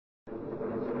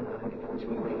alive.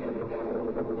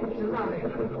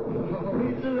 Oh,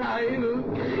 it's alive.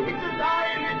 It's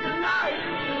alive. It's alive.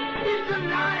 It's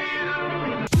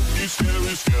alive. Spooky,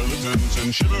 scary skeletons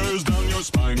and shivers down your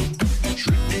spine.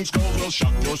 Shrieking skulls will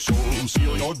shock your soul,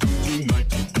 seal your doom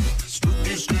tonight.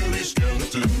 Spooky, scary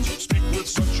skeletons speak with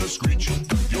such a screech.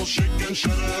 You'll shake and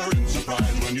shudder in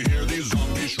surprise when you hear these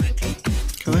zombies shriek.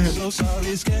 Go ahead. So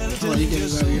sorry, skeletons, I'll let you get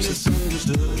it out of your system.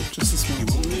 Just a small.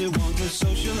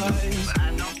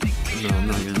 No, I'm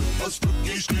not gonna.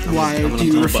 Why do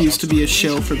you refuse to be a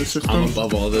shill for the system? I'm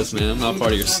above all this, man. I'm not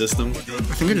part of your system. I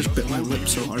think I just bit my lip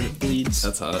so hard it bleeds.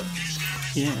 That's hot.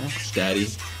 Yeah. Daddy.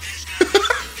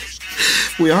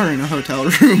 We are in a hotel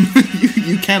room.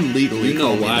 you can legally We know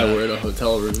call me why that. we're in a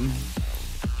hotel room.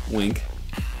 Wink.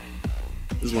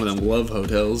 This is one of them love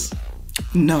hotels.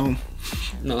 No.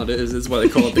 No, it is. It's why they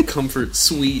call it the comfort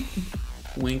suite.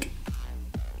 Wink.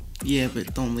 Yeah,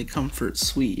 but the only comfort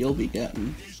suite you'll be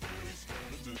getting.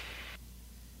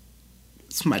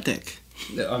 It's my dick.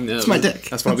 Yeah, I mean, It's my dick.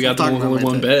 That's why we got Talking only about my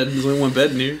one dick. bed. There's only one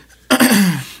bed in here.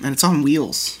 And it's on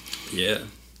wheels. Yeah.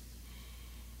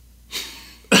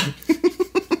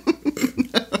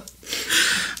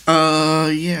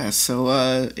 Yeah, so,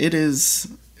 it is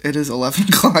 11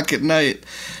 o'clock at night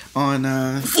on,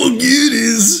 Fuck it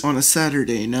is! on a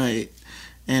Saturday night,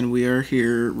 and we are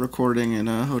here recording in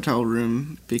a hotel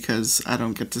room because I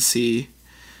don't get to see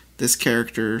this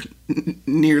character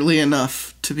nearly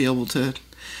enough to be able to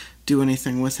do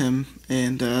anything with him,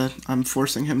 and I'm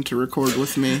forcing him to record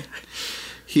with me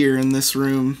here in this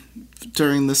room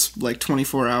during this,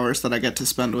 24 hours that I get to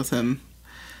spend with him.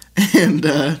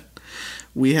 And,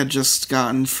 we had just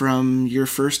gotten from your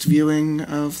first viewing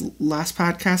of last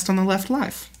podcast on the Left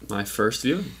Live. My first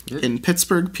view? Yeah. In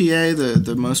Pittsburgh, PA,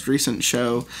 the most recent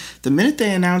show. The minute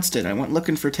they announced it, I went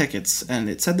looking for tickets, and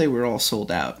it said they were all sold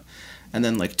out. And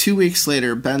then, 2 weeks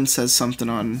later, Ben says something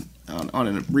on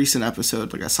a recent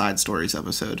episode, a Side Stories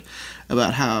episode,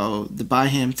 about how the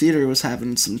Byham Theater was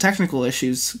having some technical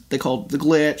issues. They called the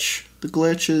glitch. The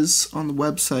glitches on the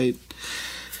website.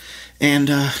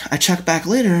 And I checked back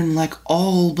later, and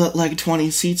all but 20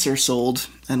 seats are sold.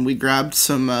 And we grabbed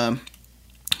some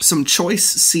choice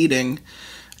seating,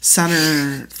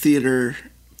 center theater.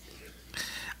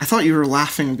 I thought you were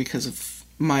laughing because of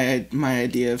my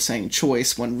idea of saying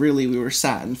choice, when really we were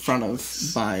sat in front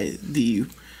of by the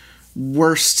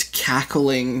worst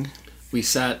cackling We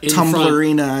sat in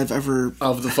tumblerina front I've ever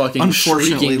of the fucking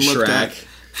unfortunately shrieking looked Shrek.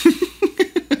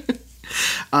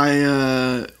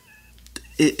 at.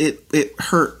 It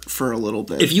hurt for a little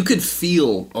bit. If you could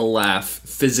feel a laugh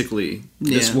physically,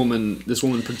 this Yeah. woman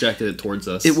projected it towards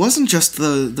us. It wasn't just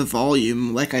the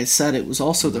volume, like I said, it was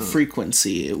also the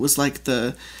frequency. It was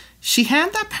she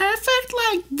had that perfect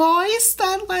voice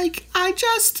that I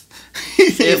just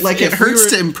it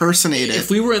hurts to impersonate it. If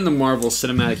we were in the Marvel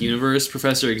Cinematic Universe,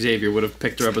 Professor Xavier would have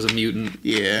picked her up as a mutant.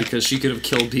 Yeah. Because she could have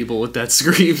killed people with that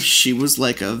scream. She was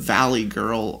like a valley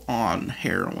girl on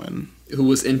heroin. Who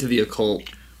was into the occult.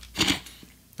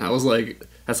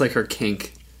 That's her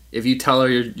kink. If you tell her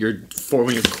you're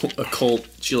forming a cult,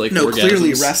 she No, orgasms.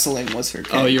 clearly wrestling was her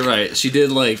kink. Oh, you're right. She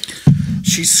did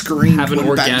She screamed have an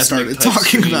when Ben orgasmic started type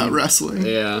talking scream. about wrestling.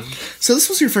 Yeah. So this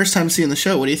was your first time seeing the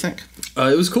show. What do you think?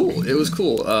 It was cool. It was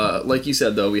cool. Like you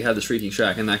said, though, we had the Shrieking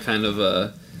Shack, and that kind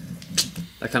of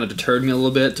deterred me a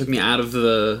little bit. Took me out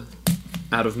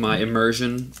of my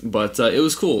immersion, but it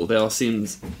was cool. They all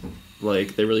seemed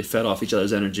like they really fed off each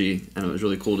other's energy, and it was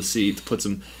really cool to see. To put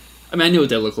some, I knew what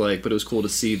they looked like, but it was cool to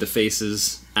see the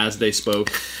faces as they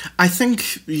spoke. I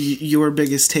think your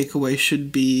biggest takeaway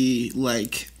should be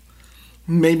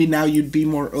maybe now you'd be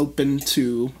more open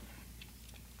to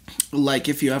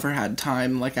if you ever had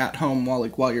time at home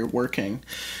while you're working.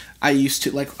 I used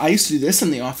to do this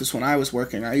in the office when I was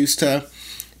working. I used to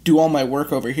do all my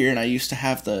work over here, and I used to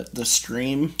have the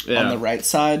stream on the right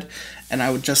side, and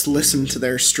I would just listen to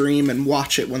their stream and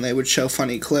watch it when they would show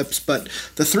funny clips. But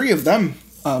the three of them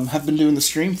have been doing the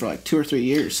stream for 2 or 3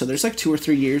 years, so there's 2 or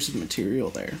 3 years of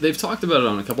material there. They've talked about it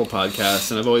on a couple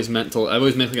podcasts, and I've always make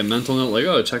a mental note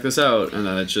oh, check this out, and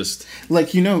then it's just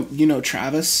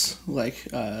Travis,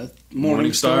 Morningstar.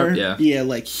 Morningstar, yeah,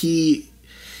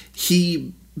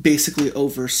 he basically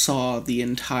oversaw the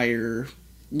entire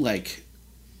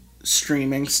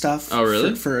streaming stuff. Oh,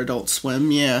 really? For Adult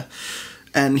Swim, yeah.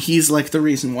 And he's the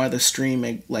reason why the stream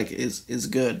is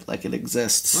good, it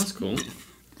exists. That's cool.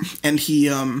 And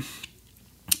him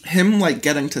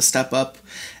getting to step up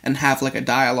and have a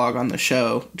dialogue on the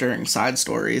show during Side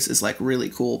Stories is really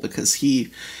cool, because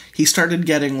he started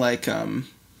getting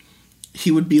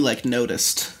he would be like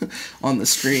noticed on the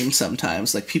stream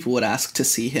sometimes. Like people would ask to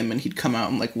see him, and he'd come out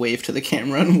and like wave to the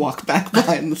camera and walk back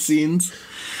behind the scenes.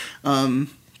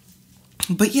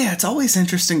 But yeah, it's always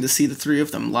interesting to see the three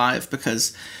of them live,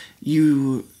 because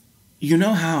you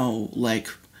know how like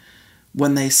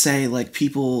when they say like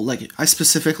people, like I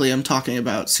specifically am talking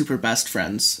about super best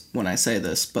friends when I say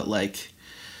this, but like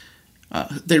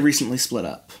they recently split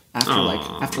up after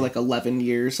 11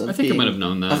 years of I might have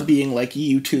known that. Of being like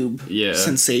YouTube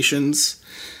sensations.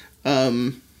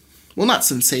 Well, not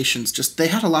sensations, just they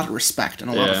had a lot of respect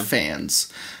and a lot of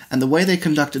fans. And the way they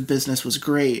conducted business was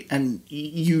great, and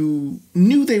you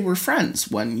knew they were friends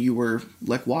when you were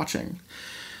like watching.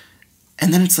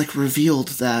 And then it's like revealed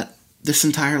that this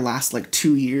entire last like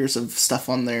 2 years of stuff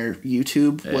on their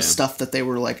YouTube was stuff that they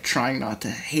were like trying not to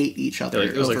hate each other.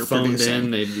 It was like phoned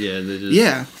in. They just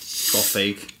it's all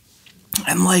fake.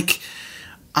 And like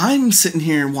I'm sitting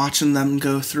here watching them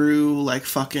go through like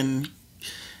fucking,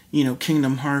 you know,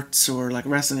 Kingdom Hearts or like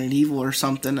Resident Evil or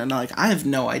something, and like I have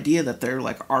no idea that they're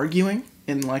like arguing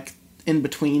in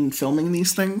between filming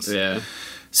these things. Yeah.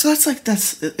 So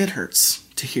it hurts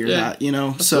to hear that, you know.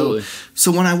 Absolutely.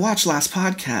 So when I watch Last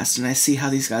Podcast and I see how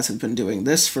these guys have been doing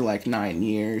this for like 9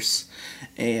 years,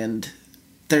 and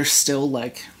they're still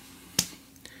like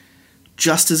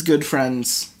just as good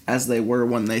friends as they were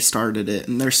when they started it,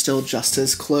 and they're still just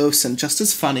as close and just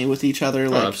as funny with each other.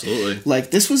 Like, absolutely.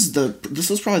 Like this was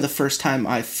probably the first time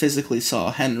I physically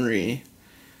saw Henry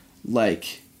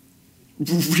like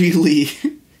really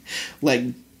like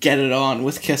get it on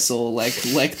with Kissel. Like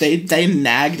they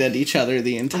nagged at each other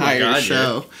the entire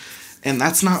show. Yeah. And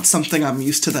that's not something I'm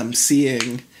used to them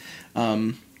seeing.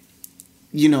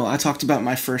 You know, I talked about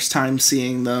my first time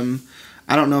seeing them.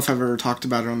 I don't know if I've ever talked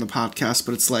about it on the podcast,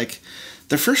 but it's like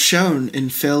their first show in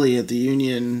Philly at the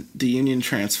Union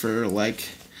Transfer, like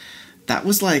that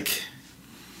was like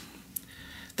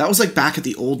back at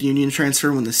the old Union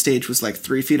Transfer when the stage was like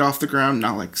 3 feet off the ground,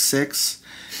 not like 6.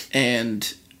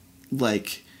 And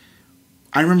like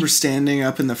I remember standing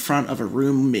up in the front of a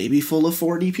room maybe full of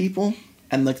 40 people,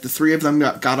 and like the three of them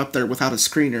got up there without a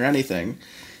screen or anything,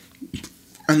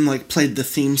 and like played the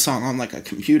theme song on like a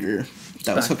computer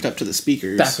that was hooked up to the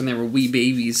speakers. Back when they were wee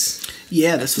babies.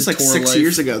 Yeah, this was like 6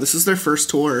 years ago. This was their first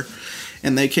tour,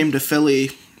 and they came to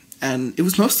Philly, and it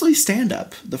was mostly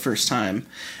stand-up the first time.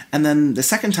 And then the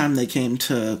second time they came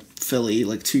to Philly,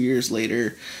 like 2 years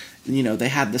later, you know, they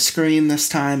had the screen this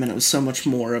time, and it was so much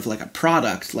more of like a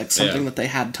product, like something that they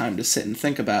had time to sit and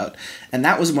think about. And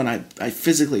that was when I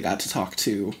physically got to talk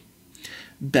to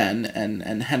Ben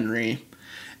and Henry.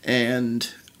 And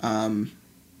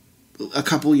a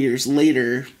couple years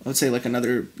later, I would say like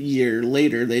another year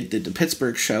later, they did the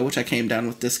Pittsburgh show, which I came down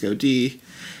with Disco D,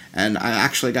 and I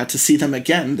actually got to see them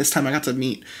again. This time I got to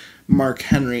meet Mark,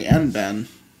 Henry, and Ben.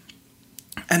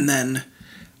 And then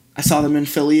I saw them in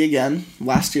Philly again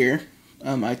last year.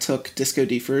 I took Disco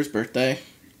D for his birthday.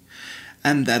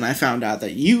 And then I found out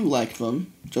that you liked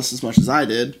them just as much as I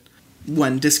did.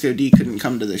 When Disco D couldn't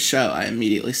come to the show, I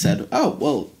immediately said, oh,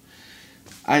 well,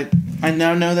 I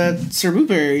now know that Sir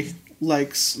Booberry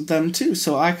likes them too,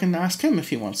 so I can ask him if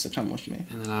he wants to come with me.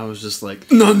 And then I was just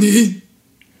like, Nani?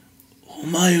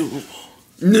 Omae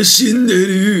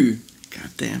Nashinderu. God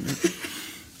damn it.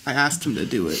 I asked him to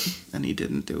do it, and he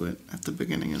didn't do it at the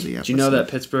beginning of the episode. Do you know that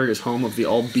Pittsburgh is home of the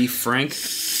all-beef Frank?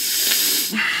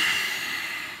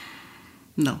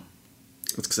 No.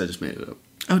 That's because I just made it up.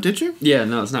 Oh, did you? Yeah,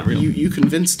 no, it's not real. You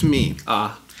convinced me.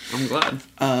 I'm glad.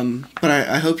 But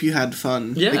I hope you had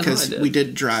fun. Yeah, because no, I did. we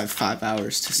did drive 5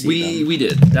 hours to see them. We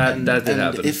did. That did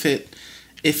happen.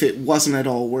 If it wasn't at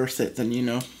all worth it, then, you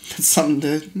know, it's something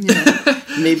to,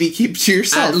 maybe keep to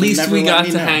yourself. At least we got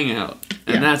to hang out.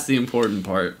 And that's the important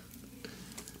part.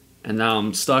 And now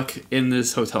I'm stuck in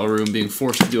this hotel room being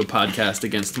forced to do a podcast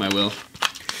against my will.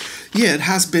 Yeah, it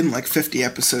has been like 50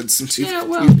 episodes since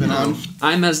you've been on.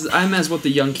 I'm as what the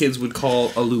young kids would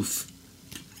call aloof.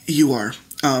 You are.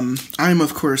 I'm,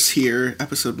 of course, here,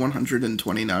 episode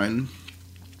 129,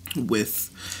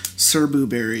 with Sir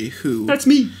Booberry, who... That's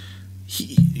me!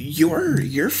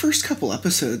 Your first couple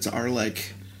episodes are,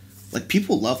 like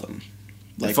people love them.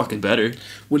 Like, fucking better.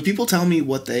 When people tell me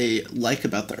what they like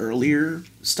about the earlier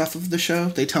stuff of the show,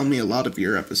 they tell me a lot of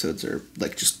your episodes are,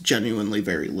 like, just genuinely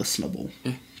very listenable.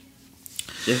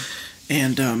 Yeah.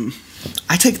 And,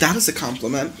 I take that as a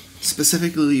compliment,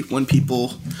 specifically when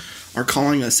people are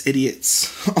calling us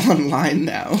idiots online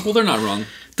now. Well, they're not wrong.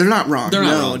 They're not wrong.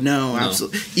 No,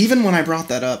 absolutely. Even when I brought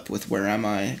that up with Where Am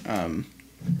I,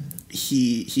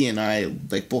 he and I,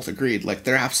 like, both agreed, like,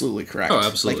 they're absolutely correct. Oh,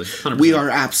 absolutely. 100%. Like, we are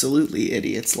absolutely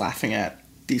idiots laughing at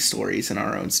these stories and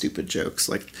our own stupid jokes.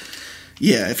 Like,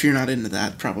 Yeah, if you're not into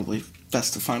that, probably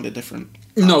best to find a different...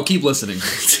 No, keep listening.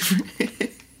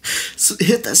 So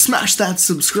smash that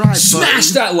subscribe button. Smash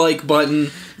that like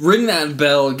button. Ring that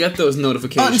bell. Get those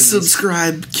notifications.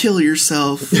 Unsubscribe. Kill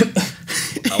yourself.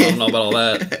 I don't know about all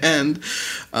that. And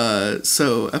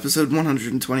so episode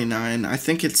 129. I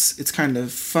think it's kind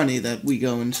of funny that we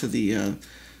go into the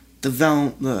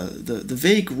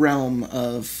vague realm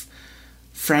of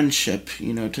friendship,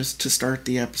 just to start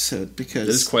the episode, because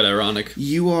It is quite ironic.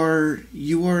 You are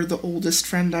the oldest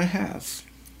friend I have.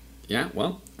 Yeah,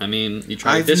 well, I mean, you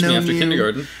tried to ditch me after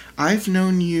kindergarten. I've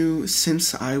known you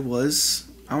since I was,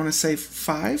 I want to say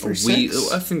 5 or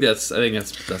 6. I think that's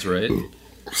right.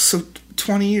 So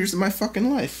 20 years of my fucking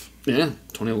life. Yeah,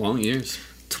 20 long years.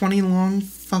 20 long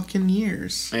fucking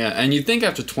years. Yeah, and you'd think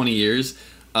after 20 years,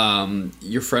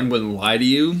 your friend wouldn't lie to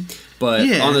you, but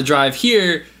on the drive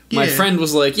here, my friend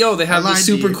was like, yo, they have this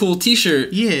super cool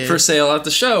t-shirt for sale at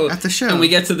the show. And we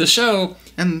get to the show,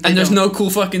 and there's no cool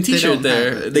fucking t-shirt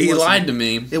there. He lied to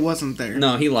me. It wasn't there.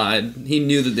 No, he lied. He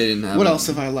knew that they didn't have it. What else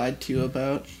have I lied to you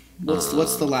about?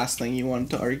 What's the last thing you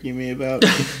wanted to argue me about?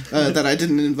 That I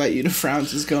didn't invite you to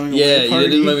Franz's going away party? Yeah, you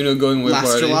didn't invite me to a going away party.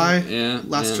 Last July? Yeah.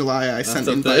 Last July, I sent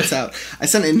invites out. I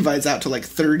sent invites out to like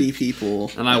 30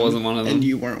 people. And I wasn't one of them. And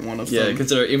you weren't one of them. Yeah,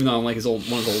 consider, even though I'm like one of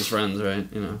his oldest friends, right?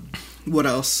 What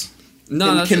else?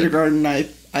 No, in kindergarten,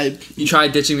 You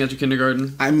tried ditching me after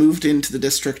kindergarten? I moved into the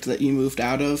district that you moved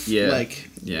out of. Yeah.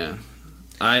 Yeah.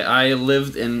 I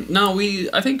lived in... No,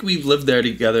 I think we lived there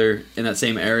together in that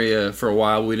same area for a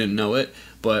while. We didn't know it.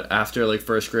 But after, like,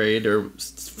 first grade or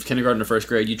kindergarten to first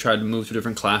grade, you tried to move to a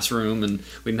different classroom, and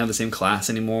we didn't have the same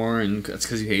class anymore, and that's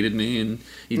because you hated me, and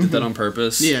you did that on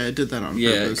purpose. Yeah, I did that on purpose.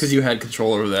 Yeah, because you had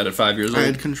control over that at 5 years old. I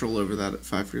had control over that at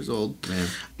 5 years old. Yeah.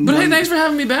 But hey, thanks for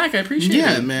having me back. I appreciate it.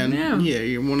 Yeah, man. Yeah,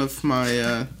 you're one of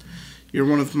my... You're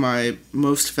one of my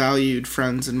most valued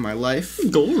friends in my life.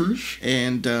 Gosh.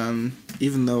 And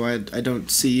even though I don't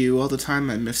see you all the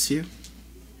time, I miss you.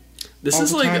 This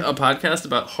is like a podcast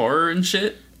about horror and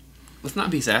shit. Let's not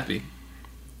be sappy.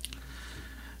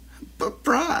 But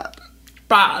Brad,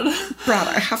 Brad,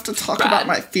 I have to talk about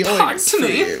my feelings talk to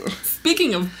me. you.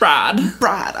 Speaking of Brad,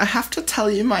 I have to tell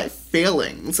you my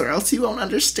feelings, or else you won't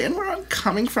understand where I'm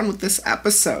coming from with this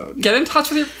episode. Get in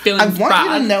touch with your feelings, I want Brad.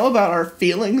 you to know about our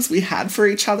feelings we had for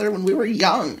each other when we were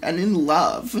young and in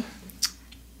love.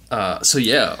 So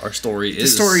yeah, our story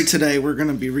is... The story today, we're going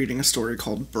to be reading a story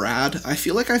called Brad. I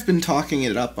feel like I've been talking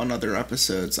it up on other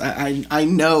episodes. I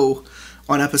know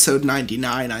on episode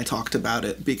 99 I talked about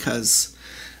it because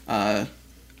I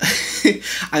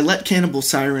let Cannibal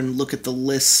Siren look at the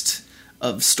list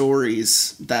of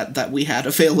stories that we had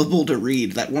available to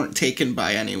read that weren't taken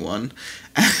by anyone.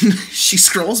 And she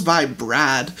scrolls by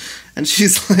Brad, and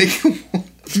she's like...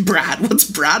 Brad, what's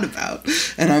Brad about?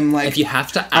 And I'm like... If you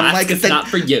have to ask, it's not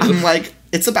for you. I'm like,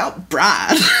 it's about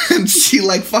Brad. And she,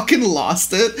 like, fucking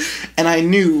lost it. And I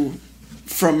knew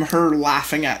from her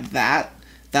laughing at that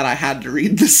I had to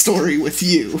read the story with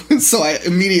you. So I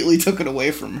immediately took it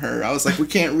away from her. I was like, we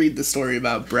can't read the story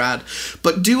about Brad.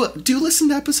 But do listen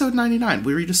to episode 99.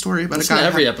 We read a story about a guy...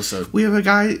 every episode. We have a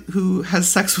guy who has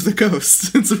sex with a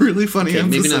ghost. It's a really funny episode.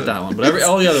 Maybe not that one, but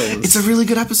all the other ones. It's a really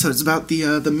good episode. It's about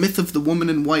the myth of the woman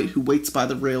in white who waits by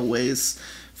the railways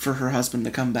for her husband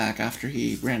to come back after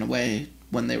he ran away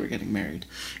when they were getting married.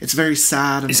 It's very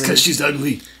sad. It's because she's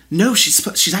ugly. No,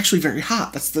 she's actually very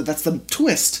hot. That's the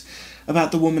twist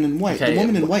about the woman in white. Okay. The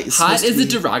woman in white is hot supposed to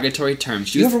be... a derogatory term.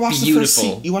 She you was ever watched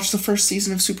beautiful. You watched the first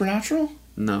season of Supernatural?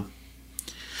 No.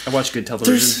 I watch good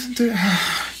television.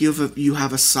 You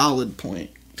have a solid point.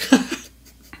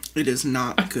 It is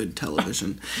not good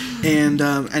television. And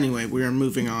anyway, we are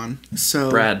moving on. So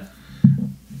Brad.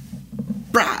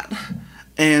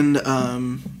 And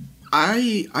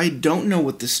I don't know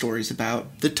what this story's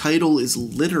about. The title is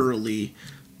literally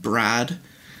Brad,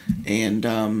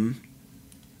 and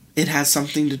it has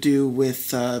something to do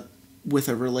with a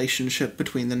relationship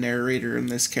between the narrator and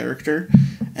this character,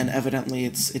 and evidently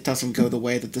it doesn't go the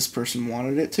way that this person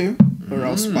wanted it to, or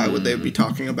else why would they be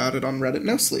talking about it on Reddit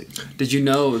No Sleep? Did you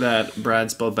know that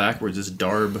Brad spelled backwards is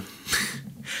Darb?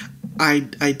 I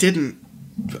didn't.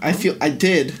 I feel I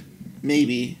did,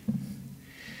 maybe,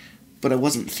 but I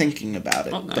wasn't thinking about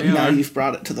it. But now you've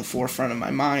brought it to the forefront of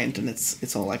my mind, and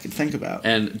it's all I could think about.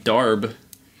 And Darb,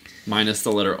 minus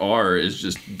the letter R, is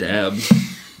just dab.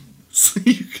 So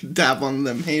you can dab on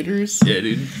them haters? Yeah,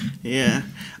 dude. Yeah.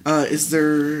 Is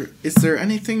there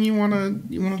anything you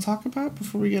wanna talk about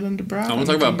before we get into Brad? I want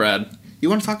to talk about Brad. You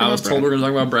want to talk about Brad? I was told we were going to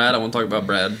talk about Brad. I want to talk about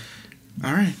Brad.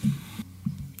 All right.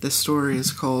 This story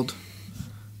is called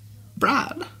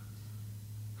Brad.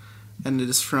 and it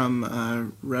is from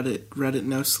Reddit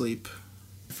No Sleep.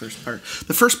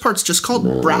 The first part's just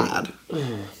called Brad.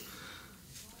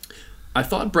 I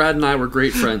thought Brad and I were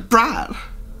great friends. Brad!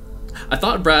 I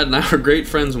thought Brad and I were great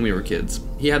friends when we were kids.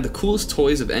 He had the coolest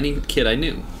toys of any kid I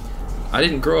knew. I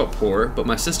didn't grow up poor, but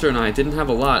my sister and I didn't have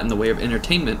a lot in the way of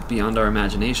entertainment beyond our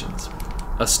imaginations.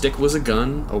 A stick was a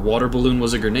gun, a water balloon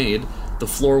was a grenade, the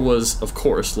floor was, of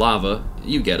course, lava.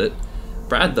 You get it.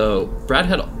 Brad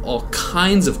had all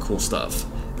kinds of cool stuff.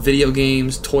 Video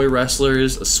games, toy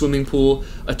wrestlers, a swimming pool,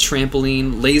 a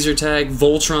trampoline, laser tag,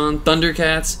 Voltron,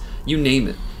 Thundercats, you name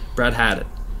it. Brad had it.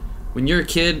 When you're a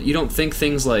kid, you don't think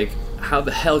things like, how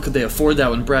the hell could they afford that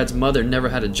when Brad's mother never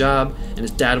had a job and his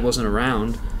dad wasn't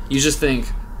around? You just think,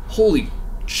 holy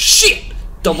shit!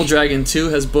 Double Dragon 2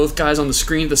 has both guys on the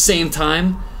screen at the same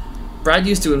time? Brad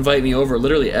used to invite me over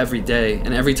literally every day,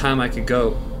 and every time I could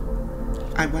go.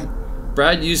 I went.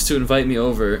 Brad used to invite me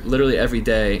over literally every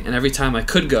day, and every time I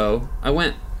could go, I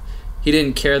went. He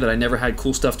didn't care that I never had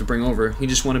cool stuff to bring over, he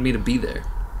just wanted me to be there.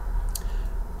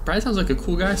 Brad sounds like a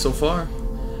cool guy so far.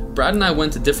 Brad and I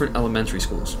went to different elementary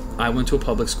schools. I went to a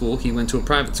public school, he went to a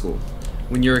private school.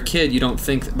 When you're a kid, you don't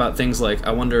think about things like,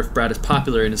 I wonder if Brad is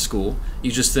popular in his school.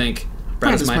 You just think,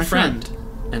 Brad is my friend.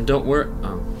 And don't worry...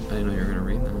 Oh, I didn't know you were going to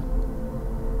read that.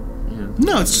 Yeah.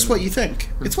 No, it's just what you think.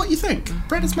 It's what you think.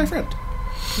 Brad is my friend.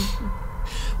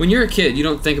 When you're a kid, you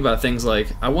don't think about things like,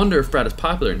 I wonder if Brad is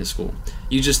popular in his school.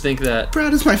 You just think that...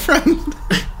 Brad is my friend.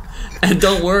 And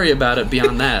don't worry about it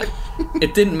beyond that.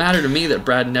 It didn't matter to me that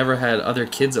Brad never had other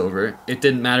kids over. It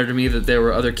didn't matter to me that there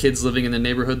were other kids living in the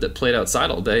neighborhood that played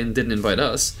outside all day and didn't invite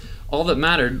us. All that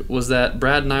mattered was that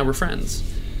Brad and I were friends.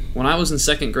 When I was in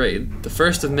 2nd grade, the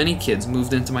first of many kids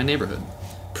moved into my neighborhood.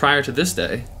 Prior to this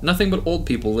day, nothing but old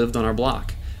people lived on our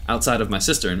block, outside of my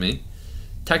sister and me.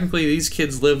 Technically, these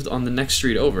kids lived on the next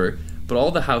street over, but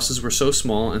all the houses were so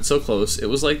small and so close, it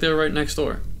was like they were right next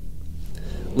door.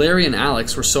 Larry and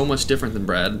Alex were so much different than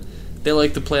Brad. They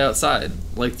liked to play outside,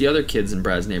 like the other kids in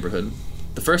Brad's neighborhood.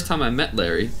 The first time I met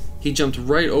Larry, he jumped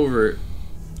right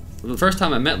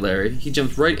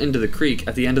into the creek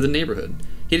at the end of the neighborhood.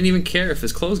 He didn't even care if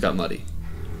his clothes got muddy.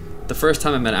 The first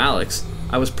time I met Alex,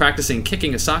 I was practicing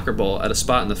kicking a soccer ball at a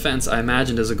spot in the fence I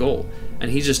imagined as a goal,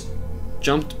 and he just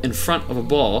jumped in front of a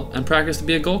ball and practiced to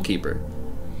be a goalkeeper.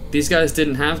 These guys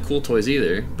didn't have cool toys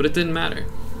either, but it didn't matter.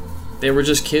 They were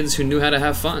just kids who knew how to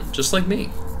have fun, just like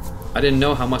me. I didn't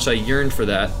know how much I yearned for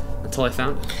that until I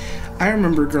found it. I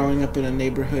remember growing up in a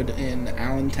neighborhood in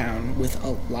Allentown with a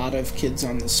lot of kids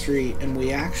on the street, and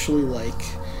we actually, like,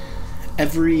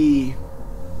 every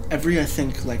I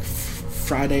think, like,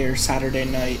 Friday or Saturday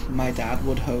night, my dad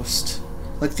would host,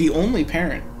 like, the only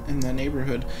parent in the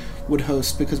neighborhood would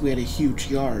host, because we had a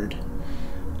huge yard.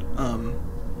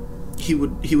 He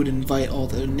would invite all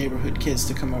the neighborhood kids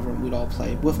to come over, and we'd all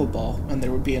play wiffle ball, and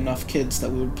there would be enough kids that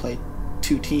we would play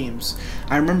 2 teams.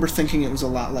 I remember thinking it was a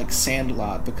lot like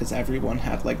Sandlot, because everyone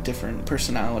had, like, different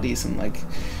personalities and, like,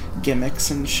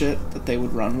 gimmicks and shit that they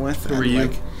would run with. Who were you?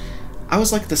 Like, I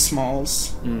was like the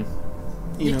Smalls. You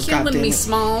know, killing me,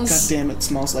 Smalls. God damn it,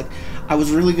 Smalls. Like, I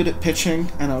was really good at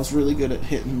pitching, and I was really good at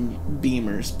hitting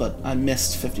beamers, but I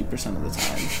missed 50% of the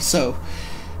time.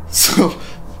 So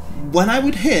when I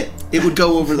would hit, it would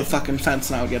go over the fucking fence,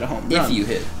 and I would get a home run. If you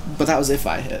hit. But that was if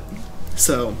I hit.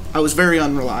 So I was very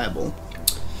unreliable.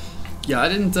 Yeah, I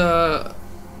didn't,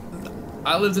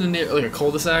 I lived in like a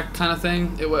cul-de-sac kind of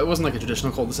thing. It wasn't like a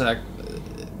traditional cul-de-sac,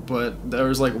 but there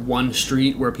was like one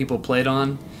street where people played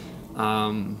on,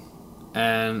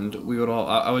 and we would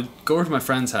I would go over to my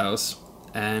friend's house,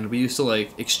 and we used to,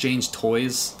 like, exchange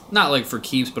toys, not, like, for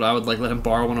keeps, but I would, like, let him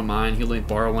borrow one of mine, he'd let me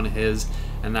borrow one of his,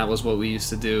 and that was what we used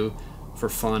to do for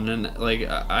fun. And, like,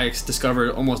 I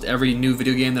discovered almost every new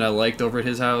video game that I liked over at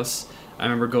his house. I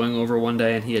remember going over one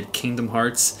day, and he had Kingdom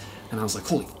Hearts, and I was like,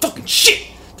 holy fucking shit!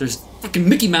 There's fucking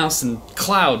Mickey Mouse and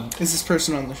Cloud. Is this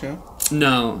person on the show?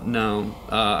 No.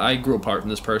 I grew apart from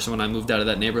this person when I moved out of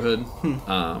that neighborhood.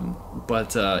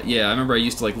 But yeah, I remember I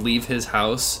used to, like, leave his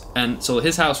house, and so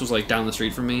his house was, like, down the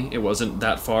street from me. It wasn't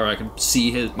that far. I could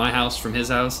see my house from his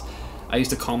house. I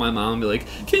used to call my mom and be like,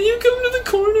 can you come to the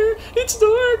corner? It's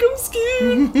dark, I'm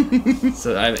scared.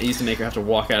 So I used to make her have to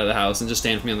walk out of the house and just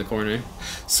stand for me on the corner.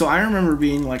 So I remember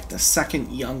being, like, the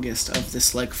second youngest of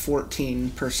this, like,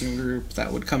 14-person group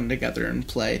that would come together and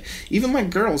play. Even, like,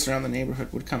 girls around the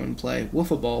neighborhood would come and play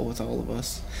wiffle ball with all of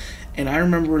us. And I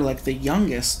remember, like, the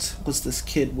youngest was this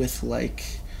kid with,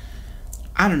 like,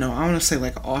 I don't know, I want to say,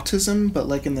 like, autism, but,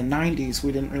 like, in the 90s,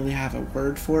 we didn't really have a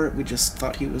word for it. We just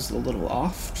thought he was a little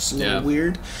off, just a little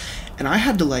weird. And I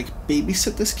had to, like,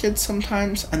 babysit this kid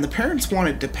sometimes, and the parents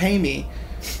wanted to pay me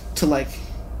to, like,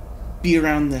 be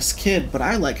around this kid, but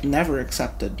I like never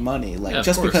accepted money. Like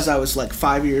just because I was like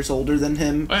 5 years older than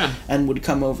him and would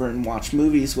come over and watch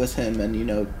movies with him and, you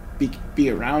know, be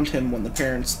around him when the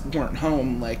parents weren't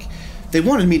home. Like they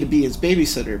wanted me to be his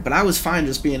babysitter, but I was fine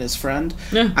just being his friend.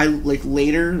 Yeah. I like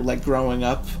later, like growing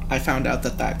up, I found out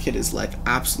that kid is like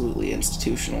absolutely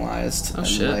institutionalized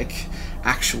and like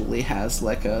actually has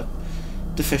like a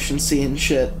deficiency and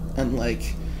shit, and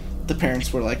like the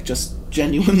parents were like just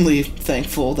genuinely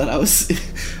thankful that I was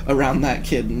around that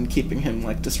kid and keeping him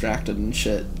like distracted and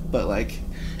shit. But like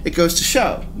it goes to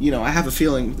show, you know, I have a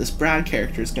feeling this Brad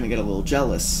character is gonna get a little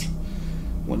jealous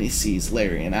when he sees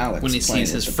Larry and Alex, when he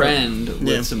sees his friend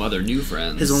with some other new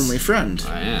friends, his only friend. Oh,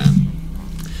 yeah.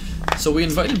 So we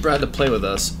invited Brad to play with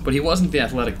us, but he wasn't the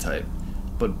athletic type.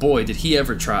 But boy, did he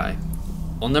ever try.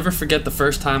 I'll never forget the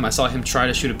first time I saw him try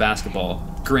to shoot a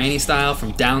basketball, granny style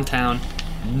from downtown,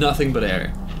 nothing but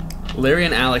air. Larry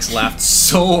and Alex laughed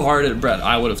so hard at Brad.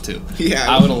 I would have too. Yeah,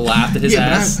 I would have laughed at his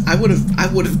ass. I would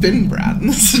have been Brad in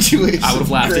this situation. I would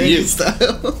have laughed at you.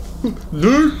 Style.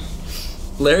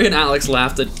 Larry and Alex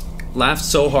laughed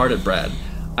so hard at Brad.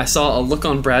 I saw a look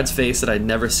on Brad's face that I'd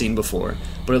never seen before,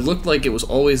 but it looked like it was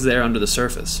always there under the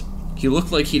surface. He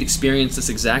looked like he'd experienced this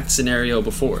exact scenario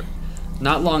before.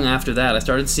 Not long after that, I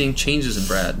started seeing changes in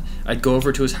Brad. I'd go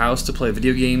over to his house to play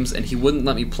video games, and he wouldn't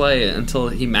let me play it until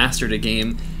he mastered a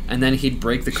game, and then he'd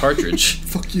break the cartridge.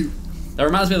 Fuck you. That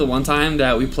reminds me of the one time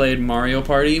that we played Mario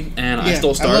Party, and I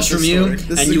stole stars from you.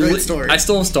 This is a great story. I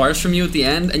stole stars from you at the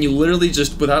end, and you literally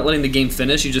just, without letting the game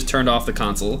finish, you just turned off the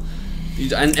console.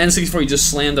 And N64, you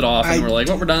just slammed it off, and we're like,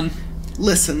 "What? We're done."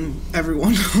 Listen,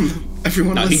 everyone.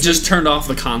 No, he just turned off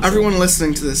the console. Everyone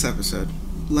listening to this episode,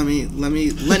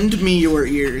 lend me your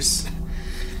ears,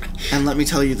 and let me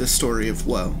tell you the story of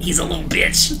woe. He's a little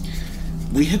bitch.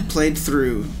 We had played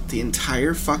through the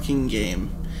entire fucking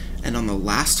game, and on the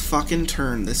last fucking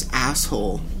turn, this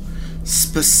asshole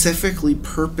specifically,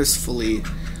 purposefully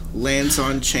lands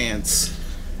on chance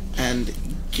and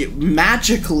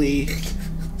magically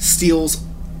steals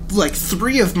like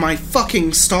 3 of my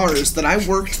fucking stars that I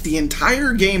worked the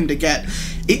entire game to get.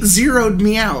 It zeroed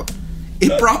me out.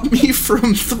 It brought me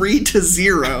from 3 to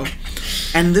 0,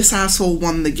 and this asshole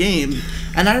won the game.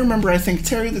 And I remember, I think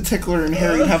Terry the Tickler and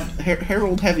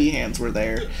Harold Heavy Hands were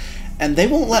there, and they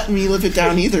won't let me live it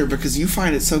down either because you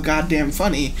find it so goddamn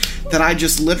funny that I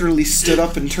just literally stood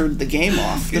up and turned the game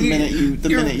off the minute you did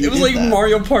that. It was like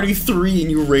Mario Party 3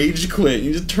 and you rage quit.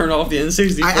 You just turned off the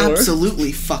N64. I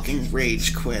absolutely fucking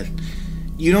rage quit.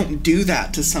 You don't do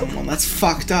that to someone. That's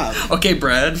fucked up. Okay,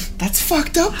 Brad. That's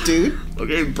fucked up, dude.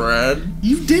 Okay, Brad.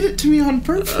 You did it to me on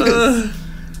purpose.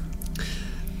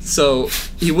 So,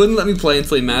 he wouldn't let me play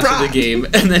until he mastered the game,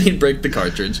 and then he'd break the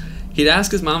cartridge. He'd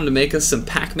ask his mom to make us some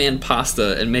Pac-Man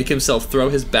pasta and make himself throw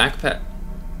his backpack...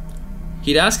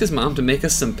 He'd ask his mom to make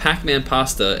us some Pac-Man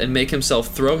pasta and make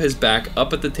himself throw his back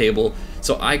up at the table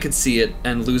so I could see it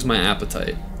and lose my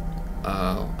appetite.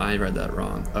 Oh, I read that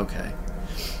wrong. Okay.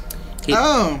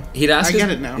 I get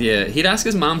it now. Yeah, he'd ask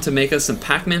his mom to make us some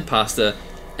Pac-Man pasta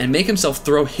and make himself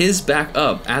throw his back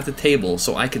up at the table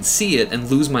so I could see it and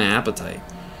lose my appetite.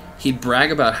 He'd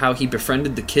brag about how he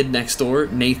befriended the kid next door,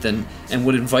 Nathan, and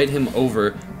would invite him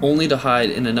over, only to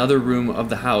hide in another room of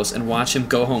the house and watch him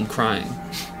go home crying.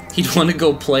 He'd want to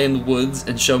go play in the woods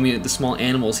and show me the small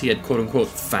animals he had quote-unquote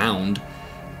found.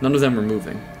 None of them were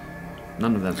moving.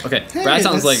 None of them. Okay, hey, Brad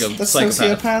sounds like a that's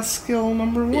psychopath. Sociopath skill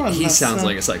number 1. He sounds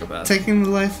like a psychopath. Taking the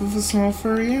life of a small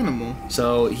furry animal.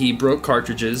 So he broke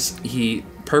cartridges. He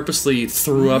purposely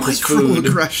threw up his food.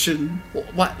 Microaggression.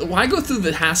 Why go through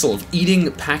the hassle of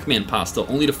eating Pac-Man pasta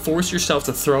only to force yourself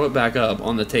to throw it back up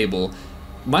on the table?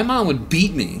 My mom would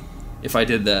beat me if I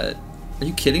did that. Are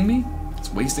you kidding me?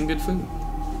 It's wasting good food.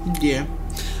 Yeah.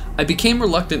 I became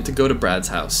reluctant to go to Brad's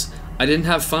house. I didn't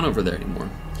have fun over there anymore.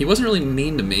 He wasn't really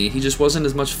mean to me, he just wasn't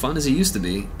as much fun as he used to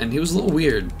be, and he was a little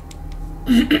weird.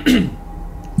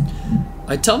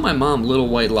 I'd tell my mom little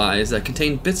white lies that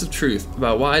contained bits of truth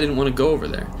about why I didn't want to go over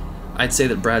there. I'd say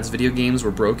that Brad's video games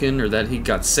were broken, or that he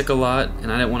got sick a lot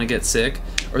and I didn't want to get sick,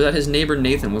 or that his neighbor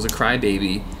Nathan was a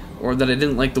crybaby, or that I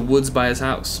didn't like the woods by his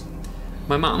house.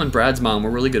 My mom and Brad's mom were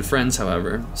really good friends,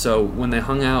 however, so when they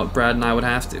hung out, Brad and I would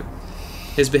have to.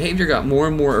 His behavior got more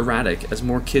and more erratic as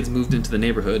more kids moved into the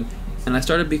neighborhood, and I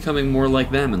started becoming more like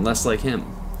them and less like him.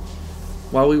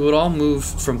 While we would all move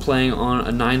from playing on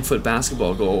a 9-foot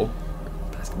basketball goal,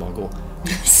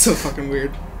 so fucking weird.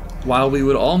 While we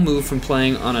would all move from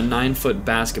playing on a 9-foot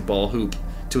basketball hoop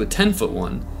to a 10-foot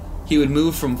one, he would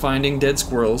move from finding dead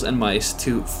squirrels and mice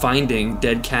to finding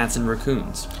dead cats and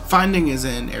raccoons. Finding is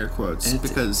in air quotes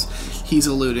because he's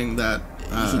alluding that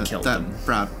He killed them.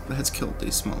 Brad has killed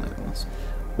these small animals.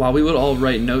 While we would all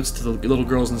write notes to the little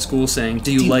girls in school saying,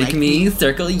 do you like me?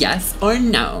 Circle yes or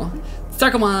no.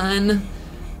 Circle one.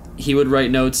 He would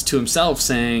write notes to himself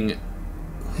saying,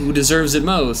 who deserves it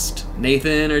most?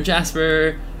 Nathan or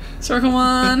Jasper? Circle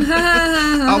one.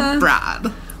 Oh,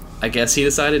 Brad. I guess he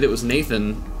decided it was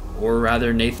Nathan, or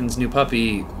rather Nathan's new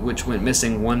puppy, which went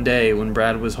missing one day when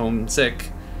Brad was home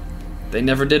sick. They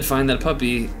never did find that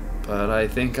puppy, but I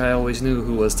think I always knew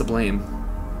who was to blame.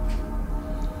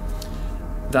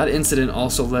 That incident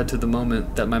also led to the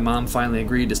moment that my mom finally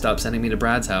agreed to stop sending me to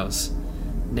Brad's house.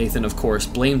 Nathan, of course,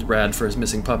 blamed Brad for his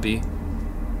missing puppy.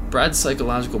 Brad's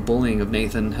psychological bullying of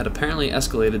Nathan had apparently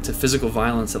escalated to physical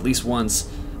violence at least once,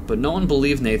 but no one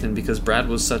believed Nathan because Brad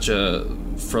was such a,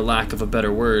 for lack of a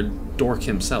better word, dork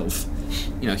himself.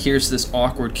 You know, here's this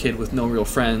awkward kid with no real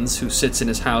friends who sits in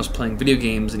his house playing video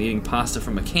games and eating pasta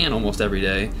from a can almost every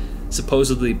day,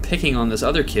 supposedly picking on this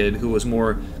other kid who was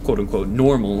more, quote-unquote,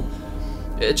 normal.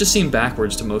 It just seemed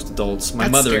backwards to most adults, my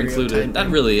mother included. That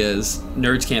really is.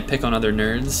 Nerds can't pick on other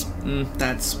nerds.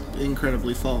 That's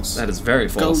incredibly false. That is very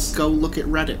false. Go look at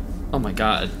Reddit. Oh my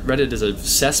god. Reddit is a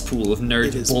cesspool of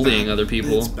nerds bullying other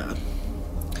people. It's bad.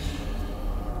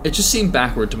 It just seemed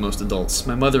backward to most adults,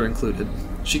 my mother included.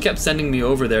 She kept sending me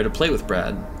over there to play with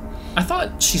Brad. I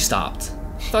thought she stopped.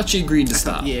 I thought she agreed to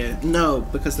stop. Yeah, no,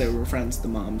 because they were friends, the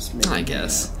moms. Maybe. I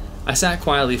guess. I sat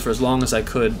quietly for as long as I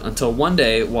could until one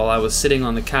day, while I was sitting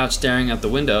on the couch staring out the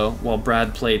window while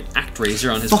Brad played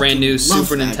ActRaiser on his brand new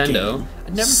Super Nintendo.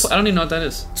 I don't even know what that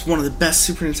is. It's one of the best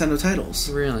Super Nintendo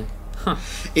titles. Really? Huh.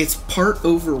 It's part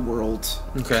overworld,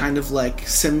 kind of like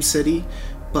SimCity,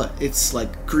 but it's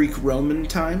like Greek-Roman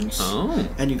times. Oh.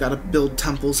 And you gotta build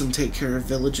temples and take care of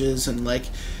villages, and like,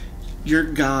 you're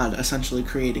God, essentially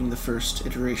creating the first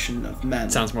iteration of men.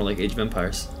 Sounds more like Age of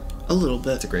Empires. A little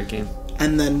bit. It's a great game.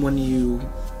 And then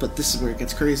but this is where it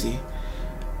gets crazy.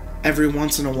 Every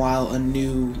once in a while, a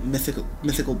new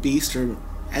mythical beast or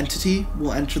entity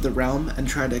will enter the realm and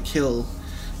try to kill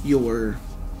your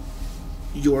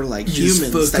like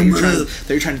humans that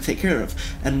you're trying to take care of.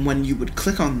 And when you would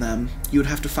click on them, you would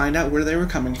have to find out where they were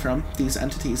coming from, these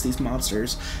entities, these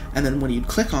monsters. And then when you'd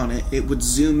click on it, it would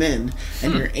zoom in,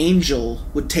 and your angel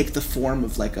would take the form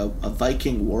of like a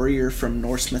Viking warrior from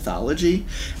Norse mythology,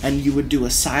 and you would do a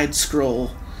side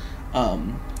scroll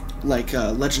like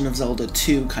Legend of Zelda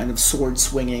 2 kind of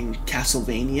sword-swinging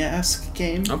Castlevania-esque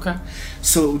game. Okay.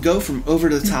 So it would go from over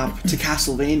the top to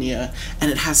Castlevania, and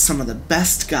it has some of the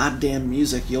best goddamn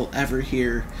music you'll ever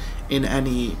hear in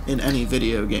any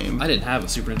video game. I didn't have a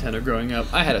Super Nintendo growing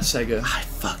up. I had a Sega. I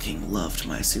fucking loved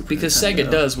my Super Nintendo. Because Sega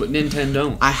does what Nintendo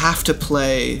don't. I have to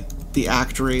play the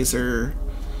ActRaiser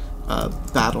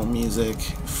battle music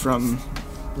from...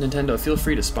 Nintendo, feel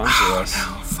free to sponsor us.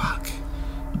 Oh, no, fuck.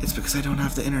 It's because I don't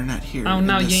have the internet here. Oh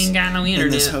no, you ain't got no internet.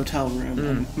 In this hotel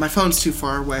room. My phone's too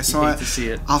far away, so I hate to see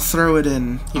it. I'll throw it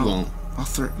in. He won't.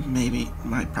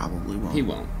 Probably won't. He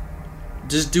won't.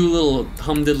 Just do a little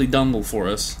hum-diddly-dumble for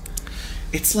us.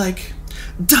 It's like...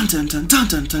 Dun dun dun dun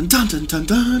dun dun dun dun dun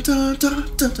dun dun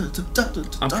dun dun dun.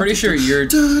 I'm pretty sure you're...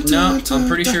 No, I'm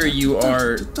pretty sure you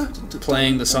are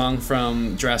playing the song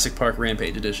from Jurassic Park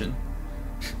Rampage Edition.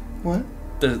 What?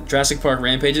 The Jurassic Park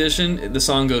Rampage Edition, the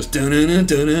song goes... No.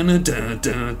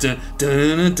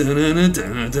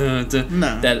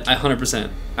 That,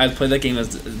 100%. I played that game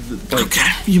as... Like,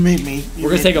 okay, you made me... We're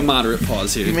going to take a moderate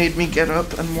pause here. You made me get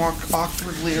up and walk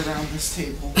awkwardly around this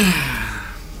table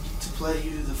to play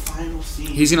you the final theme.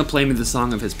 He's going to play me the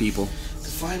song of his people. The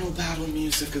final battle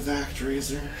music of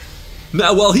ActRaiser.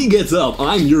 Now, while he gets up,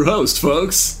 I'm your host,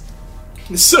 folks.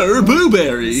 Sir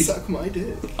Booberry. Suck my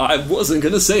dick. I wasn't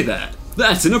going to say that.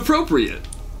 That's inappropriate.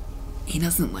 He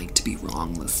doesn't like to be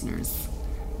wrong, listeners.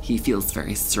 He feels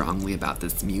very strongly about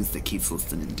this music he's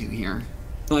listening to here.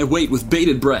 I wait with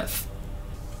bated breath.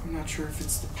 I'm not sure if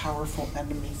it's the powerful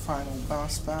enemy final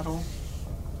boss battle.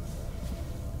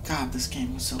 God, this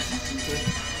game was so fucking good.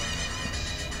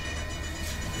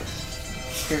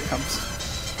 Here it comes.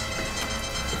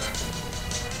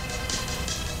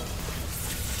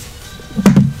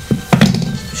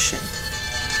 Shit.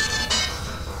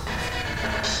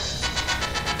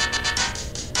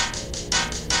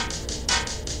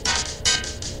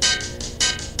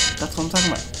 That's what I'm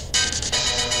talking about.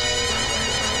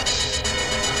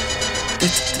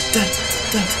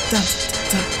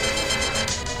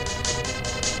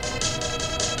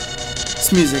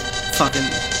 This music fucking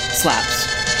slaps.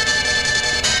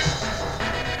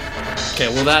 Okay,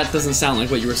 well that doesn't sound like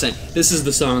what you were saying. This is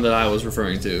the song that I was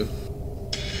referring to.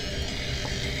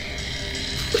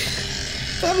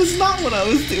 That was not what I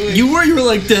was doing. You were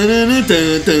like dun dun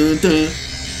dun dun dun.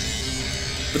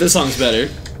 But this song's better.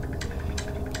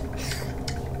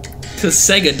 Cause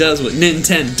Sega does what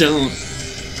Nintendo don't.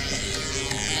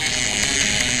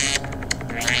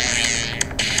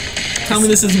 Tell me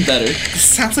this isn't better. This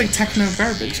sounds like techno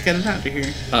garbage. Get it out of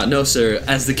here. No, sir.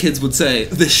 As the kids would say,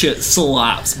 this shit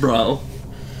slaps, bro.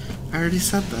 I already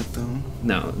said that, though.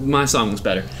 No, my song was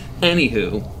better.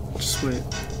 Anywho. Just wait.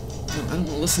 I don't want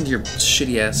to listen to your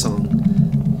shitty-ass song.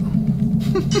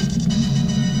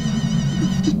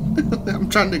 I'm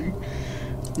trying to...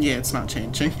 Yeah, it's not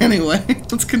changing. Anyway,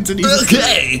 let's continue.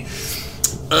 Okay!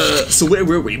 So where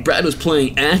were we? Brad was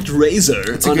playing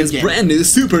ActRaiser on his brand new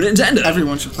Super Nintendo.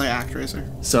 Everyone should play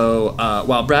ActRaiser. So,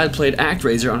 while Brad played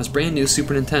ActRaiser on his brand new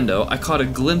Super Nintendo, I caught a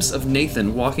glimpse of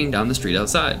Nathan walking down the street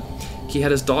outside. He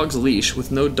had his dog's leash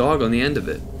with no dog on the end of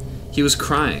it. He was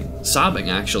crying, sobbing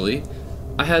actually.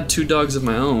 I had 2 dogs of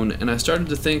my own, and I started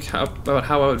to think about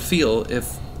how I would feel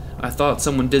if I thought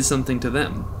someone did something to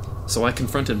them. So I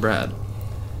confronted Brad.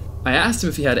 I asked him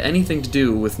if he had anything to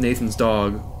do with Nathan's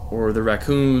dog, or the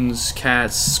raccoons,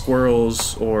 cats,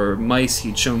 squirrels, or mice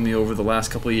he'd shown me over the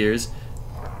last couple of years.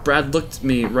 Brad looked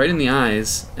me right in the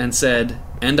eyes and said,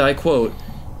 and I quote,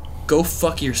 "Go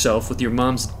fuck yourself with your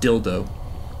mom's dildo."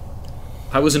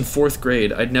 I was in 4th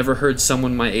grade. I'd never heard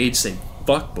someone my age say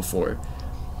fuck before.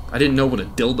 I didn't know what a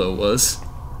dildo was.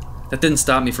 That didn't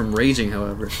stop me from raging,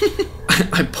 however.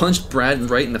 I punched Brad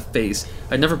right in the face.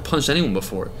 I'd never punched anyone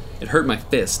before. It hurt my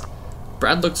fist.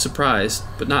 Brad looked surprised,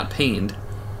 but not pained.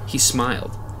 He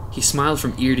smiled. He smiled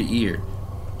from ear to ear.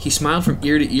 He smiled from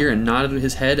ear to ear and nodded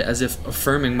his head as if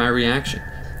affirming my reaction,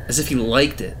 as if he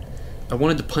liked it. I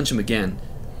wanted to punch him again,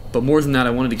 but more than that,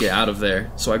 I wanted to get out of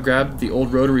there, so I grabbed the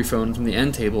old rotary phone from the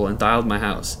end table and dialed my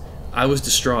house. I was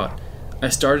distraught. I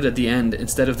started at the end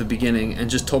instead of the beginning and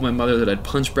just told my mother that I'd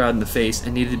punched Brad in the face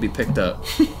and needed to be picked up.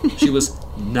 She was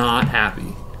not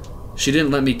happy. She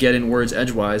didn't let me get in words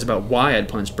edgewise about why I'd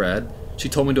punched Brad. She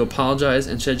told me to apologize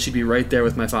and said she'd be right there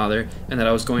with my father and that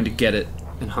I was going to get it,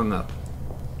 and hung up.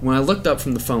 When I looked up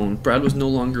from the phone, Brad was no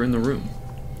longer in the room.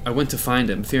 I went to find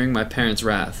him, fearing my parents'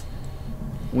 wrath.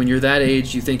 When you're that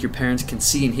age, you think your parents can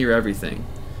see and hear everything.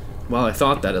 Well, I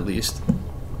thought that at least.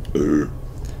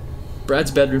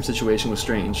 Brad's bedroom situation was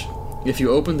strange. If you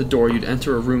opened the door, you'd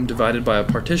enter a room divided by a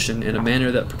partition in a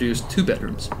manner that produced 2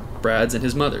 bedrooms, Brad's and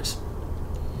his mother's.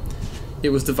 It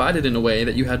was divided in a way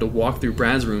that you had to walk through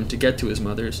Brad's room to get to his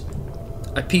mother's.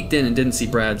 I peeked in and didn't see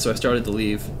Brad, so I started to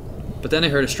leave. But then I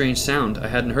heard a strange sound I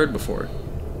hadn't heard before.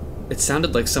 It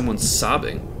sounded like someone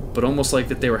sobbing, but almost like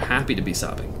that they were happy to be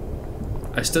sobbing.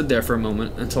 I stood there for a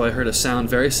moment until I heard a sound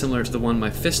very similar to the one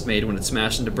my fist made when it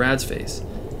smashed into Brad's face.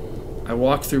 I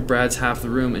walked through Brad's half of the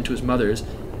room into his mother's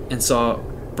and saw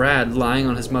Brad lying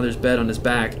on his mother's bed on his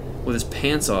back with his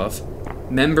pants off,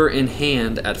 member in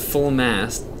hand at full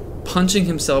mast, punching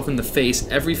himself in the face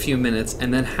every few minutes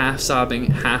and then half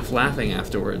sobbing, half laughing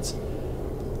afterwards.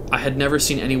 I had never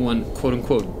seen anyone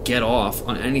quote-unquote get off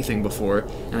on anything before,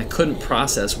 and I couldn't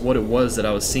process what it was that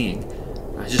I was seeing.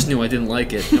 I just knew I didn't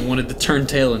like it and wanted to turn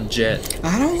tail and jet.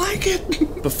 I don't like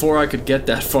it. Before I could get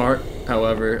that far,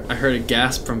 however, I heard a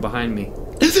gasp from behind me.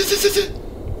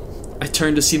 I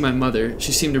turned to see my mother.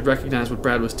 She seemed to recognize what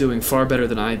Brad was doing far better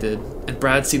than I did, and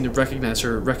Brad seemed to recognize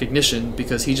her recognition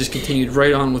because he just continued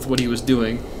right on with what he was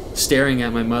doing, staring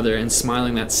at my mother and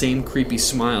smiling that same creepy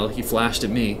smile he flashed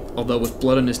at me, although with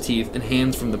blood on his teeth and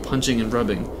hands from the punching and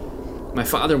rubbing. My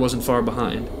father wasn't far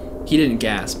behind. He didn't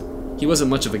gasp. He wasn't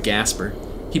much of a gasper.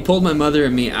 He pulled my mother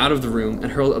and me out of the room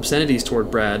and hurled obscenities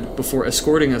toward Brad before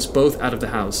escorting us both out of the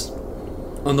house.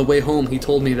 On the way home, he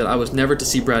told me that I was never to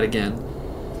see Brad again.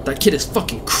 That kid is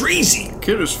fucking crazy!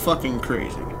 Kid is fucking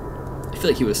crazy. I feel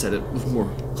like he would have said it with more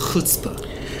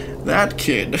chutzpah. That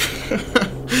kid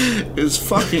is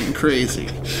fucking crazy,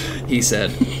 he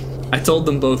said. I told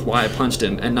them both why I punched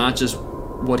him, and not just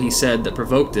what he said that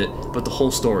provoked it, but the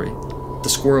whole story. The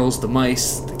squirrels, the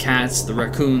mice, the cats, the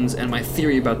raccoons, and my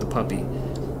theory about the puppy.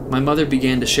 My mother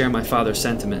began to share my father's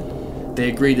sentiment. They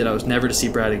agreed that I was never to see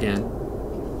Brad again.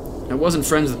 I wasn't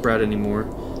friends with Brad anymore.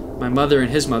 My mother and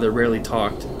his mother rarely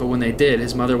talked, but when they did,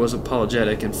 his mother was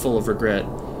apologetic and full of regret.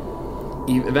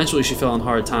 Eventually she fell on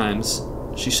hard times.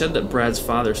 She said that Brad's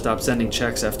father stopped sending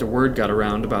checks after word got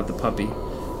around about the puppy.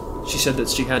 She said that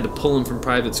she had to pull him from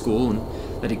private school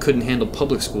and that he couldn't handle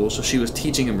public school, so she was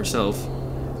teaching him herself.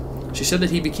 She said that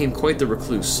he became quite the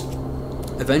recluse.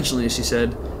 Eventually, she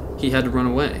said, he had to run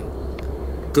away.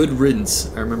 Good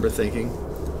riddance, I remember thinking.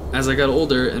 As I got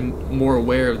older and more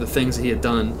aware of the things that he had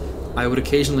done, I would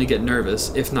occasionally get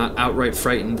nervous, if not outright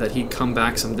frightened, that he'd come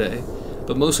back someday,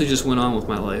 but mostly just went on with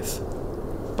my life.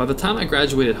 By the time I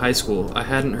graduated high school, I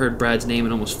hadn't heard Brad's name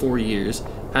in almost 4 years,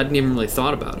 hadn't even really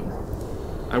thought about him.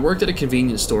 I worked at a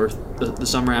convenience store the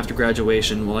summer after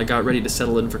graduation while I got ready to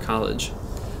settle in for college.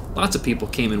 Lots of people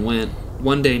came and went.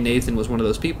 One day, Nathan was one of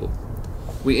those people.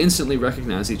 We instantly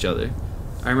recognized each other.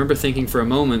 I remember thinking for a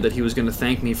moment that he was going to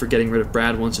thank me for getting rid of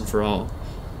Brad once and for all.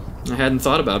 I hadn't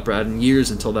thought about Brad in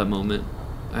years until that moment.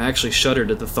 I actually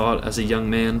shuddered at the thought as a young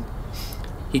man.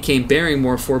 He came bearing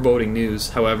more foreboding news,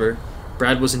 however.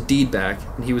 Brad was indeed back,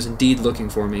 and he was indeed looking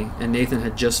for me, and Nathan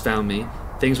had just found me.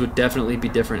 Things would definitely be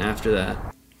different after that.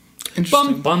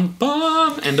 Interesting. Bum,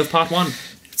 bum, bum! End of part 1.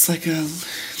 It's like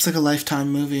a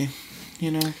Lifetime movie,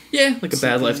 you know? Yeah, like a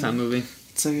bad Lifetime movie.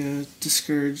 It's like a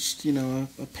discouraged, a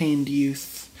pained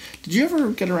youth. Did you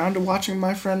ever get around to watching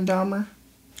My Friend Dahmer?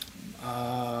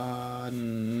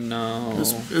 No.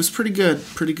 It was pretty good.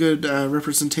 Pretty good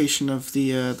representation of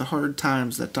the hard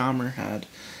times that Dahmer had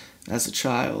as a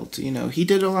child. You know, he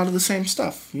did a lot of the same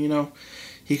stuff. You know,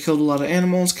 he killed a lot of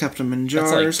animals, kept them in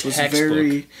jars.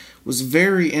 Was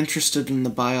very interested in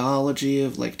the biology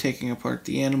of like taking apart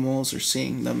the animals or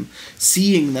seeing them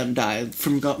die,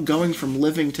 from going from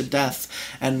living to death,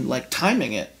 and like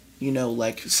timing it. You know,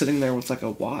 like sitting there with like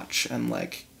a watch and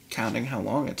like counting how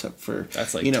long it took for,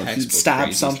 that's like, he'd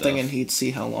stab something stuff. And he'd see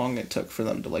how long it took for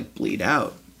them to like bleed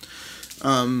out.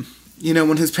 When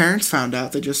his parents found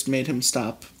out, they just made him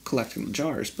stop collecting the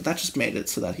jars, but that just made it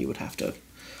so that he would have to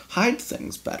hide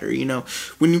things better. You know,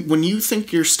 when you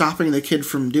think you're stopping the kid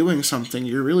from doing something,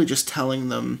 you're really just telling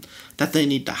them that they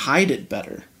need to hide it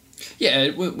better. Yeah,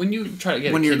 when you try to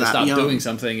get a kid to stop doing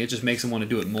something, it just makes them want to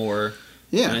do it more.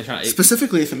 Yeah,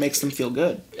 specifically if it makes them feel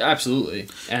good. Absolutely.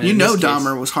 And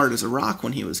Dahmer was hard as a rock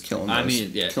when he was killing those.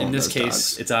 In this case,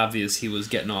 dogs. It's obvious he was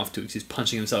getting off to, because he's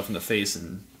punching himself in the face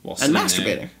and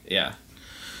masturbating. Yeah.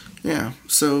 Yeah,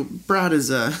 so Brad is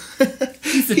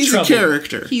he's a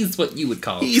character. He's what you would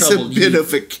call he's a bit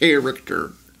of a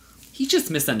character. He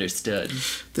just misunderstood.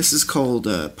 This is called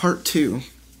Part 2.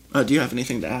 Do you have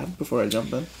anything to add before I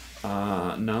jump in?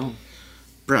 No.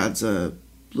 Brad's a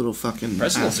little fucking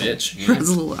Brad's asshole. Bitch. Yeah. Brad's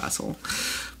a little asshole.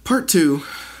 Part 2,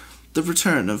 The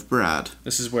Return of Brad.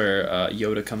 This is where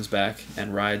Yoda comes back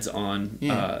and rides on...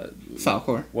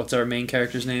 Falcor. What's our main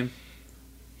character's name?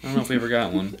 I don't know if we ever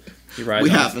got one. He rides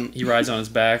He rides on his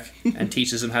back and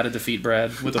teaches him how to defeat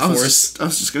Brad with the Force. I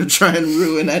was just going to try and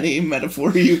ruin any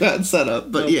metaphor you had set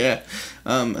up, but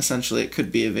essentially it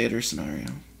could be a Vader scenario.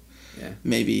 Yeah.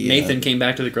 Maybe Nathan came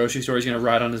back to the grocery store. He's going to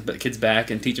ride on his kid's back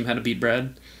and teach him how to beat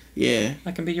Brad. Yeah.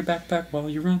 I can be your backpack while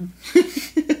you run.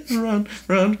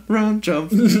 run,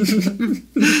 jump.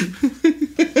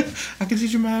 I can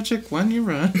teach you magic when you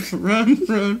run,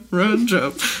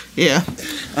 jump. Yeah.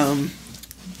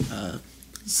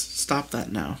 Stop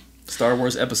that now. Star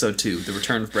Wars Episode 2, The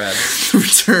Return of Brad. The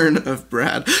Return of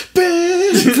Brad.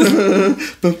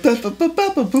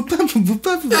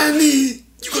 Annie,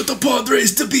 you got the pod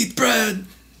race to beat Brad.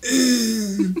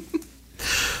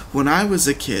 When I was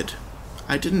a kid,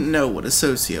 I didn't know what a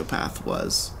sociopath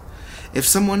was. If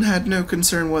someone had no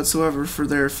concern whatsoever for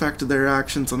their effect of their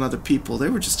actions on other people, they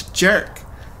were just a jerk.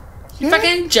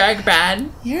 Fucking jerk, Brad.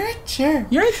 You're a jerk.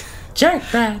 You're a jerk,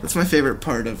 Brad. That's my favorite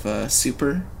part of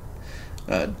Super.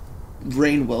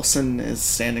 Rainn Wilson is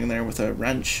standing there with a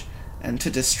wrench, and to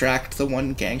distract the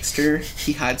one gangster,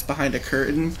 he hides behind a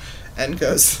curtain and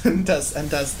goes and does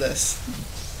this.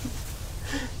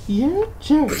 You're a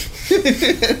jerk.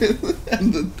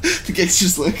 And the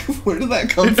gangster's like, where did that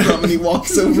come from? And he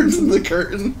walks over to the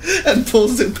curtain and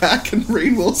pulls it back, and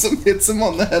Rainn Wilson hits him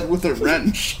on the head with a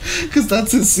wrench. Because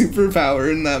that's his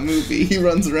superpower in that movie. He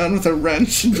runs around with a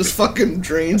wrench and just fucking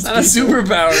drains people. That's not a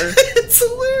superpower. It's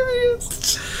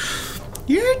hilarious.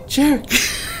 You're a jerk.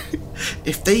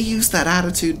 If they use that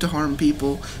attitude to harm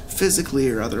people, physically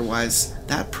or otherwise,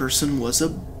 that person was a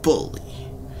bully.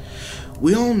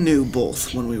 We all knew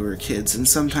both when we were kids, and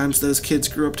sometimes those kids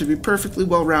grew up to be perfectly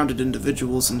well-rounded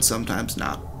individuals, and sometimes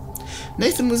not.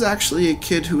 Nathan was actually a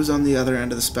kid who was on the other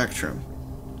end of the spectrum.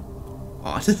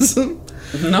 Autism?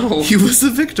 No. He was a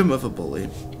victim of a bully.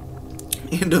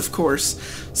 And of course,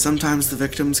 sometimes the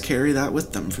victims carry that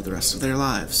with them for the rest of their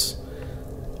lives.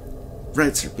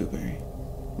 Right, Sir Blueberry?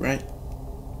 Right?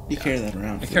 You carry that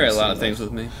around. I carry a lot of things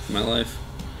with me in my life.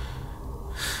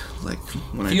 Like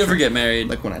when if you ever get married,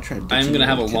 like when I tried. I'm gonna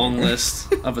have a long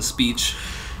list of a speech.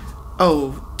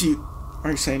 Oh,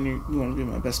 are you saying you want to be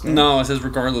my best man? No, it says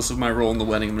regardless of my role in the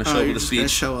wedding, I'm gonna show up with a speech.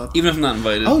 Show up, even if I'm not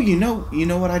invited. Oh, you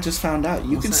know what I just found out?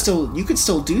 You could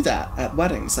still do that at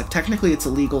weddings. Like technically, it's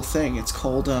a legal thing. It's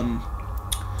called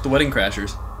the wedding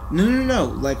crashers. No.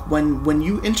 Like when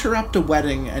you interrupt a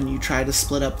wedding and you try to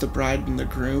split up the bride and the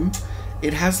groom,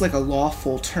 it has like a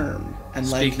lawful term. And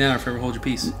Speak now or forever hold your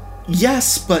peace.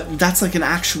 Yes, but that's like an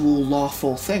actual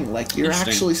lawful thing. Like, you're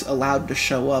actually allowed to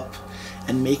show up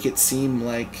and make it seem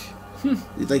like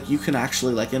you can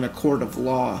actually, like, in a court of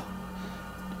law,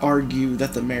 argue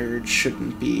that the marriage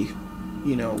shouldn't be,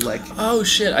 like... Oh,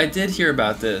 shit, I did hear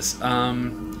about this.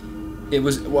 It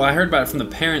was... Well, I heard about it from the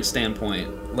parent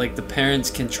standpoint. Like, the parents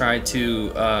can try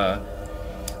to...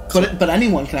 But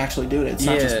anyone can actually do it. It's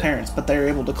not just parents. But they're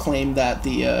able to claim that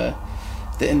the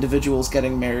individuals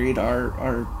getting married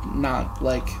are not,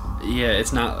 like... Yeah,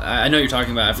 it's not... I know what you're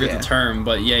talking about. I forget the term.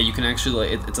 But, yeah, you can actually...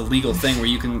 It's a legal thing where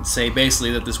you can say,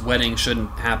 basically, that this wedding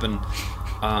shouldn't happen.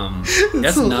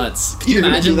 That's nuts. Can you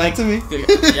imagine? Would you like to me?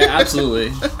 Yeah,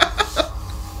 absolutely.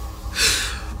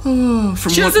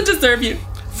 She doesn't deserve you.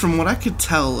 From what I could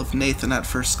tell of Nathan at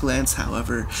first glance,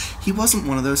 however, he wasn't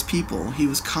one of those people. He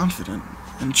was confident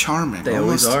and charming. They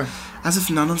always are. As if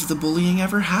none of the bullying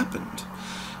ever happened.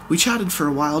 We chatted for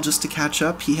a while just to catch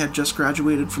up. He had just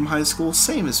graduated from high school,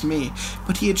 same as me,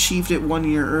 but he achieved it 1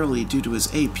 year early due to his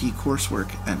AP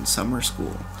coursework and summer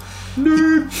school.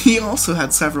 He also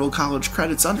had several college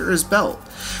credits under his belt.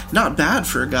 Not bad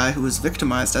for a guy who was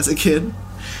victimized as a kid.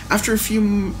 After a few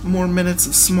more minutes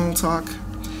of small talk,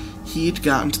 he'd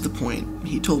gotten to the point.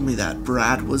 He told me that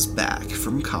Brad was back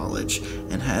from college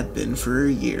and had been for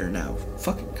a year now.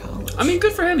 Fucking college. I mean,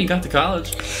 good for him. He got to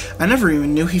college. I never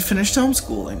even knew he finished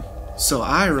homeschooling. So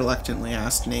I reluctantly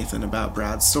asked Nathan about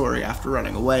Brad's story after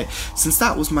running away, since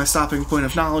that was my stopping point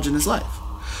of knowledge in his life.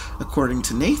 According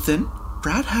to Nathan,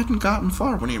 Brad hadn't gotten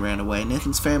far when he ran away.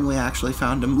 Nathan's family actually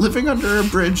found him living under a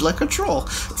bridge like a troll, a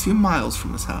few miles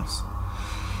from his house.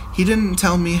 He didn't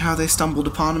tell me how they stumbled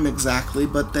upon him exactly,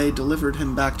 but they delivered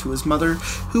him back to his mother,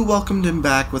 who welcomed him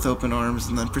back with open arms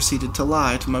and then proceeded to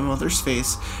lie to my mother's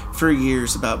face for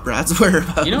years about Brad's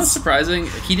whereabouts. You know what's surprising?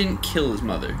 He didn't kill his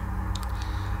mother.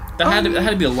 That had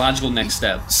to be a logical next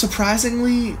step.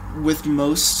 Surprisingly, with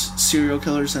most serial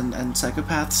killers and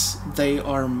psychopaths, they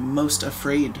are most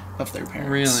afraid of their parents.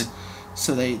 Really?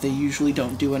 So they usually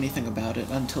don't do anything about it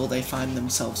until they find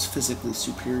themselves physically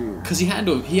superior. Because he had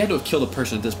to have killed a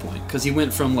person at this point. Because he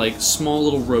went from, like, small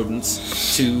little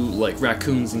rodents to, like,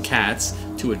 raccoons and cats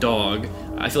to a dog.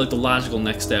 I feel like the logical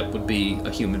next step would be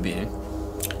a human being.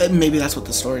 And maybe that's what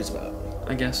the story's about.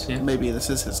 I guess, yeah. Maybe this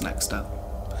is his next step.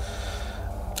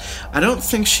 I don't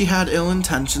think she had ill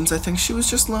intentions. I think she was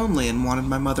just lonely and wanted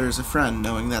my mother as a friend,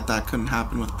 knowing that couldn't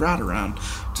happen with Brad around,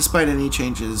 despite any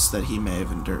changes that he may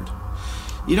have endured.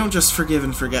 You don't just forgive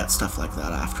and forget stuff like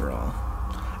that, after all.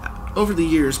 Over the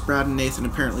years, Brad and Nathan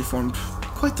apparently formed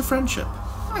quite the friendship.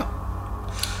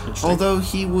 Oh. Although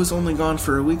he was only gone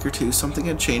for a week or two, something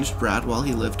had changed Brad while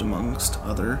he lived amongst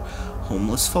other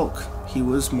homeless folk. He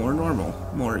was more normal,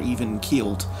 more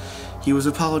even-keeled. He was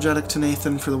apologetic to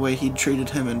Nathan for the way he'd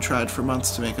treated him and tried for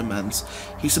months to make amends.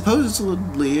 He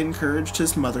supposedly encouraged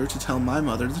his mother to tell my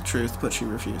mother the truth, but she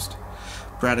refused.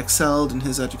 Brad excelled in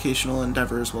his educational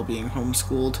endeavors while being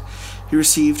homeschooled. He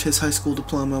received his high school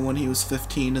diploma when he was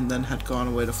 15 and then had gone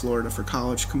away to Florida for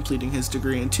college, completing his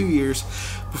degree in 2 years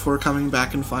before coming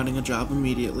back and finding a job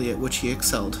immediately, at which he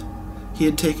excelled. He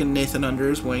had taken Nathan under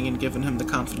his wing and given him the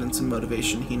confidence and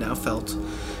motivation he now felt,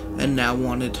 and now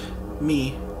wanted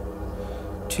me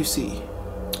to see.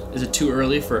 Is it too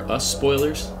early for us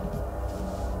spoilers?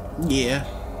 Yeah.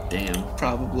 Damn.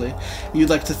 Probably. You'd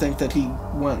like to think that he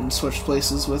went and switched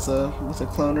places with a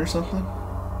clone or something?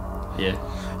 Yeah.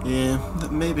 Yeah,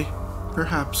 maybe.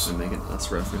 Perhaps. I'm making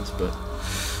us reference, but...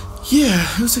 Yeah,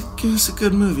 it was a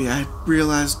good movie. I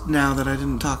realized now that I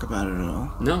didn't talk about it at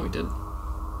all. No, we didn't.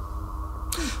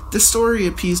 This story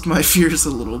appeased my fears a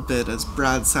little bit, as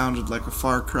Brad sounded like a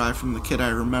far cry from the kid I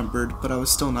remembered, but I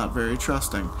was still not very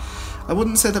trusting. I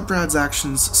wouldn't say that Brad's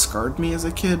actions scarred me as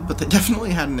a kid, but they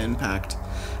definitely had an impact.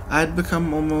 I had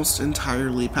become almost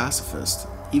entirely pacifist.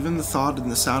 Even the thought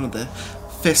and the sound of the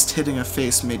fist hitting a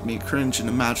face made me cringe and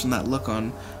imagine that look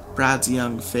on Brad's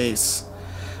young face.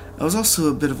 I was also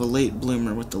a bit of a late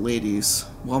bloomer with the ladies.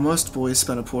 While most boys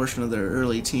spent a portion of their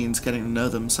early teens getting to know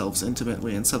themselves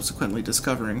intimately and subsequently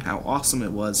discovering how awesome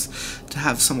it was to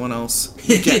have someone else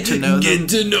get to know them, get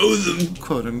to know them,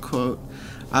 quote unquote,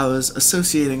 I was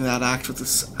associating that act with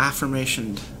this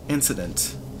aforementioned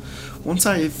incident. Once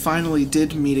I finally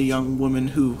did meet a young woman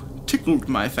who tickled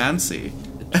my fancy.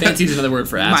 Fancy is another word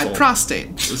for asshole. My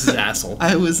prostate. This is asshole.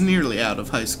 I was nearly out of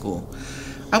high school.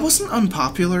 I wasn't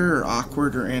unpopular or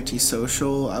awkward or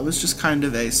antisocial. I was just kind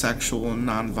of asexual and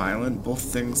nonviolent, both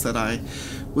things that I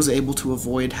was able to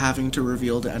avoid having to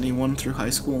reveal to anyone through high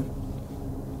school.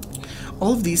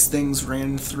 All of these things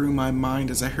ran through my mind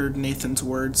as I heard Nathan's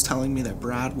words telling me that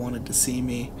Brad wanted to see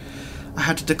me. I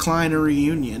had to decline a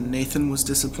reunion. Nathan was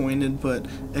disappointed, but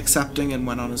accepting, and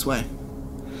went on his way.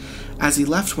 As he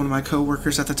left, one of my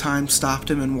coworkers at the time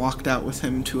stopped him and walked out with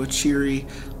him to a cheery,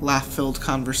 laugh-filled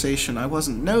conversation. I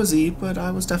wasn't nosy, but I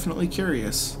was definitely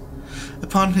curious.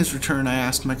 Upon his return, I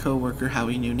asked my coworker how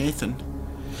he knew Nathan.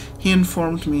 He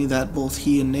informed me that both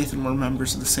he and Nathan were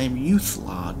members of the same youth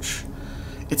lodge.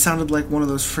 It sounded like one of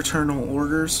those fraternal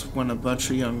orders when a bunch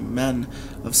of young men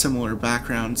of similar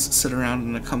backgrounds sit around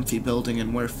in a comfy building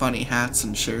and wear funny hats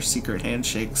and share secret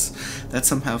handshakes that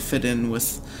somehow fit in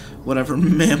with whatever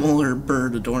mammal or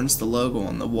bird adorns the logo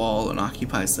on the wall and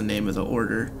occupies the name of the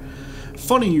order.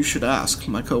 Funny you should ask,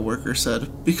 my coworker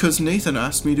said, because Nathan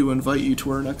asked me to invite you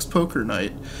to our next poker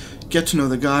night. Get to know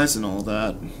the guys and all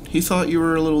that. He thought you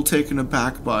were a little taken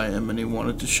aback by him and he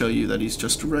wanted to show you that he's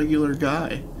just a regular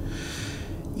guy.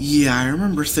 Yeah, I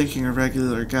remember thinking a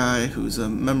regular guy who's a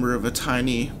member of a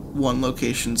tiny,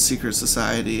 one-location secret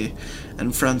society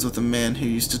and friends with a man who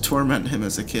used to torment him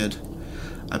as a kid.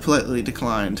 I politely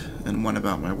declined and went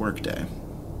about my workday.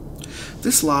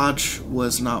 This lodge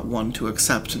was not one to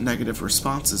accept negative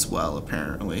responses well,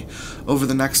 apparently. Over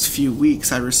the next few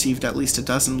weeks, I received at least a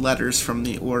dozen letters from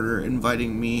the order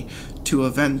inviting me to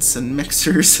events and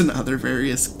mixers and other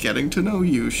various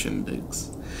getting-to-know-you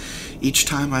shindigs. Each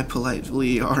time I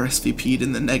politely RSVP'd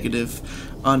in the negative,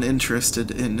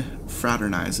 uninterested in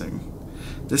fraternizing.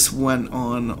 This went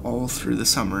on all through the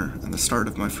summer and the start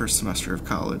of my first semester of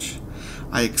college.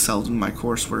 I excelled in my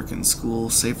coursework in school,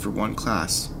 save for one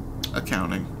class,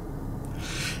 accounting.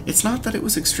 It's not that it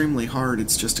was extremely hard,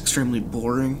 it's just extremely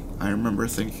boring. I remember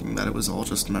thinking that it was all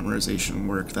just memorization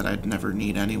work that I'd never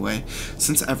need anyway,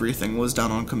 since everything was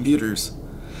done on computers.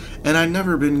 And I'd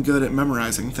never been good at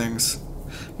memorizing things.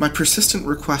 My persistent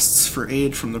requests for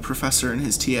aid from the professor and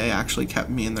his TA actually kept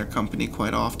me in their company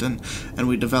quite often, and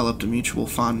we developed a mutual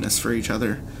fondness for each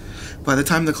other. By the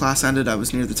time the class ended, I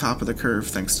was near the top of the curve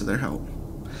thanks to their help.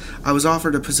 I was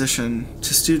offered a position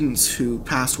to students who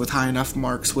passed with high enough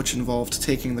marks, which involved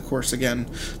taking the course again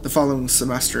the following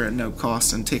semester at no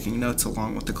cost and taking notes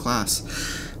along with the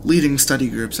class, leading study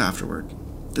groups afterward.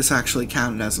 This actually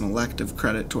counted as an elective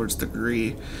credit towards the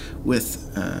degree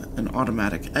with an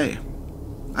automatic A.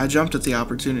 I jumped at the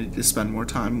opportunity to spend more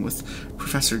time with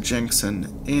Professor Jinx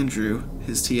and Andrew,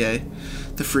 his TA.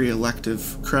 The free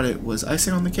elective credit was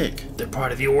icing on the cake. They're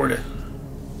part of the order.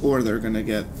 Or they're gonna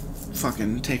get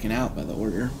fucking taken out by the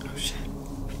order. Oh, shit.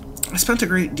 I spent a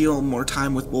great deal more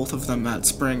time with both of them that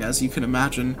spring, as you can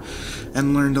imagine,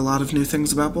 and learned a lot of new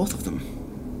things about both of them.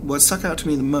 What stuck out to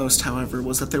me the most, however,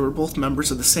 was that they were both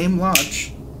members of the same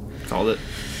lodge. Called it.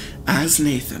 As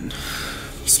Nathan.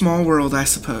 Small world, I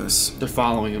suppose. They're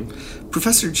following him.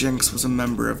 Professor Jinx was a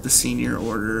member of the senior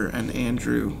order, and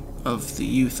Andrew of the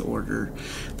youth order.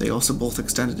 They also both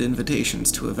extended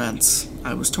invitations to events.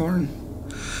 I was torn.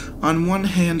 On one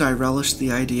hand, I relished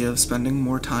the idea of spending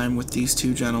more time with these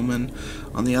two gentlemen.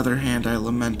 On the other hand, I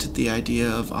lamented the idea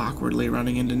of awkwardly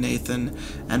running into Nathan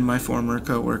and my former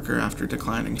coworker after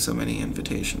declining so many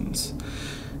invitations.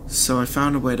 So I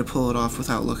found a way to pull it off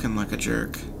without looking like a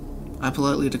jerk. I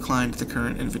politely declined the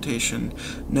current invitation,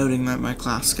 noting that my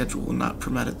class schedule would not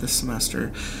permit it this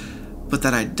semester, but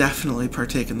that I'd definitely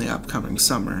partake in the upcoming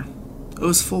summer. It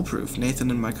was foolproof.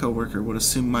 Nathan and my coworker would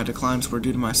assume my declines were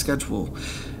due to my schedule,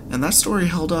 and that story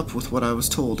held up with what I was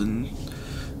told and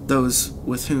those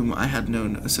with whom I had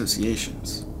known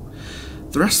associations.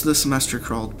 The rest of the semester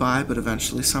crawled by, but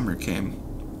eventually summer came.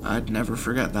 I'd never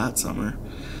forget that summer.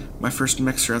 My first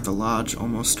mixer at the lodge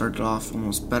almost started off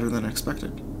almost better than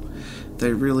expected.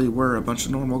 They really were a bunch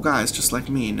of normal guys just like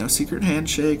me. No secret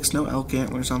handshakes, no elk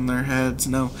antlers on their heads,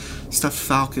 no stuffed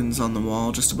falcons on the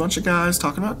wall, just a bunch of guys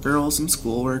talking about girls and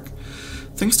schoolwork.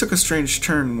 Things took a strange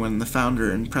turn when the founder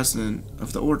and president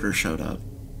of the order showed up.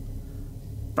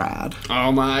 Brad.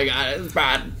 Oh my god, it's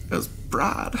Brad. It was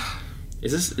Brad.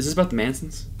 Is this about the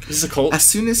Mansons? Is this a cult? As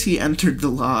soon as he entered the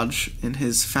lodge in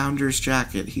his founder's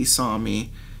jacket, he saw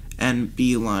me and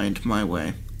beelined my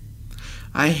way.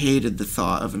 I hated the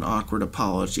thought of an awkward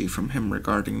apology from him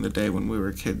regarding the day when we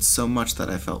were kids so much that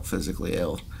I felt physically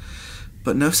ill.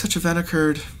 But no such event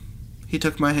occurred. He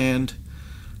took my hand,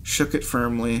 shook it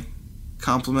firmly,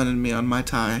 complimented me on my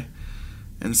tie,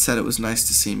 and said it was nice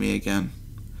to see me again,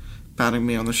 patting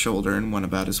me on the shoulder and went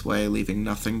about his way, leaving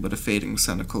nothing but a fading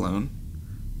scent of cologne.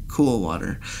 Cool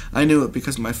water. I knew it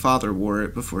because my father wore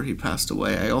it before he passed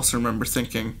away. I also remember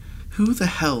thinking, who the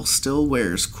hell still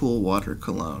wears cool water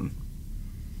cologne?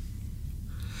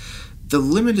 The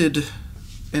limited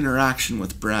interaction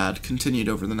with Brad continued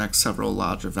over the next several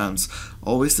lodge events,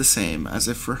 always the same, as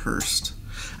if rehearsed.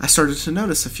 I started to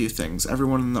notice a few things.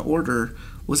 Everyone in the order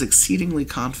was exceedingly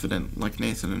confident, like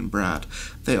Nathan and Brad.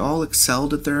 They all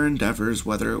excelled at their endeavors,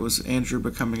 whether it was Andrew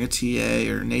becoming a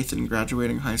TA or Nathan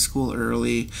graduating high school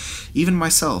early, even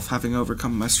myself having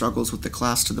overcome my struggles with the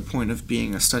class to the point of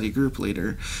being a study group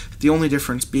leader, the only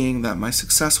difference being that my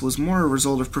success was more a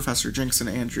result of Professor Jinx and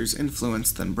Andrew's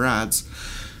influence than Brad's,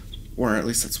 or at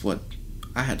least that's what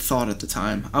I had thought at the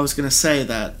time. I was going to say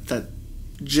that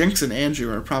Jinx and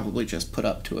Andrew are probably just put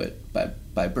up to it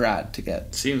by Brad to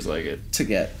get... Seems like it. To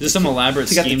get... Just some elaborate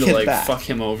scheme to, like, back. fuck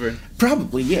him over.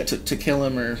 Probably, yeah, to kill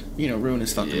him or, ruin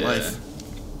his fucking life.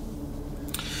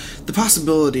 The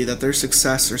possibility that their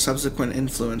success or subsequent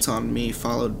influence on me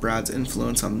followed Brad's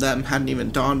influence on them hadn't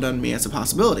even dawned on me as a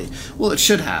possibility. Well, it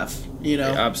should have, Yeah,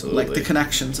 absolutely. like the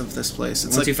connections of this place.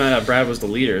 It's Once you found out Brad was the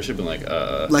leader, it should have been like,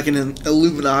 like an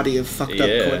Illuminati of fucked up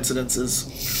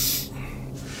coincidences.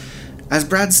 As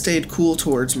Brad stayed cool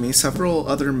towards me, several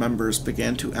other members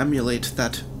began to emulate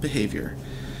that behavior.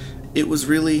 It was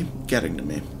really getting to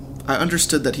me. I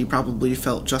understood that he probably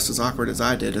felt just as awkward as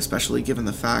I did, especially given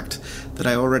the fact that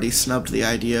I already snubbed the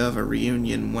idea of a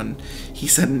reunion when he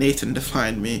said Nathan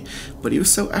defined me, but he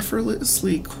was so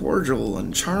effortlessly cordial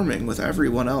and charming with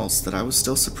everyone else that I was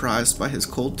still surprised by his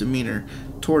cold demeanor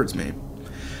towards me.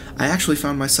 I actually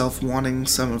found myself wanting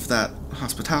some of that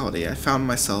hospitality. I found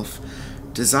myself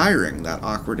desiring that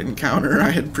awkward encounter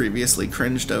I had previously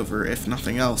cringed over, if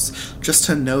nothing else, just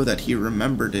to know that he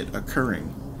remembered it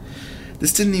occurring.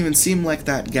 This didn't even seem like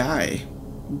that guy,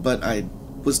 but I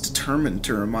was determined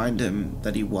to remind him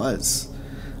that he was.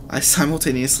 I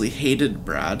simultaneously hated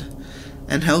Brad,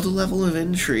 and held a level of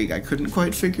intrigue I couldn't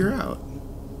quite figure out.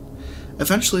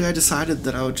 Eventually I decided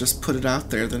that I would just put it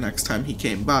out there the next time he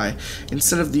came by.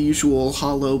 Instead of the usual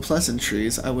hollow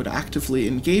pleasantries, I would actively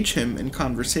engage him in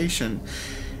conversation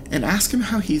and ask him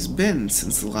how he's been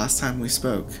since the last time we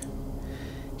spoke.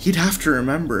 He'd have to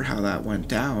remember how that went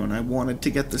down. I wanted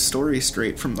to get the story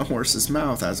straight from the horse's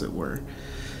mouth, as it were.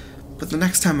 But the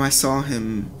next time I saw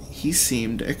him, he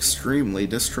seemed extremely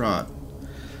distraught.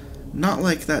 Not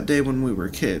like that day when we were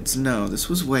kids. No, this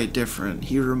was way different.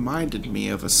 He reminded me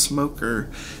of a smoker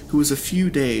who was a few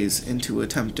days into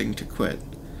attempting to quit.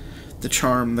 The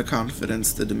charm, the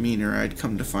confidence, the demeanor I'd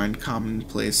come to find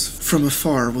commonplace from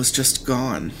afar was just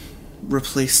gone,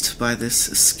 replaced by this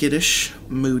skittish,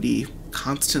 moody,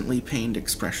 constantly pained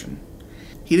expression.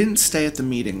 He didn't stay at the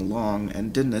meeting long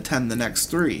and didn't attend the next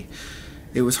 3.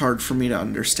 It was hard for me to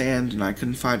understand, and I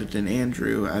confided in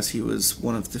Andrew, as he was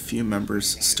one of the few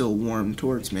members still warm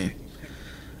towards me.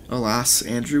 Alas,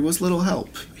 Andrew was little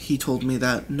help. He told me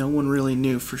that no one really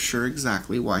knew for sure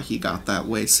exactly why he got that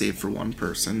way, save for one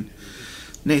person.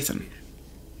 Nathan.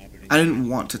 I didn't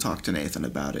want to talk to Nathan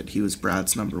about it. He was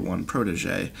Brad's #1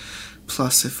 protege.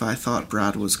 Plus, if I thought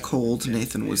Brad was cold,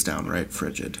 Nathan was downright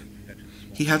frigid.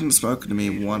 He hadn't spoken to me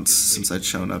once since I'd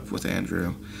shown up with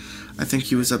Andrew. I think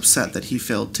he was upset that he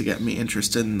failed to get me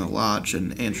interested in the lodge,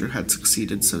 and Andrew had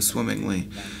succeeded so swimmingly,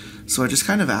 so I just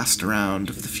kind of asked around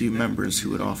of the few members who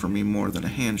would offer me more than a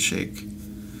handshake.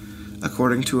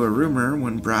 According to a rumor,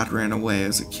 when Brad ran away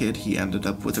as a kid, he ended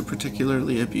up with a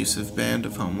particularly abusive band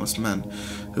of homeless men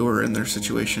who were in their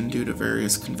situation due to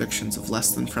various convictions of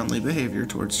less than friendly behavior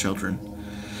towards children.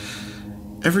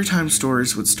 Every time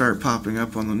stories would start popping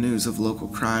up on the news of local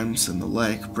crimes and the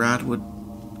like, Brad would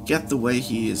get the way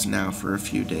he is now for a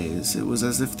few days. It was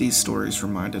as if these stories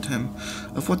reminded him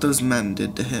of what those men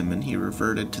did to him, and he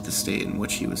reverted to the state in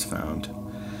which he was found.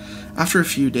 After a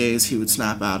few days, he would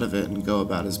snap out of it and go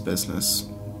about his business.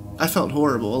 I felt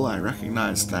horrible. I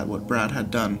recognized that what Brad had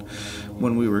done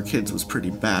when we were kids was pretty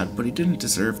bad, but he didn't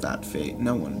deserve that fate.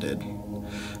 No one did.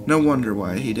 No wonder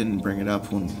why he didn't bring it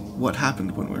up when what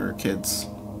happened when we were kids.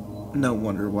 No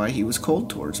wonder why he was cold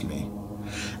towards me.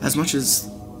 As much as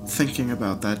thinking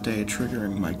about that day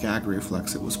triggering my gag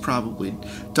reflex, it was probably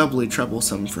doubly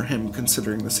troublesome for him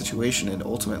considering the situation it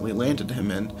ultimately landed him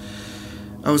in.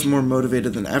 I was more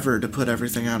motivated than ever to put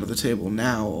everything out of the table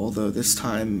now, although this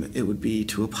time it would be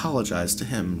to apologize to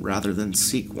him rather than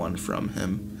seek one from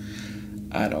him.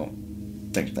 I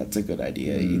don't think that's a good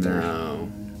idea either.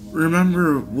 No.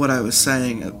 Remember what I was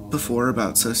saying before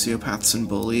about sociopaths and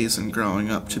bullies and growing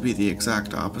up to be the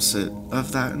exact opposite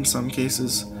of that in some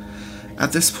cases?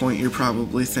 At this point, you're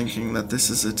probably thinking that this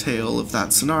is a tale of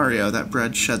that scenario, that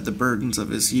Brad shed the burdens of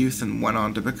his youth and went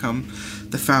on to become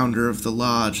the founder of the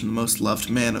lodge and the most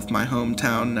loved man of my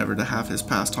hometown, never to have his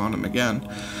past haunt him again.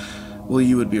 Well,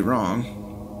 you would be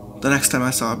wrong. The next time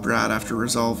I saw Brad after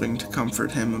resolving to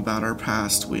comfort him about our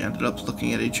past, we ended up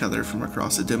looking at each other from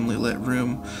across a dimly lit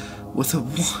room with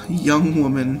a young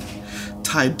woman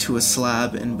tied to a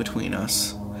slab in between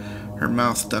us. her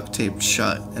mouth duct-taped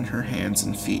shut and her hands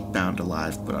and feet bound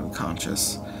alive but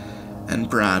unconscious, and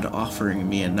Brad offering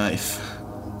me a knife.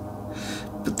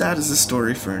 But that is a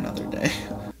story for another day.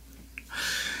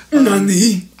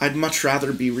 Nani? I'd much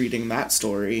rather be reading that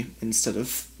story instead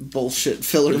of bullshit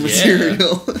filler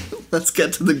material. Let's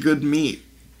get to the good meat.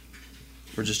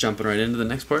 We're just jumping right into the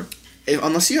next part?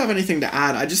 Unless you have anything to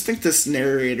add, I just think this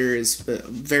narrator is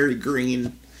very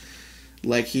green.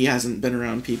 Like, he hasn't been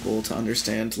around people to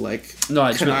understand, like,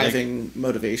 conniving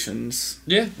motivations.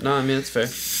 Yeah, no, I mean, it's fair.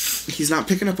 He's not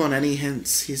picking up on any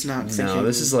hints. He's not thinking... No,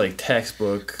 this is, like,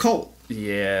 textbook. Cult.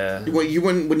 Yeah.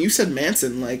 When you said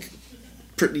Manson, like,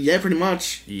 pretty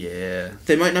much. Yeah.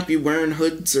 They might not be wearing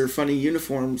hoods or funny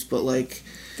uniforms, but, like...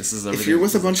 This is if you're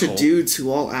with a bunch of dudes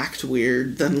who all act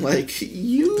weird, then, like,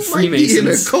 you might be in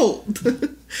a cult.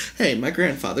 Hey, my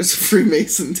grandfather's a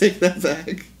Freemason. Take that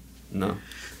back. No.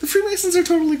 The Freemasons are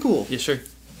totally cool. Yeah, sure.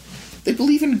 They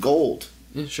believe in gold.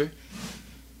 Yeah, sure.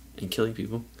 And killing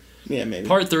people. Yeah, maybe.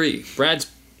 Part 3. Brad's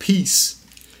piece.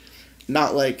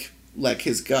 Not like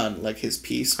his gun, like his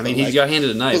piece. I mean, he got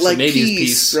handed a knife, but like so maybe peace, his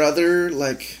piece. Brother,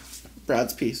 like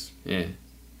Brad's piece. Yeah.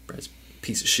 Brad's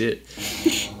piece of shit.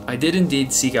 I did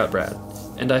indeed seek out Brad,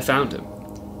 and I found him.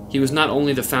 He was not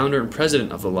only the founder and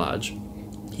president of the lodge,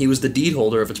 he was the deed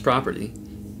holder of its property.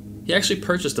 He actually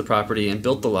purchased the property and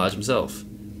built the lodge himself.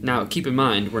 Now, keep in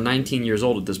mind, we're 19 years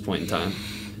old at this point in time.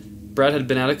 Brad had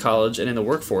been out of college and in the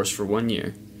workforce for 1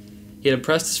 year. He had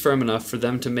impressed his firm enough for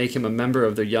them to make him a member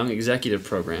of their Young Executive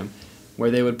program,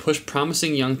 where they would push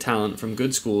promising young talent from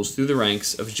good schools through the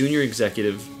ranks of junior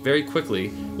executive very quickly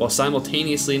while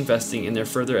simultaneously investing in their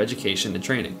further education and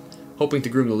training, hoping to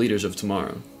groom the leaders of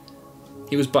tomorrow.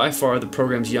 He was by far the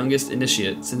program's youngest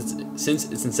initiate since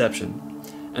its inception,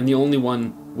 and the only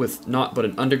one with naught but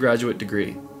an undergraduate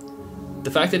degree. The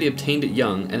fact that he obtained it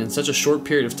young and in such a short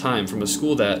period of time from a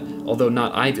school that, although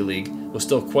not Ivy League, was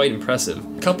still quite impressive,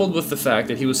 coupled with the fact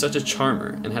that he was such a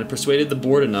charmer and had persuaded the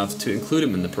board enough to include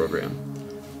him in the program.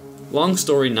 Long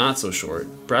story not so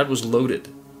short, Brad was loaded.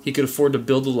 He could afford to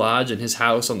build a lodge and his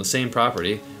house on the same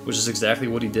property, which is exactly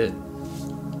what he did.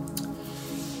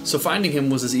 So finding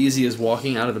him was as easy as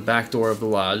walking out of the back door of the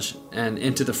lodge and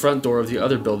into the front door of the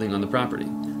other building on the property,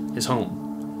 his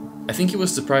home. I think he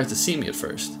was surprised to see me at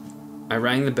first. I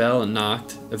rang the bell and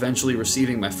knocked, eventually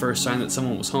receiving my first sign that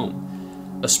someone was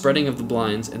home, a spreading of the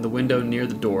blinds in the window near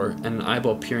the door and an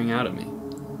eyeball peering out at me.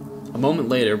 A moment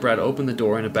later, Brad opened the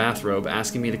door in a bathrobe,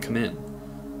 asking me to come in.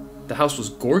 The house was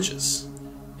gorgeous.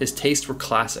 His tastes were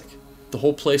classic. The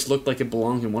whole place looked like it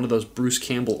belonged in one of those Bruce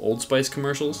Campbell Old Spice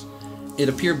commercials. It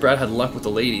appeared Brad had luck with the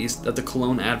ladies that the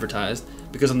cologne advertised,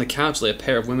 because on the couch lay a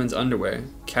pair of women's underwear,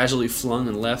 casually flung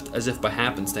and left as if by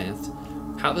happenstance.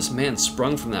 How this man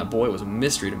sprung from that boy was a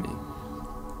mystery to me.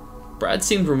 Brad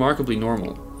seemed remarkably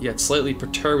normal, yet slightly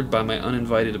perturbed by my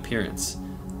uninvited appearance.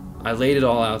 I laid it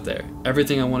all out there,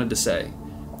 everything I wanted to say.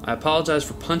 I apologized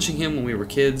for punching him when we were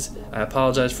kids, I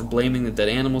apologized for blaming the dead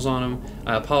animals on him,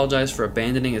 I apologized for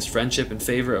abandoning his friendship in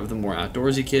favor of the more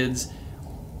outdoorsy kids,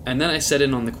 and then I set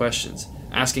in on the questions,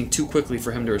 asking too quickly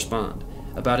for him to respond,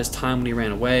 about his time when he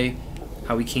ran away,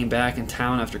 how he came back in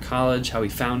town after college, how he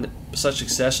found such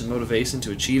success and motivation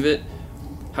to achieve it,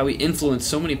 how he influenced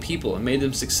so many people and made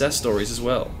them success stories as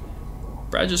well.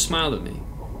 Brad just smiled at me.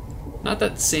 Not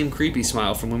that same creepy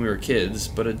smile from when we were kids,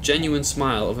 but a genuine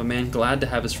smile of a man glad to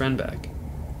have his friend back.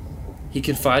 He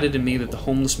confided in me that the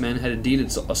homeless man had indeed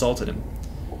assaulted him.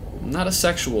 Not a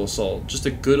sexual assault, just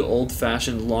a good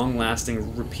old-fashioned,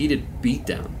 long-lasting, repeated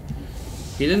beatdown.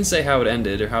 He didn't say how it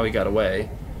ended or how he got away,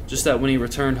 just that when he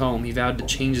returned home he vowed to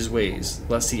change his ways,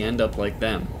 lest he end up like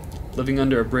them, living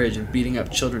under a bridge and beating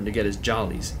up children to get his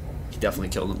jollies. He definitely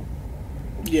killed them.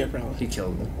 Yeah, probably. He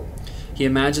killed them. He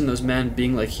imagined those men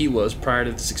being like he was prior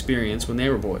to this experience when they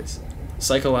were boys,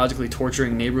 psychologically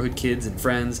torturing neighborhood kids and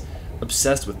friends,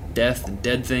 obsessed with death and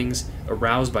dead things,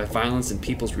 aroused by violence and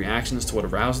people's reactions to what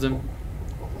aroused him.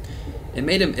 It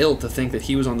made him ill to think that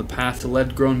he was on the path to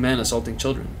lead grown men assaulting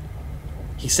children.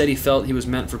 He said he felt he was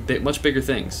meant for much bigger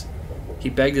things. He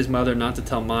begged his mother not to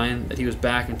tell mine that he was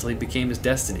back until he became his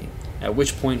destiny, at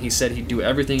which point he said he'd do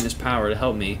everything in his power to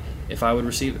help me if I would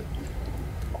receive it.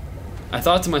 I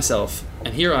thought to myself,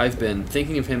 and here I've been,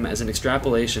 thinking of him as an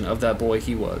extrapolation of that boy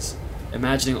he was,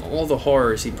 imagining all the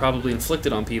horrors he probably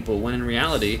inflicted on people when in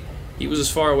reality he was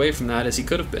as far away from that as he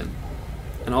could have been,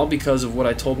 and all because of what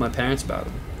I told my parents about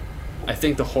him. I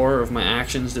think the horror of my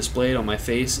actions displayed on my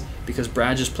face because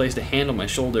Brad just placed a hand on my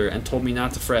shoulder and told me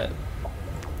not to fret,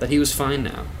 that he was fine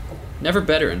now, never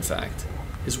better in fact.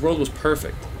 His world was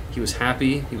perfect, he was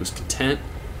happy, he was content,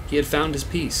 he had found his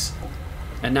peace.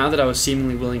 And now that I was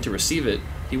seemingly willing to receive it,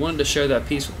 he wanted to share that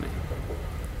peace with me.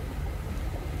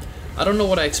 I don't know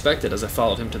what I expected as I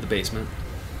followed him to the basement.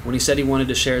 When he said he wanted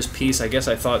to share his piece, I guess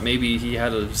I thought maybe he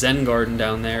had a Zen garden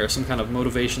down there or some kind of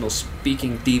motivational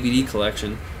speaking DVD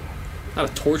collection. Not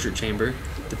a torture chamber.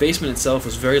 The basement itself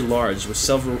was very large, with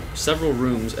several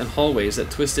rooms and hallways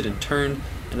that twisted and turned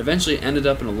and eventually ended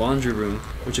up in a laundry room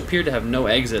which appeared to have no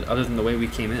exit other than the way we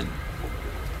came in.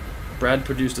 Brad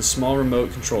produced a small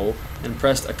remote control and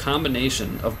pressed a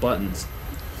combination of buttons.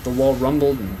 The wall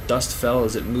rumbled and dust fell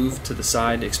as it moved to the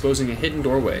side, exposing a hidden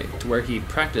doorway to where he'd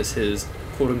practice his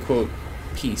quote-unquote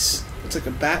piece. It's like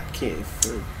a bat cave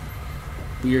for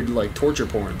Weird, like, torture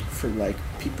porn. for like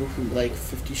people who like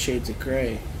 50 Shades of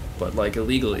Grey. But, like,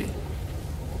 illegally.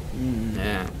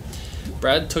 Yeah.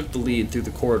 Brad took the lead through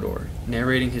the corridor,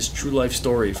 narrating his true life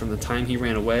story from the time he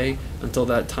ran away until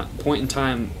that point in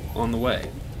time on the way.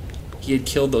 He had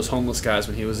killed those homeless guys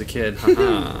when he was a kid.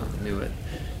 Haha, knew it.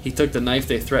 He took the knife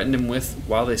they threatened him with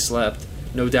while they slept,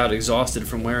 no doubt exhausted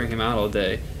from wearing him out all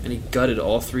day, and he gutted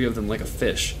all 3 of them like a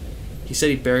fish. He said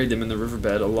he buried them in the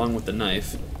riverbed along with the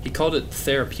knife. He called it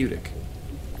therapeutic.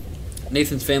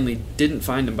 Nathan's family didn't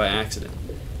find him by accident.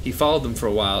 He followed them for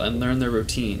a while and learned their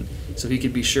routine, so he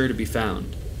could be sure to be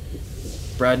found.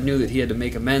 Brad knew that he had to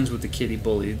make amends with the kid he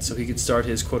bullied so he could start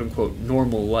his quote-unquote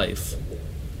normal life.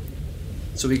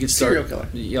 So he could start... Serial killer.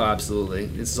 Yeah, absolutely.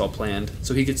 This is all planned.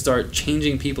 So he could start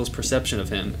changing people's perception of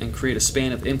him and create a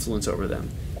span of influence over them.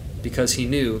 Because he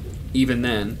knew, even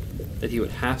then, that he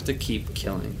would have to keep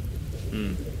killing.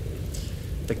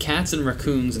 The cats and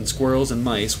raccoons and squirrels and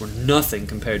mice were nothing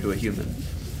compared to a human.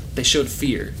 They showed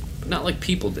fear, but not like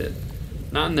people did.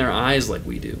 Not in their eyes like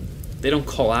we do. They don't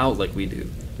call out like we do.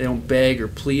 They don't beg or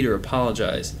plead or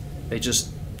apologize. They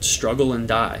just struggle and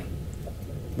die.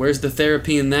 Where's the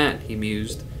therapy in that? He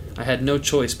mused. I had no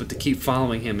choice but to keep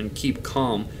following him and keep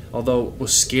calm, although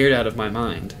was scared out of my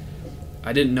mind.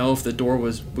 I didn't know if the door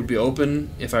would be open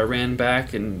if I ran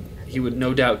back, and he would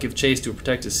no doubt give chase to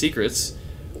protect his secrets.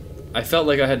 I felt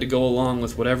like I had to go along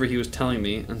with whatever he was telling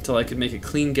me until I could make a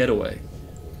clean getaway.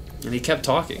 And he kept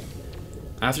talking.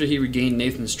 After he regained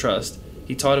Nathan's trust,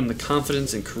 he taught him the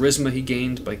confidence and charisma he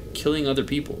gained by killing other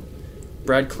people.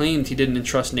 Brad claimed he didn't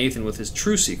entrust Nathan with his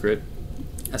true secret,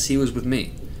 as he was with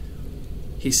me.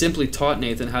 He simply taught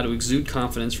Nathan how to exude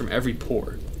confidence from every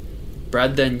pore.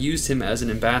 Brad then used him as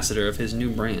an ambassador of his new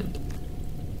brand.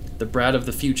 The Brad of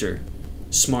the future,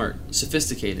 smart,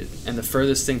 sophisticated, and the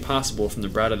furthest thing possible from the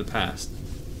Brad of the past.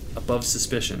 Above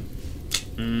suspicion.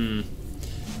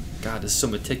 God, this is so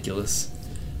meticulous.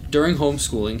 During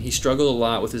homeschooling, he struggled a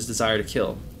lot with his desire to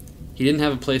kill. He didn't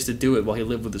have a place to do it while he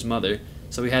lived with his mother,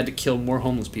 so he had to kill more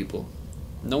homeless people.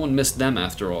 No one missed them,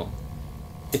 after all.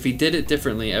 If he did it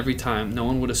differently every time, no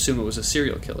one would assume it was a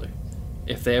serial killer.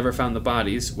 If they ever found the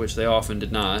bodies, which they often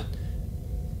did not,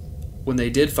 when they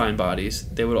did find bodies,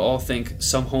 they would all think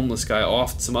some homeless guy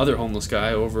offed some other homeless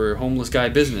guy over homeless guy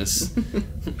business.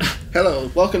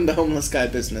 Hello, welcome to Homeless Guy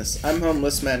Business. I'm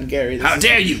Homeless Man Gary. How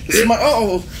dare you! This is my...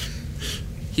 Oh!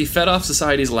 He fed off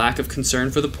society's lack of concern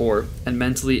for the poor and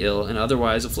mentally ill and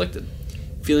otherwise afflicted.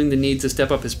 Feeling the need to step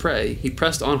up his prey, he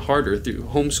pressed on harder through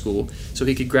homeschool so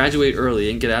he could graduate early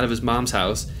and get out of his mom's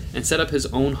house and set up his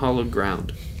own hallowed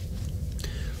ground.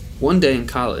 One day in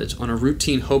college, on a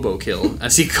routine hobo kill,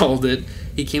 as he called it,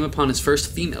 he came upon his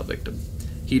first female victim.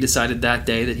 He decided that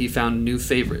day that he found a new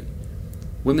favorite.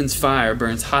 Women's fire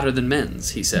burns hotter than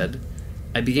men's, he said.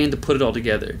 I began to put it all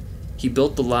together. He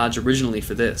built the lodge originally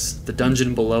for this, the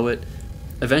dungeon below it.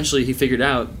 Eventually, he figured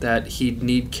out that he'd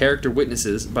need character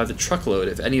witnesses by the truckload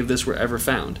if any of this were ever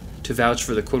found, to vouch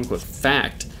for the quote-unquote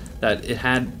fact that it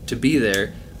had to be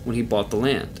there when he bought the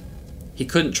land. He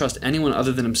couldn't trust anyone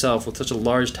other than himself with such a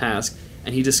large task,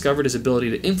 and he discovered his ability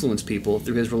to influence people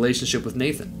through his relationship with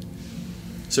Nathan.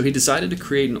 So he decided to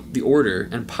create the Order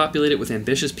and populate it with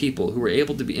ambitious people who were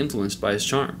able to be influenced by his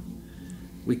charm.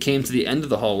 We came to the end of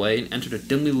the hallway and entered a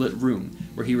dimly lit room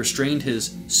where he restrained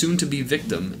his soon-to-be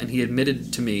victim, and he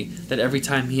admitted to me that every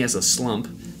time he has a slump,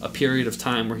 a period of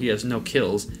time where he has no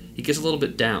kills, he gets a little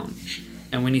bit down.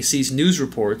 And when he sees news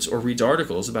reports or reads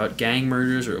articles about gang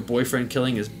murders or a boyfriend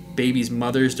killing his baby's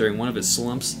mothers during one of his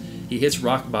slumps, he hits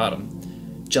rock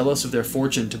bottom, jealous of their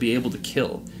fortune to be able to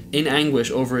kill, in anguish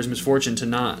over his misfortune to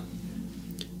not.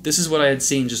 This is what I had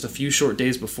seen just a few short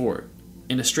days before.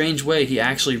 In a strange way, he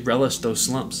actually relished those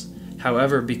slumps.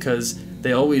 However, because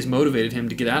they always motivated him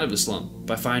to get out of his slump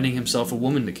by finding himself a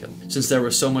woman to kill, since they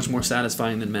were so much more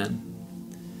satisfying than men.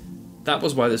 That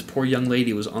was why this poor young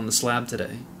lady was on the slab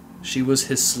today. She was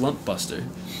his slump buster.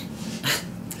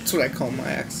 That's what I call my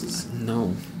exes.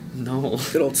 No.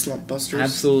 Good old slump busters.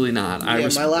 Absolutely not. Yeah,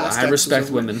 I respect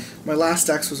women. My last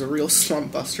ex was a real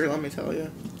slump buster, let me tell you.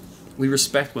 We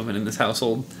respect women in this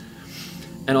household.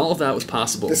 And all of that was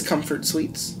possible. Discomfort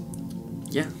Suites.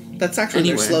 Yeah. That's actually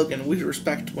Anywhere. their slogan. We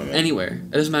respect women. Anywhere.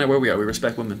 It doesn't matter where we are. We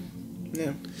respect women.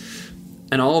 Yeah.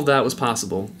 And all of that was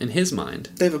possible in his mind.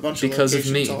 They have a bunch because of of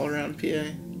locations me. all around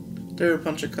PA. There are a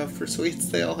bunch of Comfort Suites.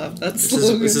 They all have that This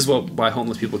slogan. is why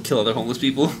homeless people kill other homeless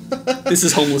people. This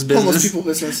is homeless business. Homeless people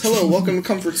business. Hello, welcome to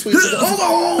Comfort Suites.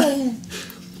 Oh!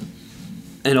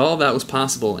 And all that was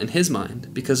possible in his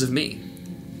mind because of me.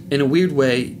 In a weird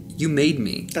way, you made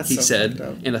me, That's he so said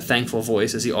fucked up. in a thankful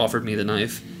voice as he offered me the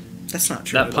knife. That's not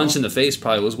true. That punch in the face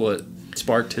probably was what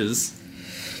sparked his...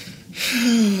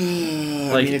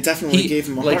 I mean, it definitely gave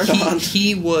him a hard on.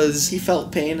 He was... He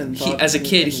felt pain and thought... as a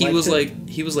kid, and he liked was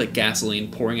it. like gasoline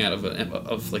pouring out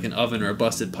of like an oven or a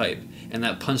busted pipe, and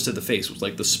that punch to the face was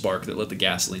like the spark that lit the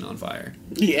gasoline on fire.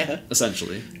 Yeah.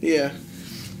 Essentially. Yeah.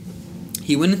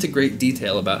 He went into great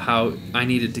detail about how I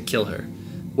needed to kill her.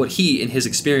 What he, in his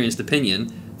experienced opinion,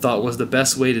 thought was the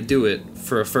best way to do it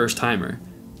for a first-timer.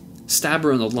 Stab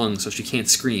her in the lungs so she can't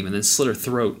scream, and then slit her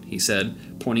throat, he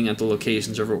said, pointing at the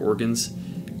locations of her organs.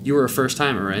 You were a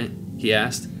first-timer, right? He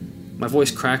asked. My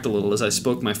voice cracked a little as I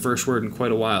spoke my first word in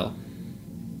quite a while.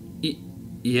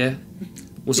 Yeah,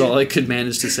 was all I could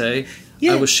manage to say.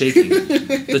 Yeah. I was shaking.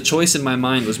 The choice in my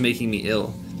mind was making me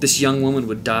ill. This young woman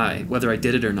would die, whether I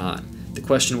did it or not. The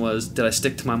question was, did I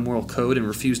stick to my moral code and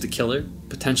refuse to kill her,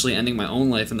 potentially ending my own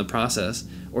life in the process,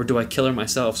 or do I kill her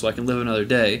myself so I can live another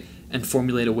day and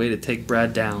formulate a way to take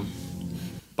Brad down?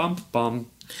 Bump, bum.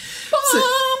 It's an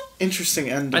interesting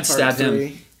end to I'd part stabbed 3.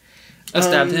 him. I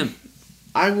stabbed him.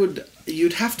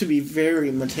 You'd have to be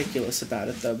very meticulous about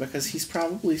it, though, because he's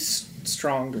probably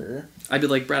stronger. I'd be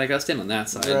like, Brad, I gotta stand on that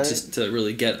side Right. just to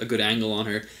really get a good angle on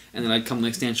her. And then I'd come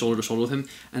like stand shoulder to shoulder with him.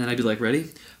 And then I'd be like, ready?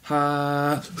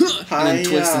 And then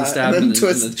twist and stab him in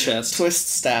the chest. Twist,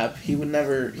 stab. He would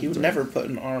never put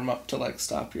an arm up to like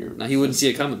stop your... Now he wouldn't see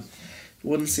it coming.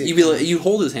 Wouldn't see it You'd be coming. like, you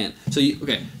hold his hand.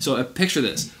 So picture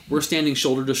this. We're standing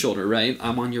shoulder to shoulder, right?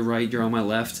 I'm on your right, you're on my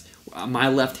left. My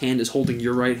left hand is holding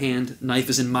your right hand. Knife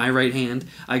is in my right hand.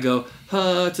 I go,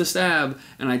 to stab.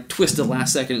 And I twist the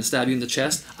last second and stab you in the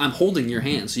chest. I'm holding your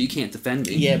hand, so you can't defend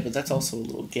me. Yeah, but that's also a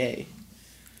little gay.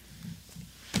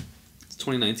 It's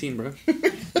 2019, bro.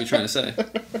 What are you trying to say?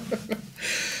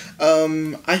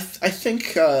 I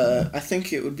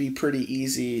think it would be pretty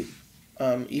easy,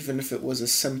 even if it was a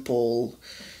simple,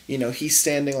 he's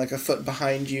standing like a foot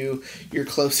behind you, you're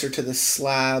closer to the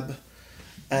slab,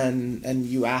 and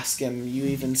you ask him, you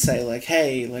even say like,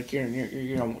 hey, like you're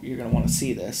gonna want to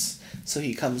see this, so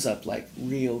he comes up like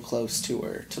real close to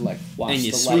her to like watch and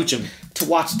you the smooch light, him. to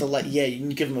watch the light. Yeah, you can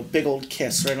give him a big old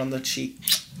kiss right on the cheek,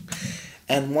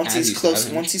 and once As he's you close,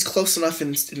 stab him. once he's close enough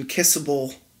in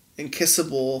kissable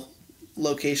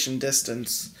location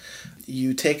distance,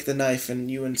 you take the knife and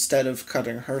you, instead of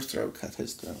cutting her throat, cut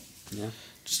his throat. Yeah.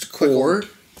 Just a quick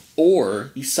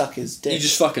Or you suck his dick. you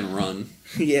just fucking run.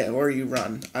 Yeah, or you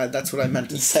run. That's what I meant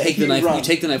to say. Take the knife. Run. You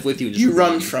take the knife with you. And just You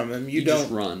run from him. You don't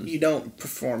just run. You don't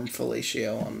perform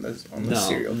fellatio on the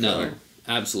serial No, killer.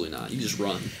 absolutely not. You just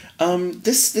run.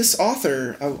 This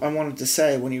author, I wanted to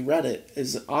say when he read it,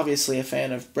 is obviously a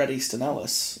fan of Bret Easton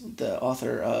Ellis, the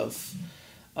author of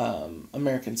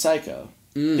American Psycho,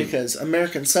 because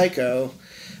American Psycho,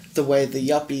 the way the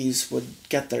yuppies would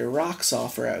get their rocks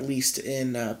off, or at least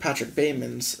in Patrick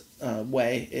Bateman's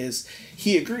way, is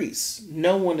he agrees.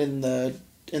 No one in the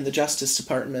Justice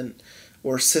Department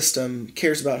or system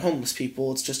cares about homeless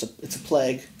people. It's just it's a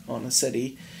plague on a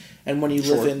city. And when you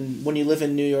live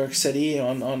in New York City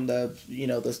on the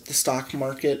the stock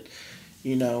market,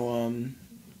 when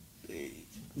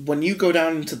you go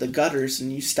down into the gutters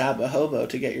and you stab a hobo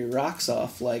to get your rocks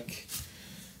off, like,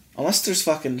 unless there's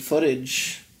fucking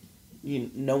footage,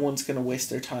 no one's gonna waste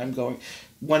their time going.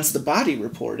 When's the body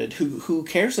reported? Who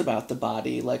cares about the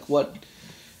body? Like, what?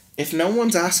 If no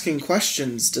one's asking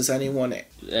questions, does anyone?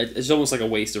 It's almost like a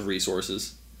waste of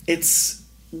resources. But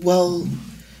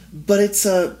it's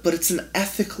an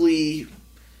ethically.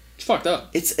 It's fucked up.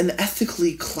 It's an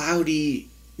ethically cloudy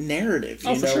narrative.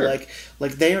 For sure.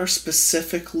 Like they are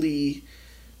specifically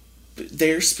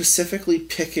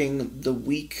picking the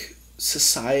weak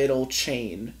societal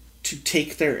chain to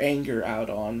take their anger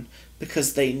out on,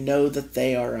 because they know that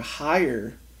they are a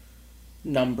higher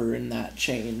number in that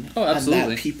chain. Oh, absolutely.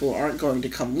 And that people aren't going to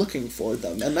come looking for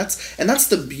them. And that's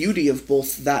the beauty of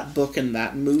both that book and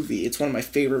that movie. It's one of my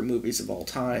favorite movies of all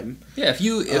time. Yeah,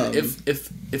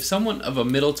 if someone of a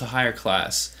middle to higher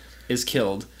class is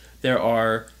killed, there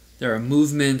are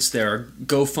movements, there are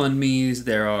GoFundMes,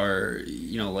 there are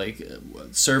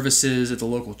services at the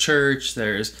local church,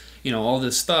 there's all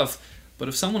this stuff. But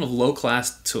if someone of low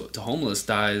class to homeless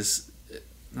dies,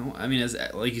 No, I mean, as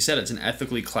like you said, it's an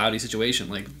ethically cloudy situation.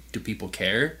 Like, do people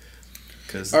care?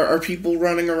 Because Are people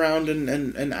running around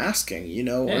and asking, you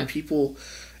know? Yeah. Are people...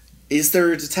 Is there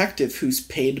a detective who's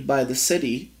paid by the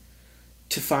city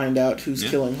to find out who's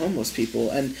killing homeless people?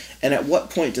 And at what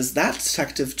point does that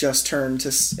detective just turn to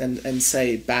and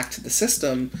say back to the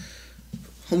system,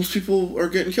 homeless people are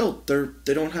getting killed.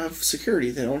 They don't have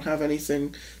security. They don't have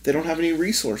anything. They don't have any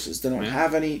resources. They don't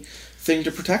have anything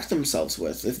to protect themselves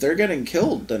with. If they're getting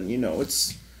killed, then, you know,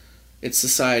 it's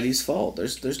society's fault.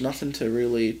 There's nothing to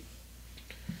really...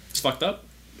 It's fucked up.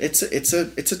 It's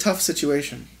a tough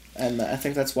situation, and I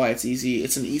think that's why it's easy.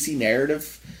 It's an easy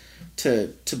narrative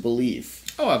to believe.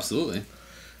 Oh, absolutely.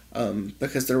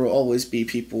 Because there will always be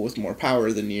people with more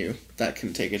power than you that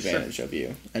can take advantage of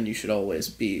you, and you should always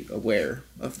be aware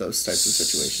of those types of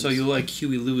situations. So you like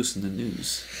Huey Lewis in the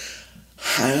news?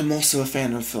 I am also a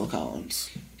fan of Phil Collins.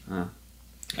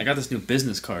 I got this new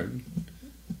business card.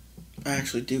 I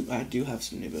actually do. I do have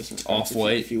some new business cards.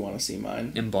 Off-white. If you want to see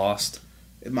mine. Embossed.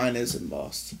 Mine is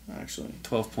embossed, actually.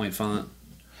 12-point font.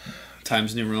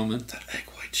 Times New Roman. That egg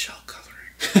white shell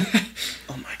coloring.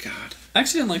 Oh my god. I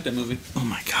actually didn't like that movie. Oh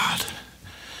my god.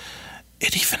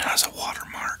 It even has a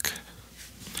watermark.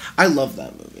 I love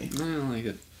that movie. I don't like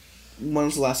it. When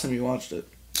was the last time you watched it?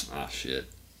 Ah, shit.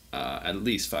 At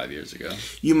least 5 years ago.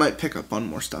 You might pick up on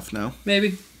more stuff now.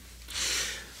 Maybe.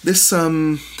 This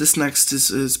next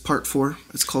is part 4.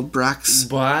 It's called Brad's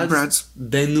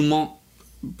Denouement.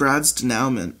 Brad's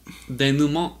Denouement.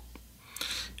 Denouement.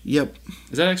 Yep.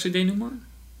 Is that actually denouement?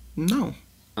 No.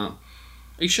 Oh.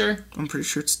 Are you sure? I'm pretty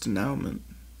sure it's Denouement.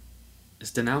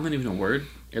 Is denouement even a word?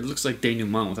 It looks like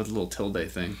denouement with that little tilde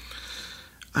thing.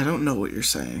 I don't know what you're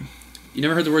saying. You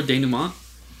never heard the word denouement?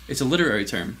 It's a literary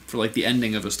term for like the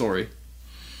ending of a story.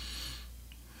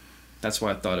 That's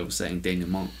why I thought it was saying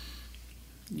denouement.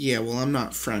 Yeah, well, I'm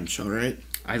not French, alright?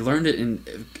 I learned it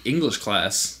in English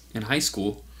class in high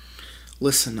school.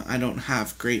 Listen, I don't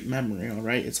have great memory,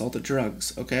 alright? It's all the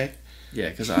drugs, okay? Yeah,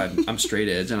 because I'm straight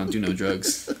edge. I don't do no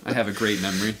drugs. I have a great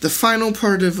memory. The final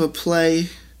part of a play,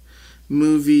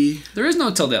 movie, There is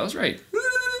no tilde. I was right.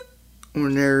 or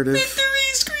narrative.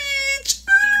 Victory screech!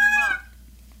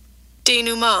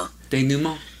 Denouement.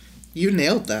 Denouement. You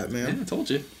nailed that, man. Yeah, I told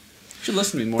you. You should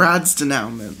listen to me more. Brad's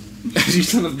Denouement. You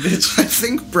son of a bitch. I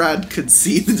think Brad could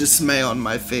see the dismay on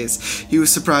my face. He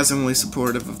was surprisingly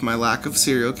supportive of my lack of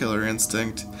serial killer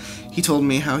instinct. He told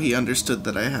me how he understood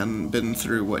that I hadn't been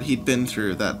through what he'd been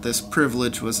through, that this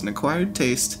privilege was an acquired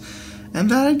taste, and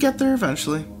that I'd get there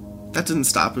eventually. That didn't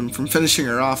stop him from finishing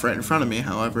her off right in front of me,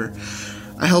 however.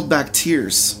 I held back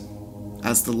tears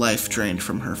as the life drained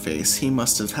from her face. He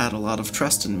must have had a lot of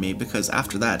trust in me, because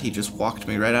after that he just walked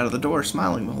me right out of the door,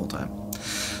 smiling the whole time.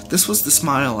 This was the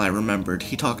smile I remembered.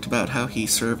 He talked about how he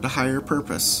served a higher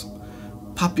purpose.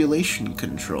 Population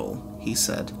control, he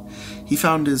said. He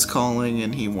found his calling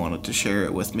and he wanted to share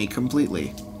it with me completely.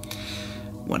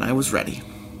 When I was ready.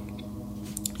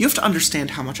 You have to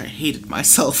understand how much I hated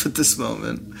myself at this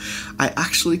moment. I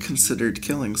actually considered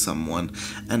killing someone,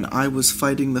 and I was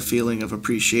fighting the feeling of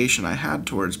appreciation I had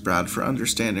towards Brad for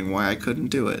understanding why I couldn't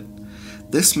do it.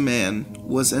 This man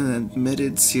was an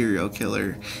admitted serial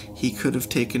killer. He could have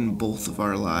taken both of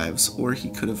our lives, or he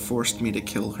could have forced me to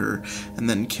kill her and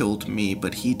then killed me,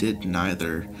 but he did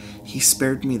neither. He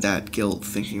spared me that guilt,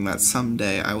 thinking that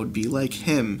someday I would be like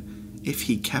him if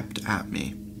he kept at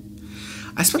me.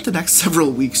 I spent the next several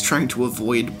weeks trying to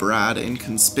avoid Brad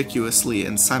inconspicuously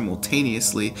and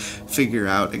simultaneously figure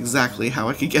out exactly how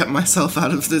I could get myself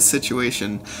out of this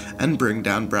situation and bring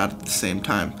down Brad at the same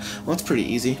time. Well, it's pretty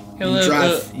easy. Hello,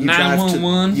 You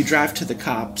drive to the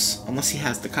cops, unless he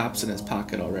has the cops in his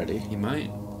pocket already. He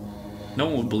might. No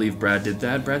one would believe Brad did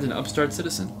that. Brad's an upstart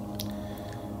citizen.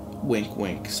 Wink,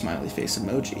 wink, smiley face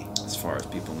emoji. As far as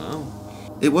people know.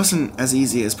 It wasn't as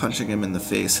easy as punching him in the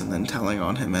face and then telling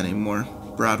on him anymore.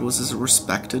 Brad was a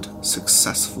respected,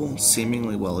 successful,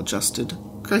 seemingly well-adjusted,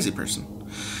 crazy person.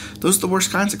 Those are the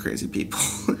worst kinds of crazy people.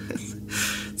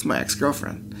 It's my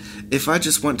ex-girlfriend. If I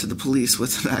just went to the police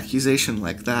with an accusation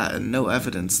like that and no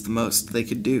evidence, the most they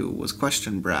could do was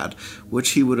question Brad,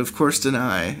 which he would of course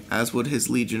deny, as would his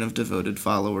legion of devoted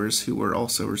followers who were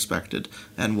also respected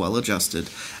and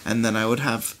well-adjusted, and then I would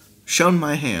have shown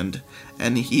my hand,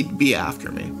 and he'd be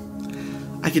after me.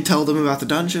 I could tell them about the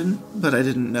dungeon, but I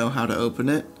didn't know how to open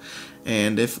it,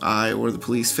 and if I or the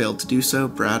police failed to do so,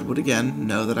 Brad would again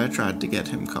know that I tried to get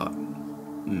him caught.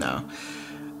 No.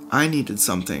 I needed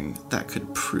something that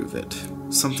could prove it.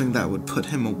 Something that would put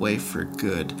him away for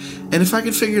good. And if I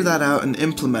could figure that out and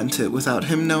implement it without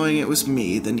him knowing it was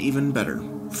me, then even better.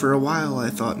 For a while I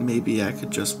thought maybe I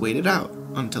could just wait it out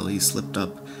until he slipped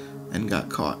up and got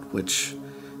caught, which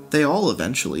they all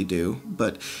eventually do,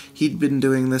 but he'd been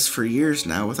doing this for years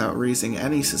now without raising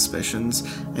any suspicions,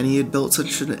 and he had built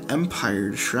such an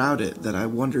empire to shroud it that I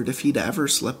wondered if he'd ever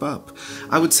slip up.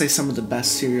 I would say some of the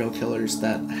best serial killers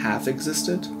that have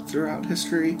existed throughout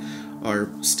history are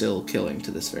still killing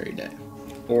to this very day.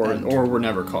 Or were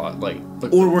never caught, like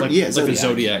Zodiac. the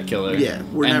Zodiac killer. Yeah,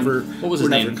 What was his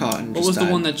name? Caught. What was the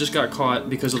one that just got caught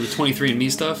because of the 23andMe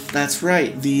stuff? That's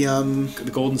right. The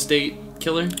Golden State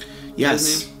Killer. Yes.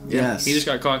 His name? Yes. He just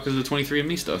got caught because of the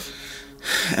 23andMe stuff.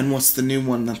 And what's the new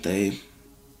one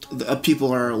that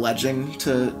people are alleging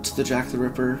to the Jack the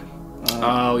Ripper?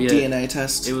 DNA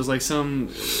test. It was like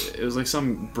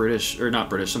some British, or not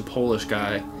British, some Polish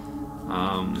guy.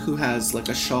 Who has like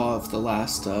a Shaw of the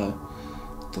last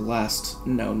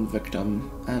known victim,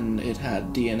 and it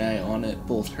had DNA on it,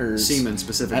 both hers, semen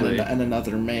specifically, and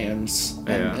another man's.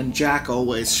 And Jack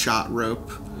always shot rope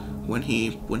when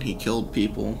he killed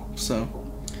people. So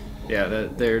yeah,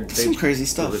 they're some crazy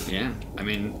stuff. Yeah, I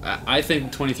mean, I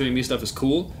think 23andMe stuff is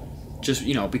cool. Just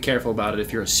be careful about it.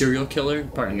 If you're a serial killer,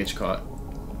 probably gonna get you caught.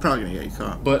 Probably gonna get you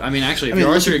caught. But if you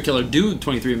are a serial killer, do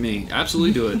 23andMe.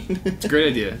 Absolutely do it. It's a great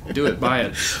idea. Do it. Buy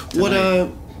it.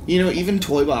 Tonight. Even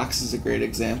Toy Box is a great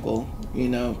example.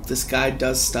 This guy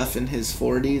does stuff in his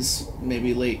 40s,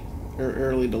 maybe late or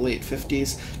early to late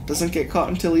 50s, doesn't get caught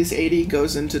until he's 80,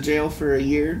 goes into jail for a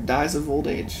year, dies of old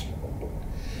age.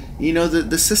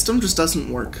 The system just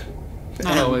doesn't work.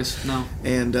 Not always, no.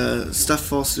 And stuff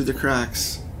falls through the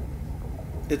cracks.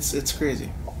 It's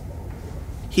crazy.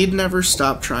 He'd never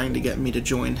stop trying to get me to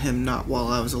join him, not while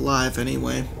I was alive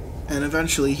anyway, and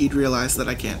eventually he'd realize that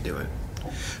I can't do it.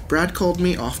 Brad called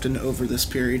me often over this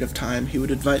period of time. He would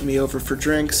invite me over for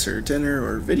drinks or dinner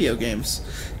or video games,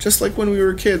 just like when we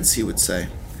were kids, he would say.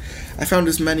 I found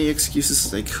as many excuses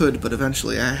as I could, but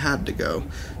eventually I had to go,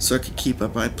 so I could keep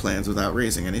up my plans without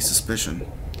raising any suspicion.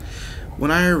 When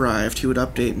I arrived, he would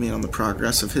update me on the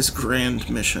progress of his grand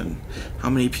mission, how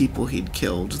many people he'd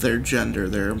killed, their gender,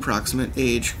 their approximate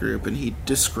age group, and he'd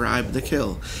describe the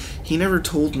kill. He never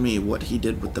told me what he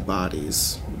did with the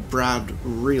bodies. Brad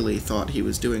really thought he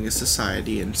was doing a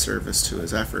society in service to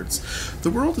his efforts.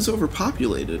 The world is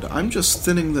overpopulated. I'm just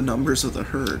thinning the numbers of the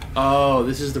herd. Oh,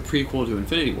 this is the prequel to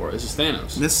Infinity War. This is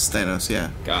Thanos. This is Thanos, yeah.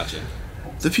 Gotcha.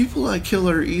 The people I kill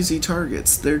are easy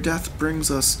targets. Their death brings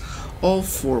us all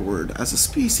forward as a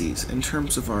species in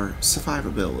terms of our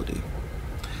survivability.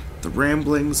 The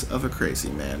ramblings of a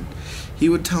crazy man. He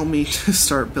would tell me to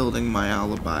start building my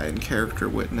alibi and character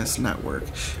witness network,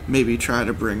 maybe try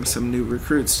to bring some new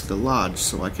recruits to the lodge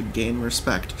so I could gain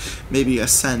respect, maybe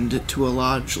ascend to a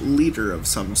lodge leader of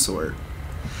some sort.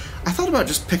 I thought about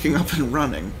just picking up and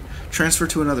running, transfer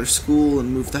to another school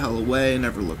and move the hell away and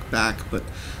never look back, but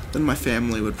then my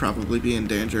family would probably be in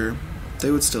danger.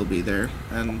 They would still be there,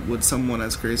 and would someone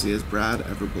as crazy as Brad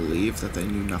ever believe that they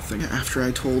knew nothing after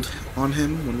I told on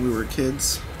him when we were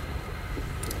kids?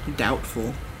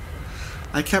 Doubtful.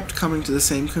 I kept coming to the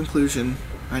same conclusion.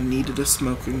 I needed a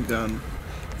smoking gun.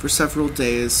 For several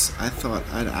days, I thought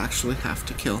I'd actually have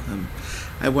to kill him.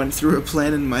 I went through a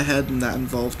plan in my head, and that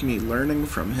involved me learning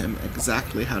from him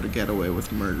exactly how to get away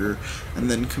with murder, and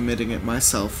then committing it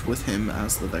myself with him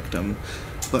as the victim.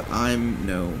 But I'm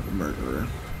no murderer.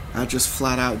 I just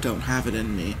flat out don't have it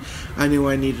in me. I knew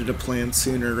I needed a plan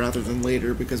sooner rather than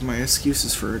later because my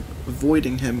excuses for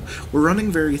avoiding him were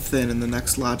running very thin and the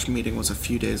next lodge meeting was a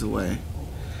few days away.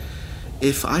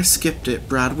 If I skipped it,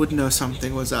 Brad would know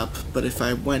something was up, but if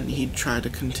I went, he'd try to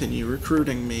continue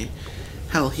recruiting me.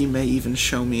 Hell, he may even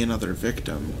show me another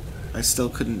victim. I still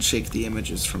couldn't shake the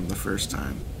images from the first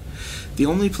time. The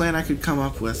only plan I could come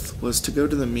up with was to go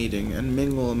to the meeting and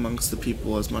mingle amongst the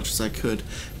people as much as I could,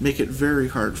 make it very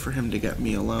hard for him to get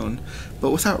me alone,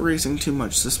 but without raising too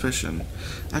much suspicion.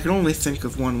 I could only think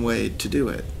of one way to do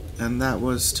it, and that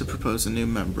was to propose a new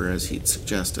member as he'd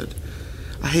suggested.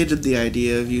 I hated the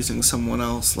idea of using someone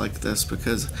else like this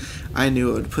because I knew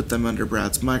it would put them under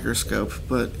Brad's microscope,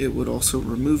 but it would also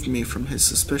remove me from his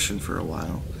suspicion for a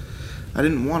while. I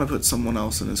didn't want to put someone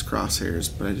else in his crosshairs,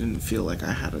 but I didn't feel like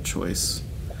I had a choice.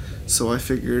 So I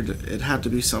figured it had to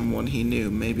be someone he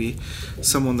knew, maybe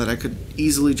someone that I could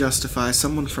easily justify,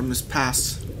 someone from his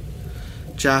past.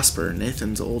 Jasper,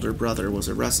 Nathan's older brother, was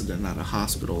a resident at a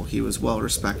hospital. He was well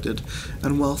respected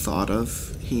and well thought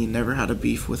of. He never had a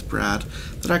beef with Brad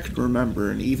that I could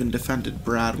remember, and even defended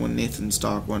Brad when Nathan's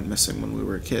dog went missing when we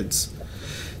were kids.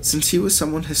 Since he was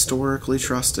someone historically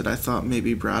trusted, I thought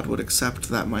maybe Brad would accept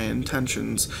that my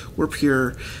intentions were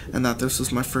pure and that this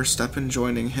was my first step in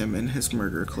joining him in his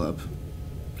murder club.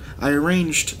 I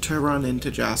arranged to run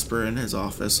into Jasper in his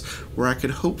office, where I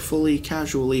could hopefully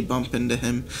casually bump into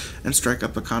him and strike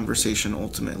up a conversation,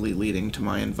 ultimately leading to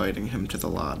my inviting him to the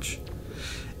lodge.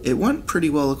 It went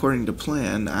pretty well according to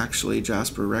plan. Actually,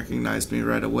 Jasper recognized me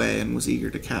right away and was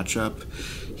eager to catch up.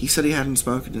 He said he hadn't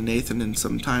spoken to Nathan in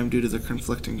some time due to the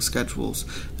conflicting schedules,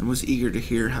 and was eager to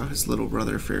hear how his little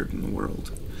brother fared in the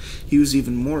world. He was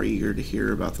even more eager to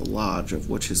hear about the lodge of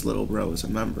which his little bro was a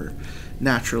member.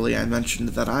 Naturally, I mentioned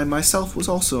that I myself was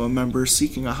also a member,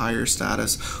 seeking a higher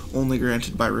status only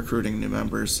granted by recruiting new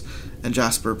members, and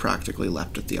Jasper practically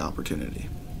leapt at the opportunity.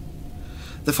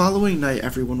 The following night,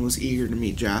 everyone was eager to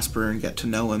meet Jasper and get to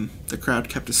know him. The crowd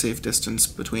kept a safe distance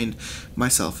between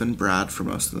myself and Brad for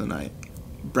most of the night.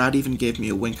 Brad even gave me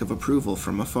a wink of approval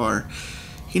from afar.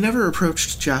 He never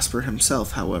approached Jasper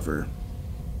himself, however.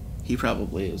 He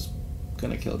probably is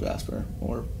going to kill Jasper,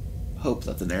 or hope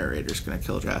that the narrator's going to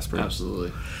kill Jasper.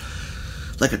 Absolutely.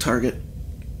 Like a target.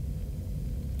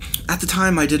 At the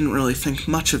time, I didn't really think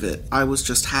much of it. I was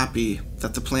just happy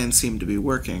that the plan seemed to be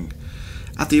working.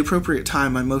 At the appropriate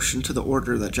time, I motioned to the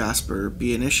order that Jasper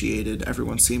be initiated.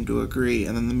 Everyone seemed to agree,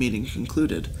 and then the meeting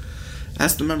concluded.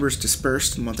 As the members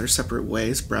dispersed and went their separate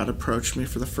ways, Brad approached me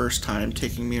for the first time,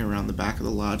 taking me around the back of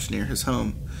the lodge near his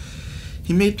home.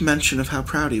 He made mention of how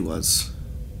proud he was,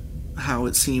 how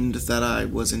it seemed that I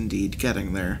was indeed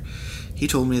getting there. He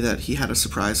told me that he had a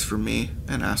surprise for me,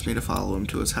 and asked me to follow him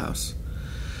to his house.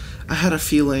 I had a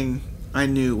feeling I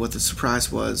knew what the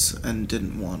surprise was, and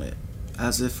didn't want it.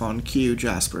 As if on cue,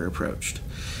 Jasper approached.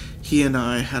 He and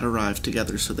I had arrived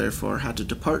together, so therefore had to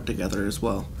depart together as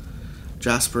well.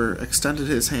 Jasper extended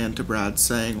his hand to Brad,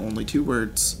 saying only 2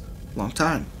 words, "Long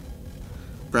time."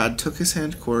 Brad took his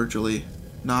hand cordially,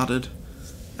 nodded,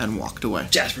 and walked away.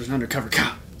 Jasper's an undercover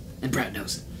cop, and Brad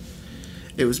knows it.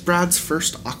 It was Brad's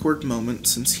first awkward moment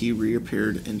since he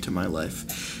reappeared into my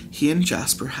life. He and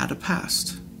Jasper had a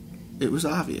past. It was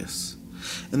obvious.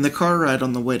 In the car ride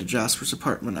on the way to Jasper's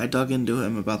apartment, I dug into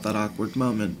him about that awkward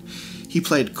moment. He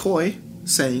played coy,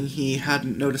 saying he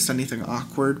hadn't noticed anything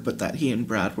awkward, but that he and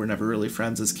Brad were never really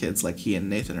friends as kids like he and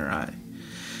Nathan or I.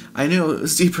 I knew it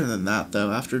was deeper than that,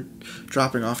 though. After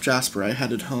dropping off Jasper, I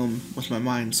headed home with my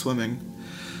mind swimming.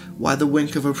 Why the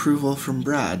wink of approval from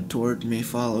Brad toward me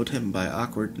followed him by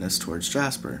awkwardness towards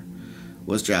Jasper?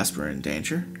 Was Jasper in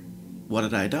danger? What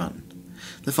had I done?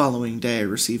 The following day, I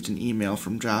received an email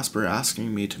from Jasper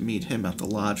asking me to meet him at the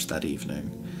lodge that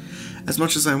evening. As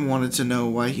much as I wanted to know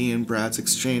why he and Brad's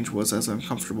exchange was as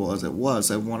uncomfortable as it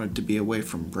was, I wanted to be away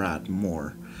from Brad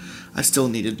more. I still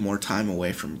needed more time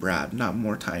away from Brad, not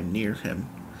more time near him.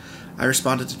 I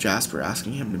responded to Jasper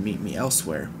asking him to meet me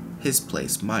elsewhere. His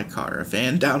place, my car, a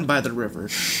van down by the river,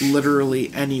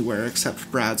 literally anywhere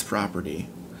except Brad's property.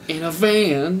 In a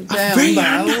van Down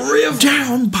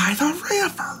by the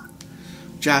river.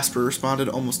 Jasper responded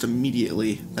almost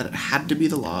immediately that it had to be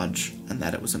the lodge, and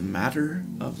that it was a matter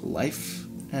of life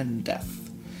and death.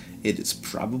 It is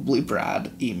probably Brad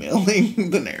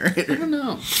emailing the narrator. I don't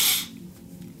know.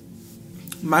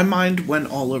 My mind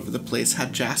went all over the place.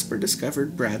 Had Jasper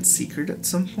discovered Brad's secret at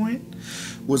some point?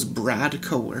 Was Brad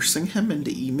coercing him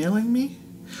into emailing me?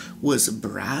 Was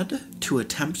Brad to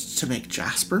attempt to make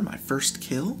Jasper my first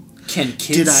kill? Can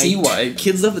kids see why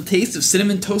kids love the taste of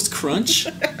Cinnamon Toast Crunch?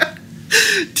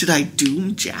 Did I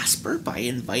doom Jasper by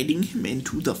inviting him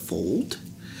into the fold?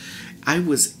 I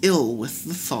was ill with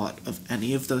the thought of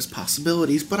any of those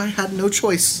possibilities, but I had no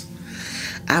choice.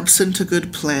 Absent a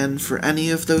good plan for any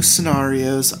of those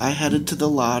scenarios, I headed to the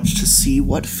lodge to see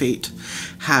what fate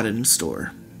had in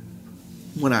store.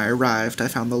 When I arrived, I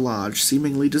found the lodge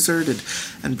seemingly deserted,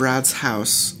 and Brad's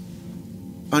house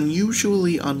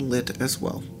unusually unlit as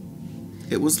well.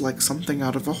 It was like something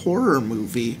out of a horror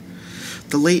movie.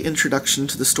 The late introduction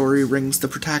to the story rings the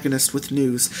protagonist with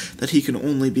news that he can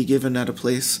only be given at a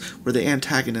place where the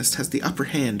antagonist has the upper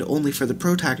hand, only for the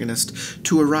protagonist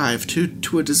to arrive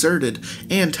to a deserted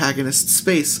antagonist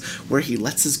space where he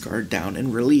lets his guard down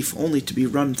in relief, only to be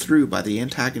run through by the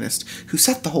antagonist who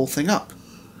set the whole thing up.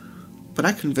 But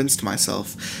I convinced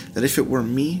myself that if it were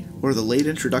me or the late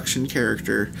introduction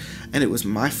character, and it was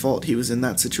my fault he was in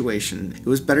that situation, it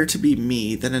was better to be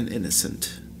me than an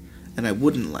innocent. And I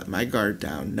wouldn't let my guard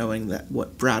down, knowing that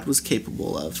what Brad was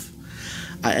capable of.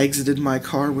 I exited my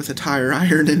car with a tire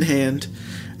iron in hand,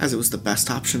 as it was the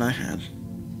best option I had.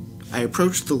 I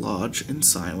approached the lodge in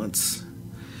silence.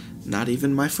 Not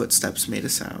even my footsteps made a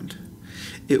sound.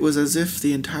 It was as if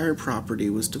the entire property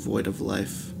was devoid of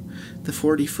life. The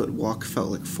 40-foot walk felt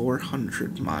like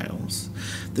 400 miles.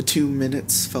 The 2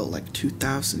 minutes felt like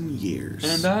 2,000 years.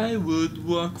 And I would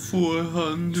walk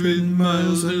 400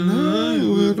 miles and I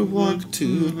would walk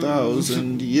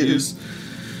 2,000 years.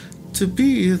 To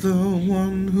be the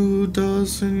one who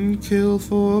doesn't kill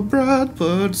for Brad,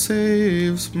 but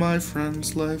saves my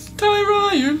friend's life. Ty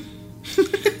Ryan!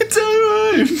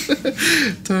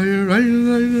 Ty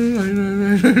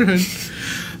Ryan.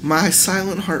 My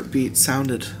silent heartbeat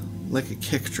sounded like a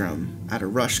kick drum at a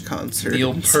Rush concert.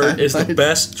 Neil Peart is the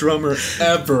best drummer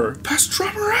ever. Best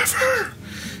drummer ever!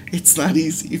 It's not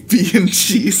easy being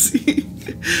cheesy.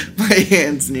 My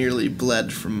hands nearly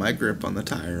bled from my grip on the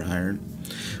tire iron.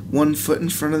 One foot in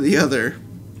front of the other,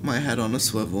 my head on a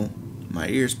swivel, my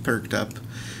ears perked up,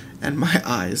 and my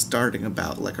eyes darting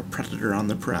about like a predator on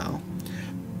the prowl.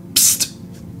 Psst!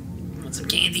 Want some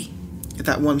candy? At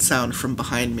that one sound from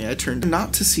behind me, I turned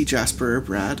not to see Jasper or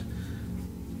Brad,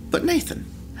 but Nathan.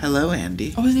 Hello,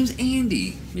 Andy. Oh, his name's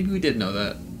Andy. Maybe we did know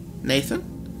that.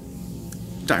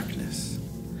 Nathan? Darkness.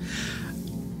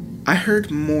 I heard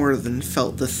more than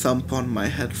felt the thump on my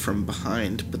head from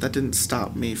behind, but that didn't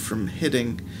stop me from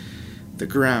hitting the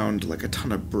ground like a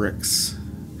ton of bricks.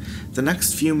 The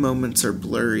next few moments are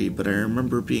blurry, but I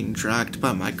remember being dragged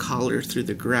by my collar through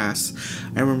the grass.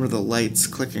 I remember the lights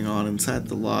clicking on inside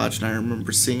the lodge, and I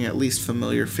remember seeing at least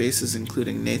familiar faces,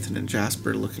 including Nathan and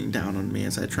Jasper, looking down on me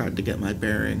as I tried to get my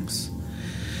bearings.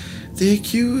 The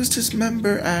accused is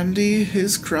member Andy.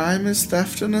 His crime is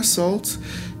theft and assault.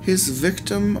 His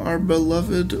victim, our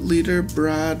beloved leader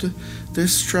Brad.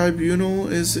 This tribunal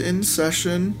is in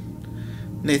session.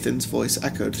 Nathan's voice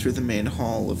echoed through the main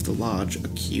hall of the lodge.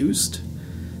 Accused?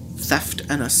 Theft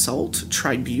and assault?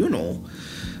 Tribunal?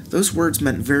 Those words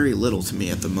meant very little to me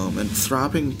at the moment.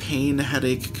 Throbbing pain,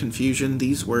 headache, confusion,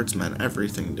 these words meant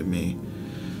everything to me.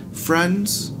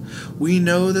 Friends, we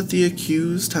know that the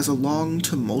accused has a long,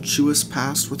 tumultuous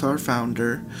past with our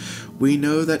founder. We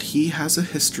know that he has a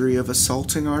history of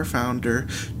assaulting our founder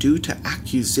due to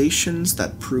accusations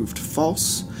that proved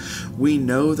false. We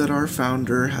know that our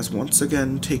founder has once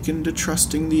again taken to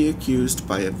trusting the accused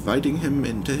by inviting him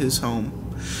into his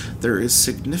home. There is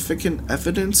significant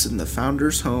evidence in the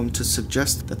founder's home to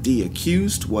suggest that the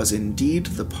accused was indeed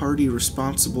the party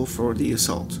responsible for the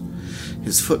assault.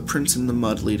 His footprints in the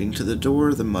mud leading to the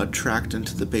door, the mud tracked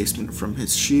into the basement from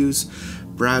his shoes,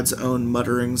 Brad's own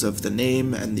mutterings of the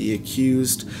name and the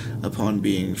accused upon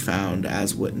being found,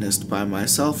 as witnessed by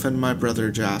myself and my brother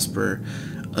Jasper.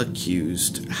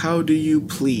 Accused. How do you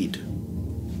plead?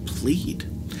 Plead?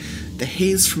 The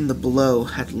haze from the below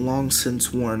had long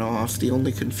since worn off. The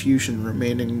only confusion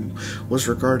remaining was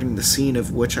regarding the scene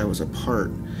of which I was a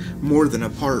part. More than a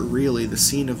part, really, the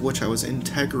scene of which I was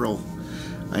integral.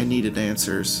 I needed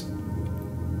answers.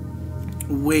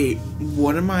 Wait,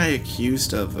 what am I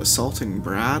accused of? Assaulting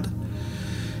Brad?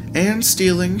 And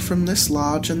stealing from this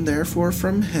lodge, and therefore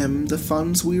from him, the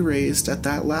funds we raised at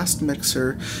that last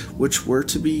mixer, which were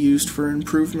to be used for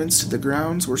improvements to the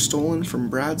grounds, were stolen from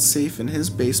Brad's safe in his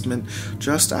basement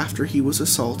just after he was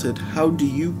assaulted. How do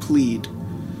you plead?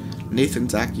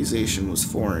 Nathan's accusation was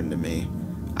foreign to me.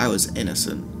 I was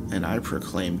innocent, and I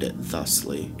proclaimed it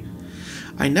thusly.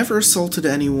 I never assaulted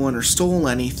anyone or stole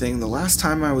anything. The last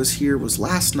time I was here was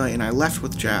last night, and I left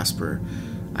with Jasper.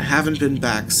 I haven't been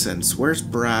back since. Where's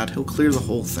Brad? He'll clear the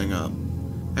whole thing up.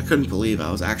 I couldn't believe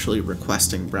I was actually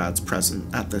requesting Brad's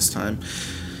presence at this time.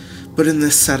 But in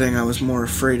this setting, I was more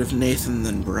afraid of Nathan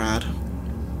than Brad.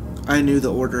 I knew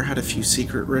the Order had a few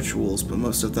secret rituals, but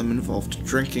most of them involved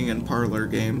drinking and parlor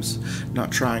games,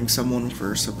 not trying someone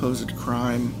for a supposed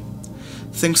crime.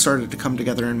 Things started to come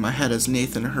together in my head as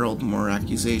Nathan hurled more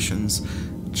accusations.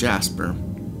 Jasper.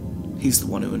 He's the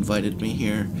one who invited me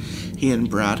here. He and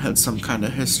Brad had some kind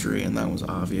of history, and that was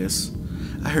obvious.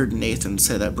 I heard Nathan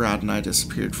say that Brad and I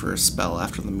disappeared for a spell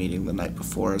after the meeting the night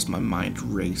before as my mind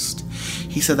raced.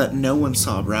 He said that no one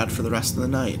saw Brad for the rest of the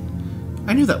night.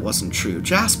 I knew that wasn't true.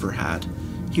 Jasper had.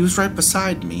 He was right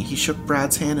beside me. He shook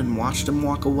Brad's hand and watched him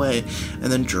walk away,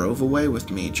 and then drove away with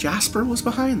me. Jasper was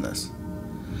behind this.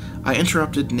 I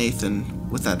interrupted Nathan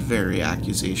with that very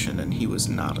accusation, and he was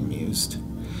not amused.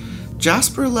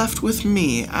 Jasper left with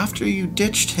me after you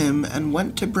ditched him and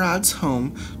went to Brad's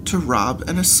home to rob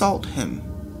and assault him,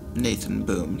 Nathan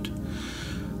boomed.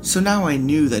 So now I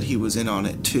knew that he was in on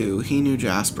it too. He knew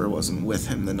Jasper wasn't with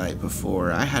him the night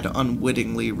before. I had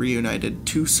unwittingly reunited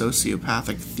two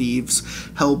sociopathic thieves,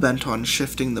 hell-bent on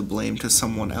shifting the blame to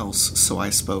someone else, so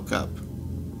I spoke up.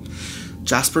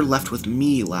 Jasper left with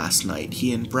me last night.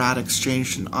 He and Brad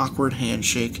exchanged an awkward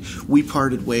handshake. We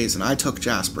parted ways and I took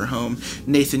Jasper home.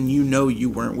 Nathan, you know you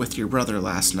weren't with your brother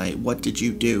last night. What did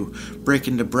you do? Break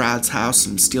into Brad's house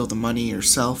and steal the money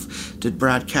yourself? Did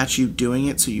Brad catch you doing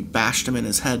it so you bashed him in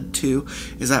his head too?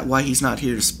 Is that why he's not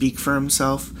here to speak for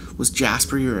himself? Was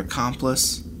Jasper your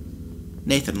accomplice?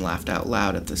 Nathan laughed out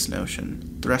loud at this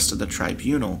notion. The rest of the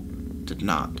tribunal did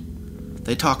not.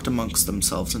 They talked amongst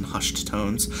themselves in hushed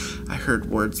tones. I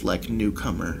heard words like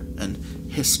newcomer and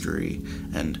history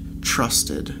and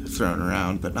trusted thrown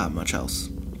around, but not much else.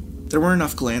 There were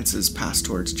enough glances passed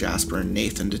towards Jasper and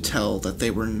Nathan to tell that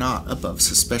they were not above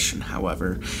suspicion,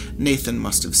 however. Nathan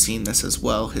must have seen this as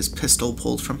well. His pistol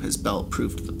pulled from his belt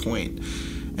proved the point,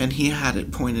 and he had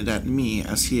it pointed at me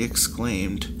as he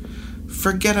exclaimed,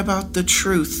 "Forget about the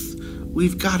truth.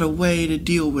 We've got a way to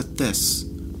deal with this."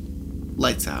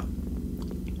 Lights out.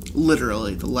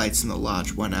 Literally, the lights in the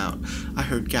lodge went out. I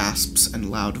heard gasps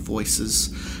and loud voices.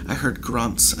 I heard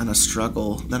grunts and a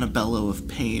struggle, then a bellow of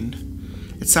pain.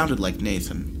 It sounded like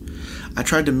Nathan. I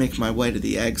tried to make my way to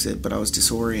the exit, but I was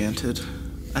disoriented.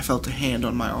 I felt a hand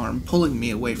on my arm, pulling me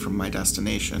away from my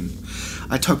destination.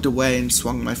 I tugged away and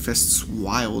swung my fists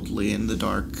wildly in the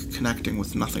dark, connecting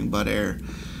with nothing but air.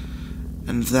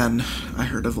 And then I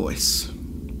heard a voice.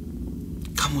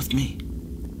 "Come with me.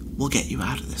 We'll get you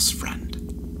out of this, friend."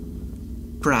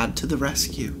 Brad to the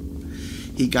rescue.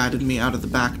 He guided me out of the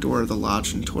back door of the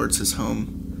lodge and towards his home.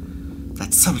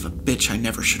 That son of a bitch, I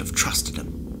never should have trusted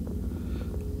him.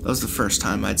 That was the first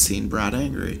time I'd seen Brad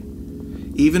angry.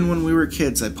 Even when we were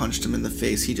kids, I punched him in the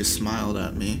face. He just smiled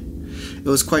at me. It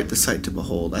was quite the sight to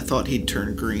behold. I thought he'd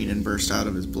turn green and burst out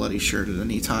of his bloody shirt at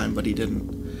any time, but he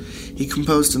didn't. He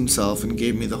composed himself and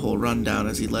gave me the whole rundown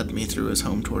as he led me through his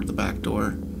home toward the back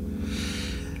door.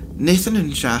 Nathan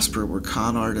and Jasper were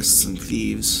con artists and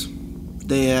thieves.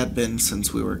 They had been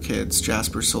since we were kids.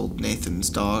 Jasper sold Nathan's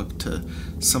dog to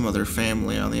some other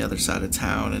family on the other side of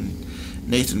town, and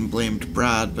Nathan blamed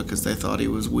Brad because they thought he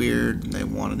was weird and they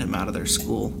wanted him out of their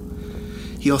school.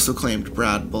 He also claimed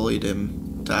Brad bullied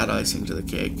him to add icing to the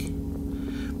cake.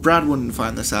 Brad wouldn't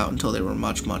find this out until they were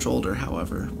much, much older,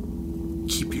 however.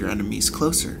 "Keep your enemies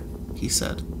closer," he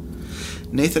said.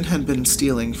 Nathan had been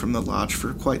stealing from the lodge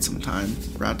for quite some time.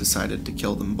 Brad decided to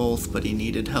kill them both, but he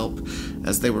needed help,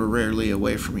 as they were rarely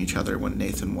away from each other when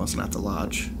Nathan wasn't at the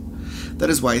lodge. That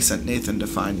is why he sent Nathan to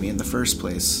find me in the first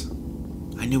place.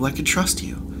 I knew I could trust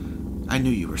you. I knew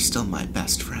you were still my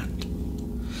best friend.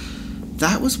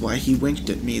 That was why he winked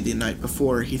at me the night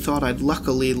before. He thought I'd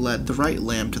luckily led the right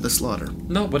lamb to the slaughter.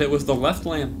 No, but it was the left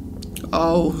lamb.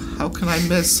 Oh, how can I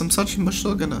miss? I'm such a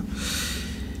mashugana.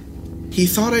 He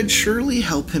thought I'd surely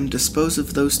help him dispose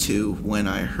of those two when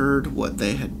I heard what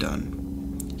they had done.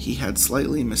 He had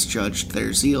slightly misjudged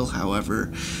their zeal, however,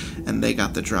 and they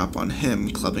got the drop on him,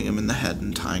 clubbing him in the head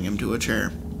and tying him to a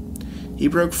chair. He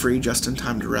broke free just in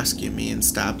time to rescue me and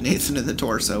stabbed Nathan in the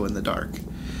torso in the dark.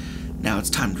 Now it's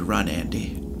time to run,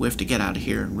 Andy. We have to get out of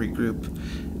here and regroup.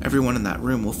 Everyone in that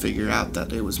room will figure out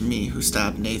that it was me who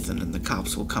stabbed Nathan, and the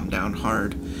cops will come down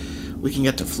hard. We can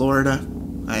get to Florida.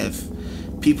 I have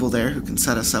people there who can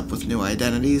set us up with new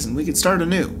identities, and we can start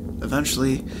anew.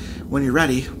 Eventually, when you're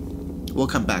ready, we'll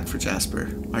come back for Jasper.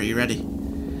 Are you ready?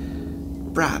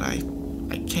 Brad, I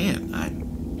can't.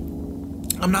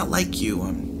 I'm not like you.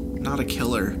 I'm not a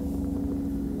killer.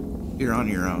 You're on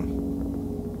your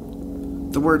own.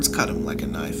 The words cut him like a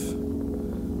knife.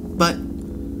 But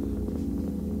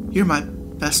you're my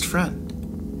best friend.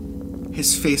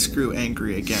 His face grew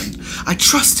angry again. I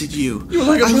trusted you. You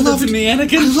were like a brother to me,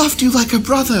 Anakin. I loved you like a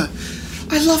brother.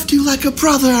 I loved you like a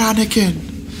brother, Anakin.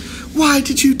 Why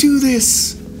did you do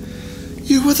this?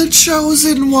 You were the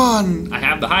chosen one. I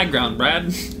have the high ground,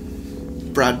 Brad.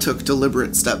 Brad took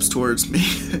deliberate steps towards me.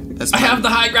 I have the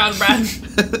high ground, Brad.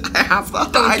 I have the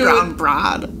high ground,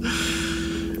 Brad.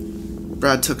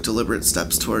 Brad took deliberate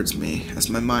steps towards me as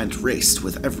my mind raced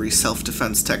with every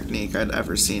self-defense technique I'd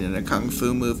ever seen in a kung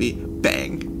fu movie.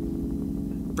 Bang!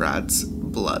 Brad's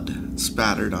blood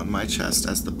spattered on my chest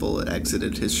as the bullet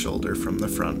exited his shoulder from the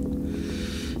front.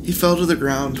 He fell to the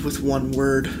ground with one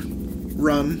word: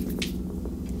 run.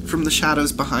 From the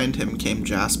shadows behind him came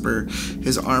Jasper,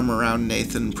 his arm around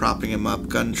Nathan, propping him up,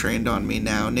 gun trained on me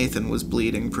now. Nathan was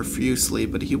bleeding profusely,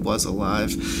 but he was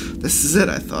alive. This is it,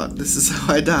 I thought. This is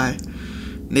how I die.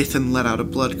 Nathan let out a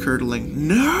blood-curdling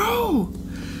 "No!"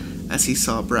 as he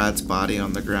saw Brad's body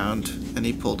on the ground, and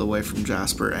he pulled away from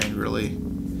Jasper angrily.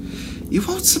 You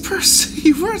weren't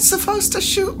supposed to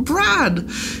shoot Brad!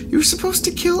 You were supposed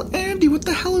to kill Andy! What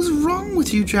the hell is wrong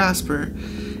with you, Jasper?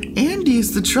 Andy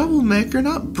is the troublemaker,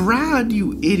 not Brad,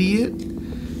 you idiot!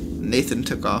 Nathan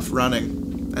took off running.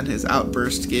 and his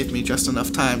outburst gave me just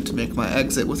enough time to make my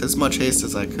exit with as much haste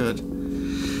as I could.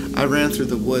 I ran through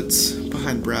the woods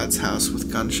behind Brad's house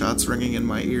with gunshots ringing in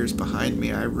my ears behind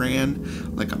me. I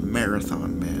ran like a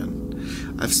marathon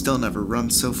man. I've still never run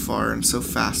so far and so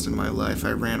fast in my life.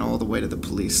 I ran all the way to the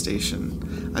police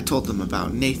station. I told them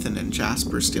about Nathan and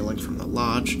Jasper stealing from the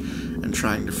lodge and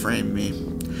trying to frame me.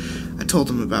 I told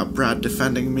them about Brad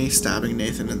defending me, stabbing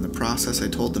Nathan in the process. I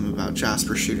told them about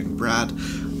Jasper shooting Brad.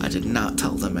 I did not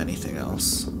tell them anything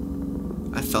else.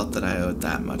 I felt that I owed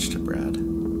that much to Brad.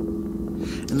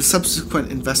 In the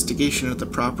subsequent investigation of the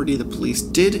property, the police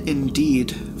did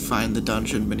indeed find the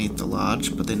dungeon beneath the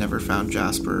lodge, but they never found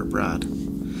Jasper or Brad.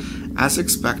 As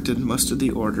expected, most of the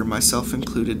order, myself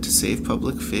included to save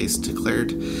public face,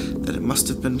 declared that it must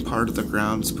have been part of the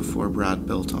grounds before Brad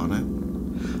built on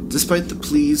it. Despite the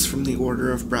pleas from the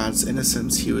order of Brad's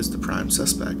innocence, he was the prime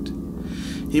suspect.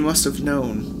 He must have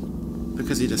known,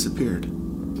 because he disappeared.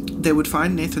 They would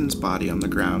find Nathan's body on the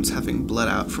grounds, having bled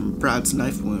out from Brad's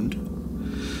knife wound.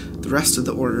 The rest of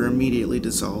the order immediately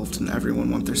dissolved, and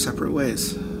everyone went their separate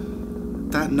ways.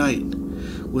 That night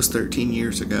was 13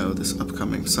 years ago, this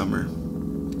upcoming summer.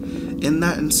 In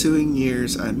that ensuing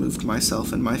years, I moved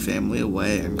myself and my family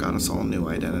away and got us all new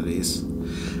identities.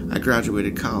 I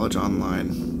graduated college online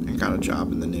and got a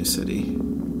job in the new city.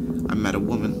 I met a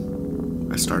woman.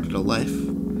 I started a life.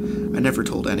 I never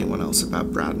told anyone else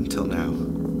about Brad until now.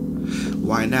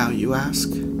 Why now, you ask?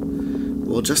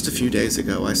 Well, just a few days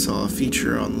ago, I saw a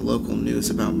feature on the local news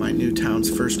about my new town's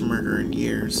first murder in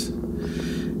years.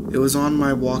 It was on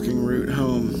my walking route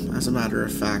home, as a matter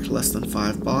of fact, less than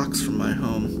 5 blocks from my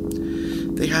home.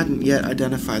 They hadn't yet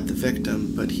identified the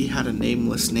victim, but he had a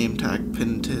nameless name tag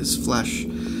pinned to his flesh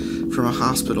from a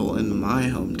hospital in my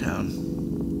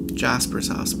hometown, Jasper's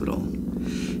Hospital.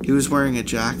 He was wearing a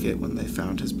jacket when they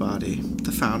found his body,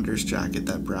 the founder's jacket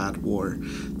that Brad wore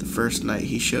the first night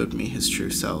he showed me his true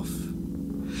self.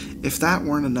 If that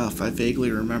weren't enough, I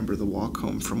vaguely remember the walk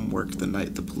home from work the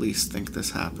night the police think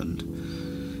this happened.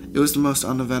 It was the most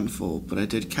uneventful, but I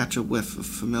did catch a whiff of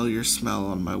familiar smell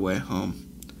on my way home.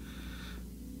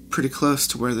 Pretty close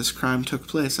to where this crime took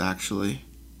place, actually.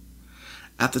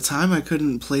 At the time, I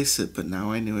couldn't place it, but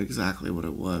now I knew exactly what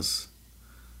it was.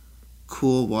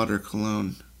 Cool water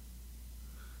cologne.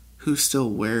 Who still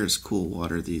wears cool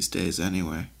water these days,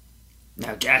 anyway?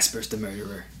 Now Jasper's the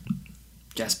murderer.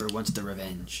 Jasper wants the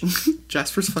revenge.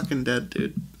 Jasper's fucking dead,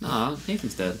 dude. Aw,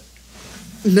 Nathan's dead.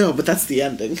 No, but that's the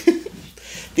ending.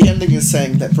 The ending is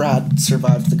saying that Brad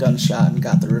survived the gunshot and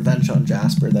got the revenge on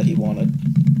Jasper that he wanted.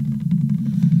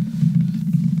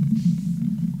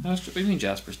 What do you mean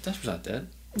Jasper's not dead?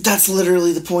 That's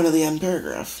literally the point of the end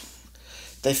paragraph.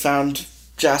 They found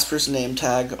Jasper's name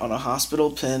tag on a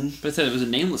hospital pin. But it said it was a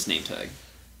nameless name tag.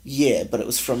 Yeah, but it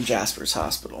was from Jasper's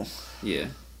hospital. Yeah.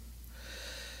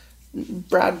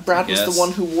 Brad was the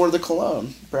one who wore the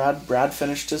cologne. Brad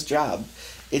finished his job.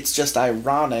 It's just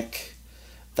ironic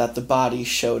that the body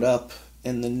showed up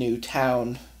in the new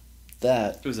town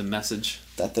that... It was a message.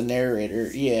 That the narrator,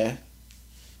 yeah.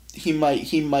 He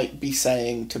might be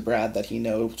saying to Brad that he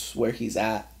knows where he's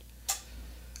at.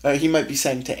 He might be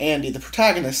saying to Andy, the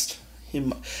protagonist.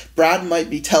 Brad might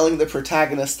be telling the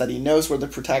protagonist that he knows where the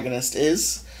protagonist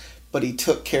is, but he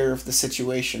took care of the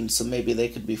situation, so maybe they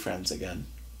could be friends again.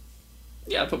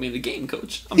 Yeah, put me in the game,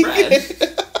 coach. I'm Brad.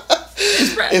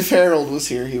 It's Brad. If Harold was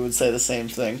here, he would say the same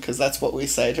thing, because that's what we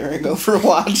say during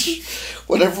Overwatch.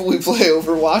 Whenever we play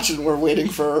Overwatch and we're waiting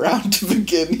for a round to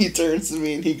begin, he turns to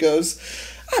me and he goes,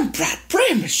 "I'm Brad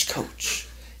Bramish, coach.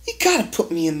 You gotta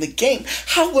put me in the game.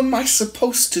 How am I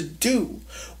supposed to do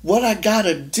what I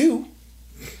gotta do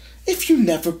if you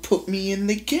never put me in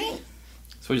the game?"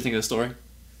 So what do you think of the story?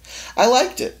 I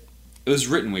liked it. It was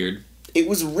written weird. It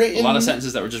was written... A lot of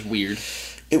sentences that were just weird.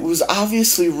 It was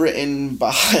obviously written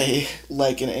by,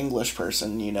 like, an English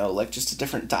person, you know, like, just a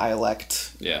different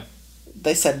dialect. Yeah.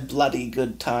 They said bloody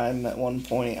good time at one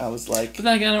point. I was like... But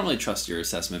then again, I don't really trust your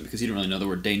assessment, because you don't really know the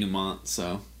word denouement,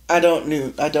 so... I don't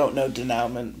know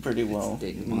denouement pretty well.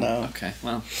 No. Okay,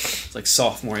 well, it's like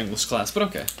sophomore English class, but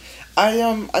okay.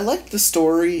 I liked the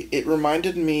story. It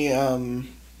reminded me, in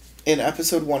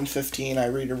episode 115, I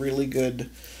read a really good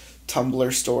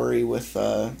Tumblr story with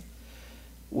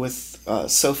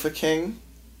Sofa King,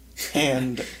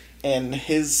 and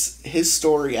his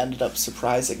story ended up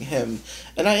surprising him,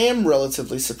 and I am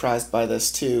relatively surprised by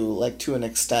this too, like, to an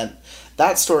extent.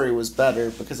 That story was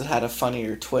better because it had a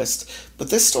funnier twist, but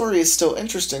this story is still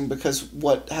interesting because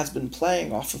what has been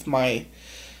playing off of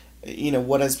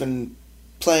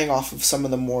some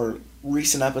of the more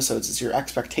recent episodes is your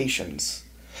expectations.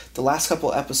 The last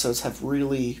couple episodes have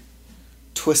really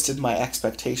twisted my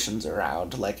expectations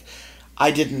around. Like,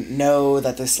 I didn't know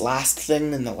that this last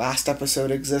thing in the last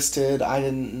episode existed. I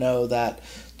didn't know that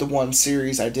the one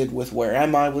series I did with Where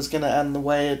Am I was going to end the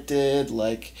way it did.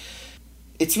 Like,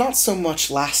 it's not so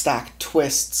much last act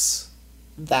twists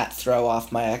that throw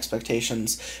off my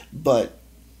expectations, but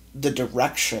the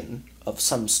direction of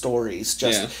some stories.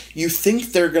 Just, you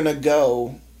think they're going to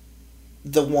go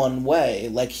the one way.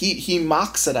 Like, he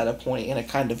mocks it at a point in a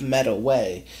kind of meta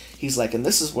way. He's like, and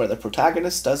this is where the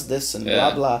protagonist does this and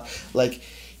blah blah. Like,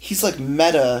 he's like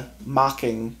meta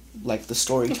mocking like the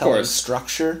storytelling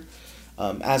structure,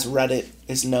 as Reddit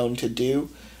is known to do.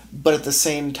 But at the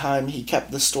same time, he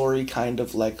kept the story kind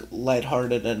of like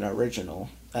lighthearted and original,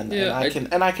 and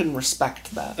I can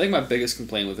respect that. I think my biggest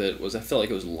complaint with it was I felt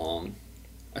like it was long.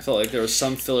 I felt like there was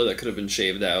some filler that could have been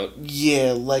shaved out.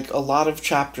 Yeah, like a lot of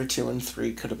chapter 2 and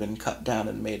 3 could have been cut down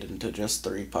and made into just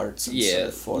 3 parts instead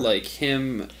of 4. Like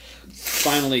him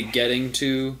finally getting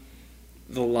to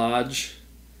the lodge,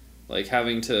 like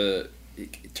having to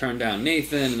turn down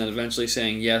Nathan and then eventually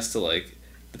saying yes to like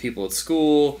the people at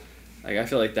school. Like, I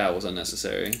feel like that was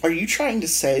unnecessary. Are you trying to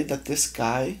say that this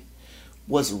guy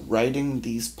was writing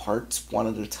these parts one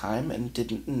at a time and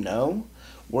didn't know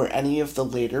where any of the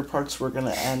later parts were going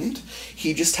to end?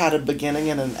 He just had a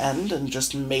beginning and an end and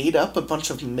just made up a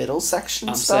bunch of middle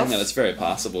section stuff? I'm saying that it's very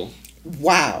possible.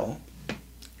 Wow.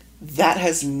 That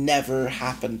has never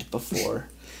happened before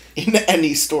in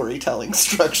any storytelling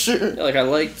structure. Yeah, like,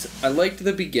 I liked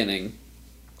the beginning,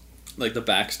 like the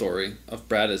backstory of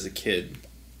Brad as a kid.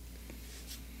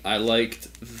 I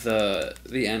liked the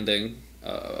ending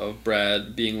of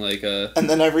Brad being like a... And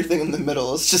then everything in the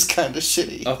middle is just kind of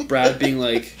shitty. Of Brad being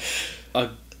like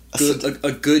a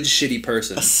good shitty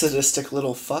person. A sadistic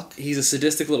little fuck. He's a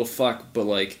sadistic little fuck, but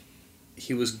like,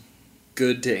 he was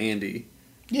good to Andy.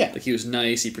 Yeah. Like, he was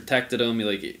nice, he protected him,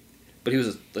 but he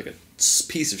was like a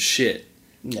piece of shit.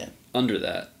 Yeah. Under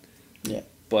that. Yeah.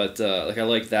 But like, I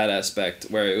like that aspect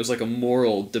where it was like a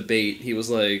moral debate. He was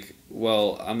like,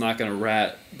 well, I'm not gonna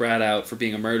rat Brad out for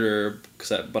being a murderer,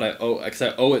 because I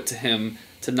owe it to him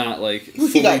to not like.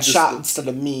 He got shot instead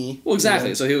of me. Well, exactly.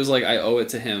 You know? So he was like, I owe it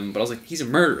to him, but I was like, he's a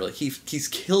murderer. Like, he's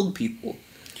killed people.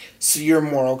 So your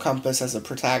moral compass as a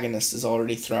protagonist is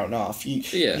already thrown off.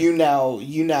 You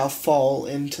now fall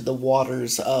into the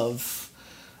waters of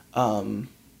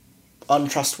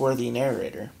untrustworthy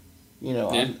narrator. You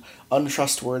know,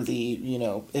 untrustworthy. You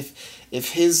know,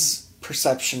 if his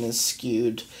perception is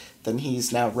skewed, then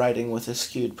he's now writing with a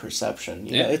skewed perception.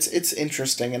 You know, it's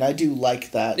interesting, and I do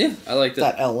like that. Yeah, I like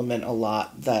that element a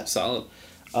lot. That solid.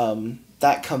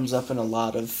 That comes up in a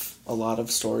lot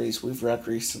of stories we've read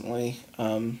recently.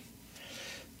 The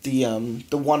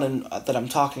one that I'm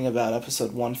talking about,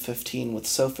 episode 115 with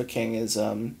Sofa King, is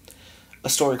a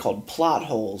story called Plot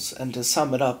Holes, and to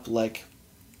sum it up, like,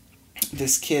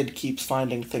 this kid keeps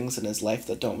finding things in his life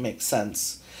that don't make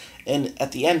sense, and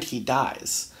at the end he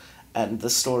dies, and the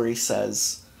story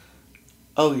says,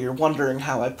 oh, you're wondering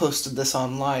how I posted this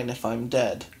online if I'm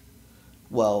dead.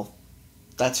 Well,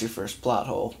 that's your first plot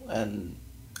hole, and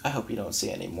I hope you don't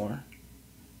see any more.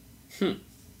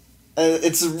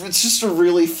 It's just a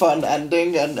really fun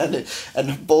ending,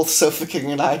 and both Sofa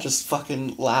King and I just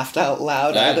fucking laughed out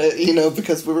loud at it, you know,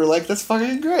 because we were like, that's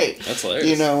fucking great. That's hilarious.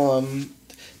 You know,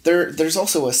 there's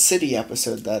also a City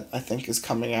episode that I think is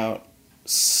coming out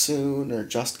soon, or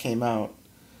just came out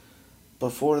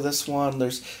before this one.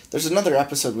 There's another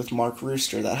episode with Mark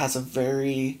Rooster that has a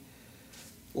very,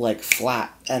 like,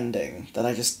 flat ending that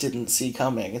I just didn't see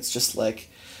coming. It's just like,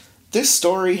 this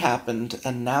story happened,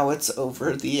 and now it's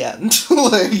over, the end.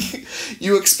 Like,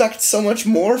 you expect so much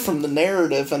more from the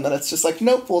narrative, and then it's just like,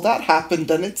 nope, well, that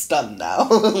happened, and it's done now.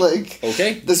 Like,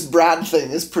 okay. This Brad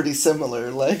thing is pretty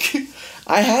similar. Like,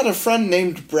 I had a friend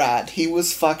named Brad. He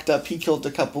was fucked up, he killed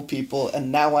a couple people, and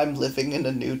now I'm living in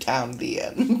a new town, the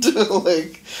end.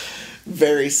 Like,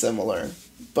 very similar.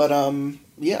 But,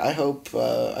 yeah, I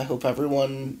hope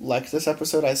everyone liked this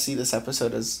episode. I see this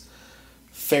episode as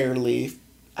fairly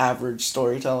average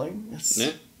storytelling.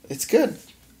 It's good.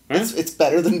 Right. It's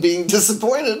better than being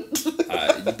disappointed. You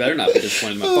better not be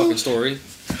disappointed in my fucking story.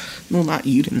 Well, not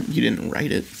you. You didn't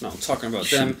write it. No, I'm talking about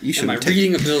them and my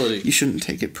reading ability. You shouldn't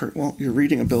take it well, your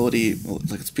reading ability, well,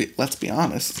 let's be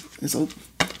honest, it's a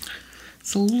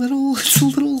little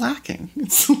lacking.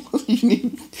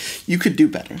 You could do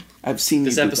better. I've seen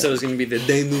this episode is going to be the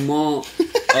denouement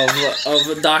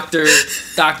of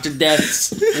Dr.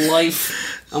 Death's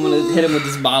life. I'm going to hit him with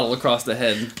this bottle across the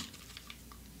head.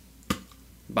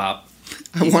 Bop.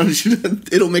 I wanted you to...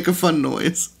 It'll make a fun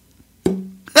noise.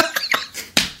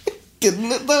 Getting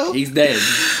it, though? He's dead.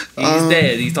 He's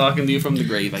dead. He's talking to you from the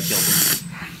grave. I killed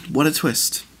him. What a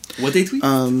twist. What they tweet?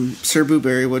 Sir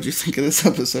Booberry, what'd you think of this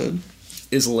episode?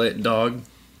 Is lit, dog.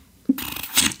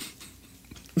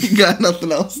 You got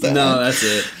nothing else to add? No, that's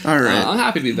it. All right. I'm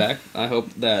happy to be back. I hope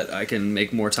that I can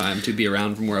make more time to be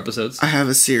around for more episodes. I have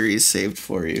a series saved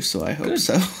for you, so I hope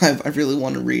so. I really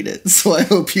want to read it, so I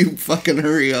hope you fucking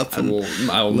hurry up and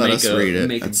I will let make us read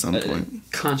it at some point.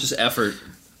 Conscious effort.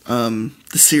 The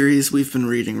series we've been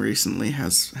reading recently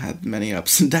has had many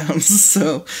ups and downs,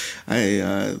 so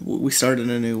we started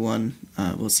a new one.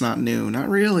 Well, it's not new, not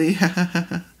really.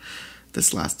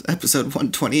 This last episode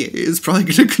 128 is probably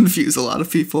going to confuse a lot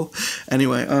of people.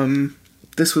 Anyway,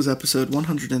 this was episode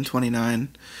 129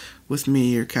 with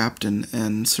me, your captain,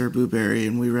 and Sir Booberry,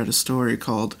 and we read a story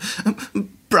called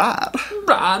Brad.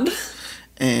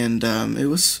 And it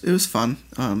was fun.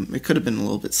 It could have been a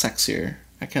little bit sexier.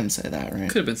 I can say that, right?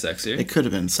 Could have been sexier. It could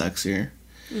have been sexier.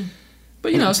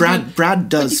 But, you know, Brad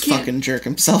does fucking jerk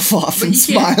himself off and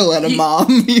smile at a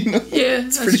mom, you know? Yeah,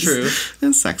 that's true.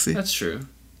 It's sexy. That's true.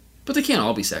 But they can't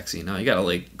all be sexy, you know? You gotta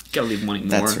leave wanting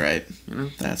more. That's right. You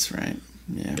know? That's right.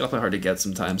 Yeah. You gotta play hard to get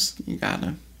sometimes. You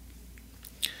gotta.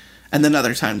 And then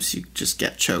other times you just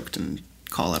get choked and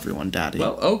call everyone daddy.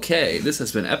 Well, okay. This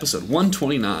has been episode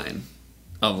 129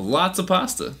 of Lots of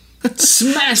Pasta.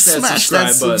 Smash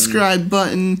that subscribe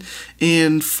button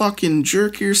and fucking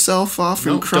jerk yourself off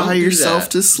and cry yourself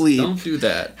to sleep. Don't do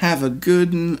that. Have a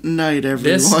good night,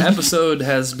 everyone. This episode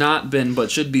has not been,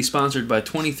 but should be sponsored by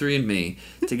 23andMe.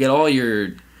 To get all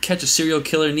your catch a serial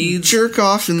killer needs, jerk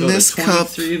off in this cup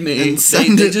 23andMe. And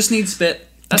send they just need spit.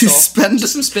 That's all.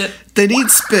 Just some spit. They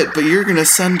need spit, but you're gonna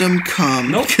send them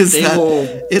cum. Nope.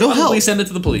 It'll probably help. send it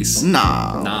to the police.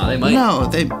 Nah, they might. No,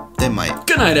 they might.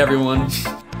 Good night, everyone.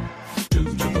 2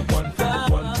 to the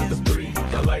 1 to the 3.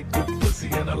 I like good pussy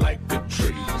and I like good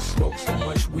trees. Smoke so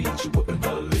much weed you wouldn't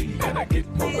believe, and I get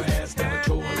more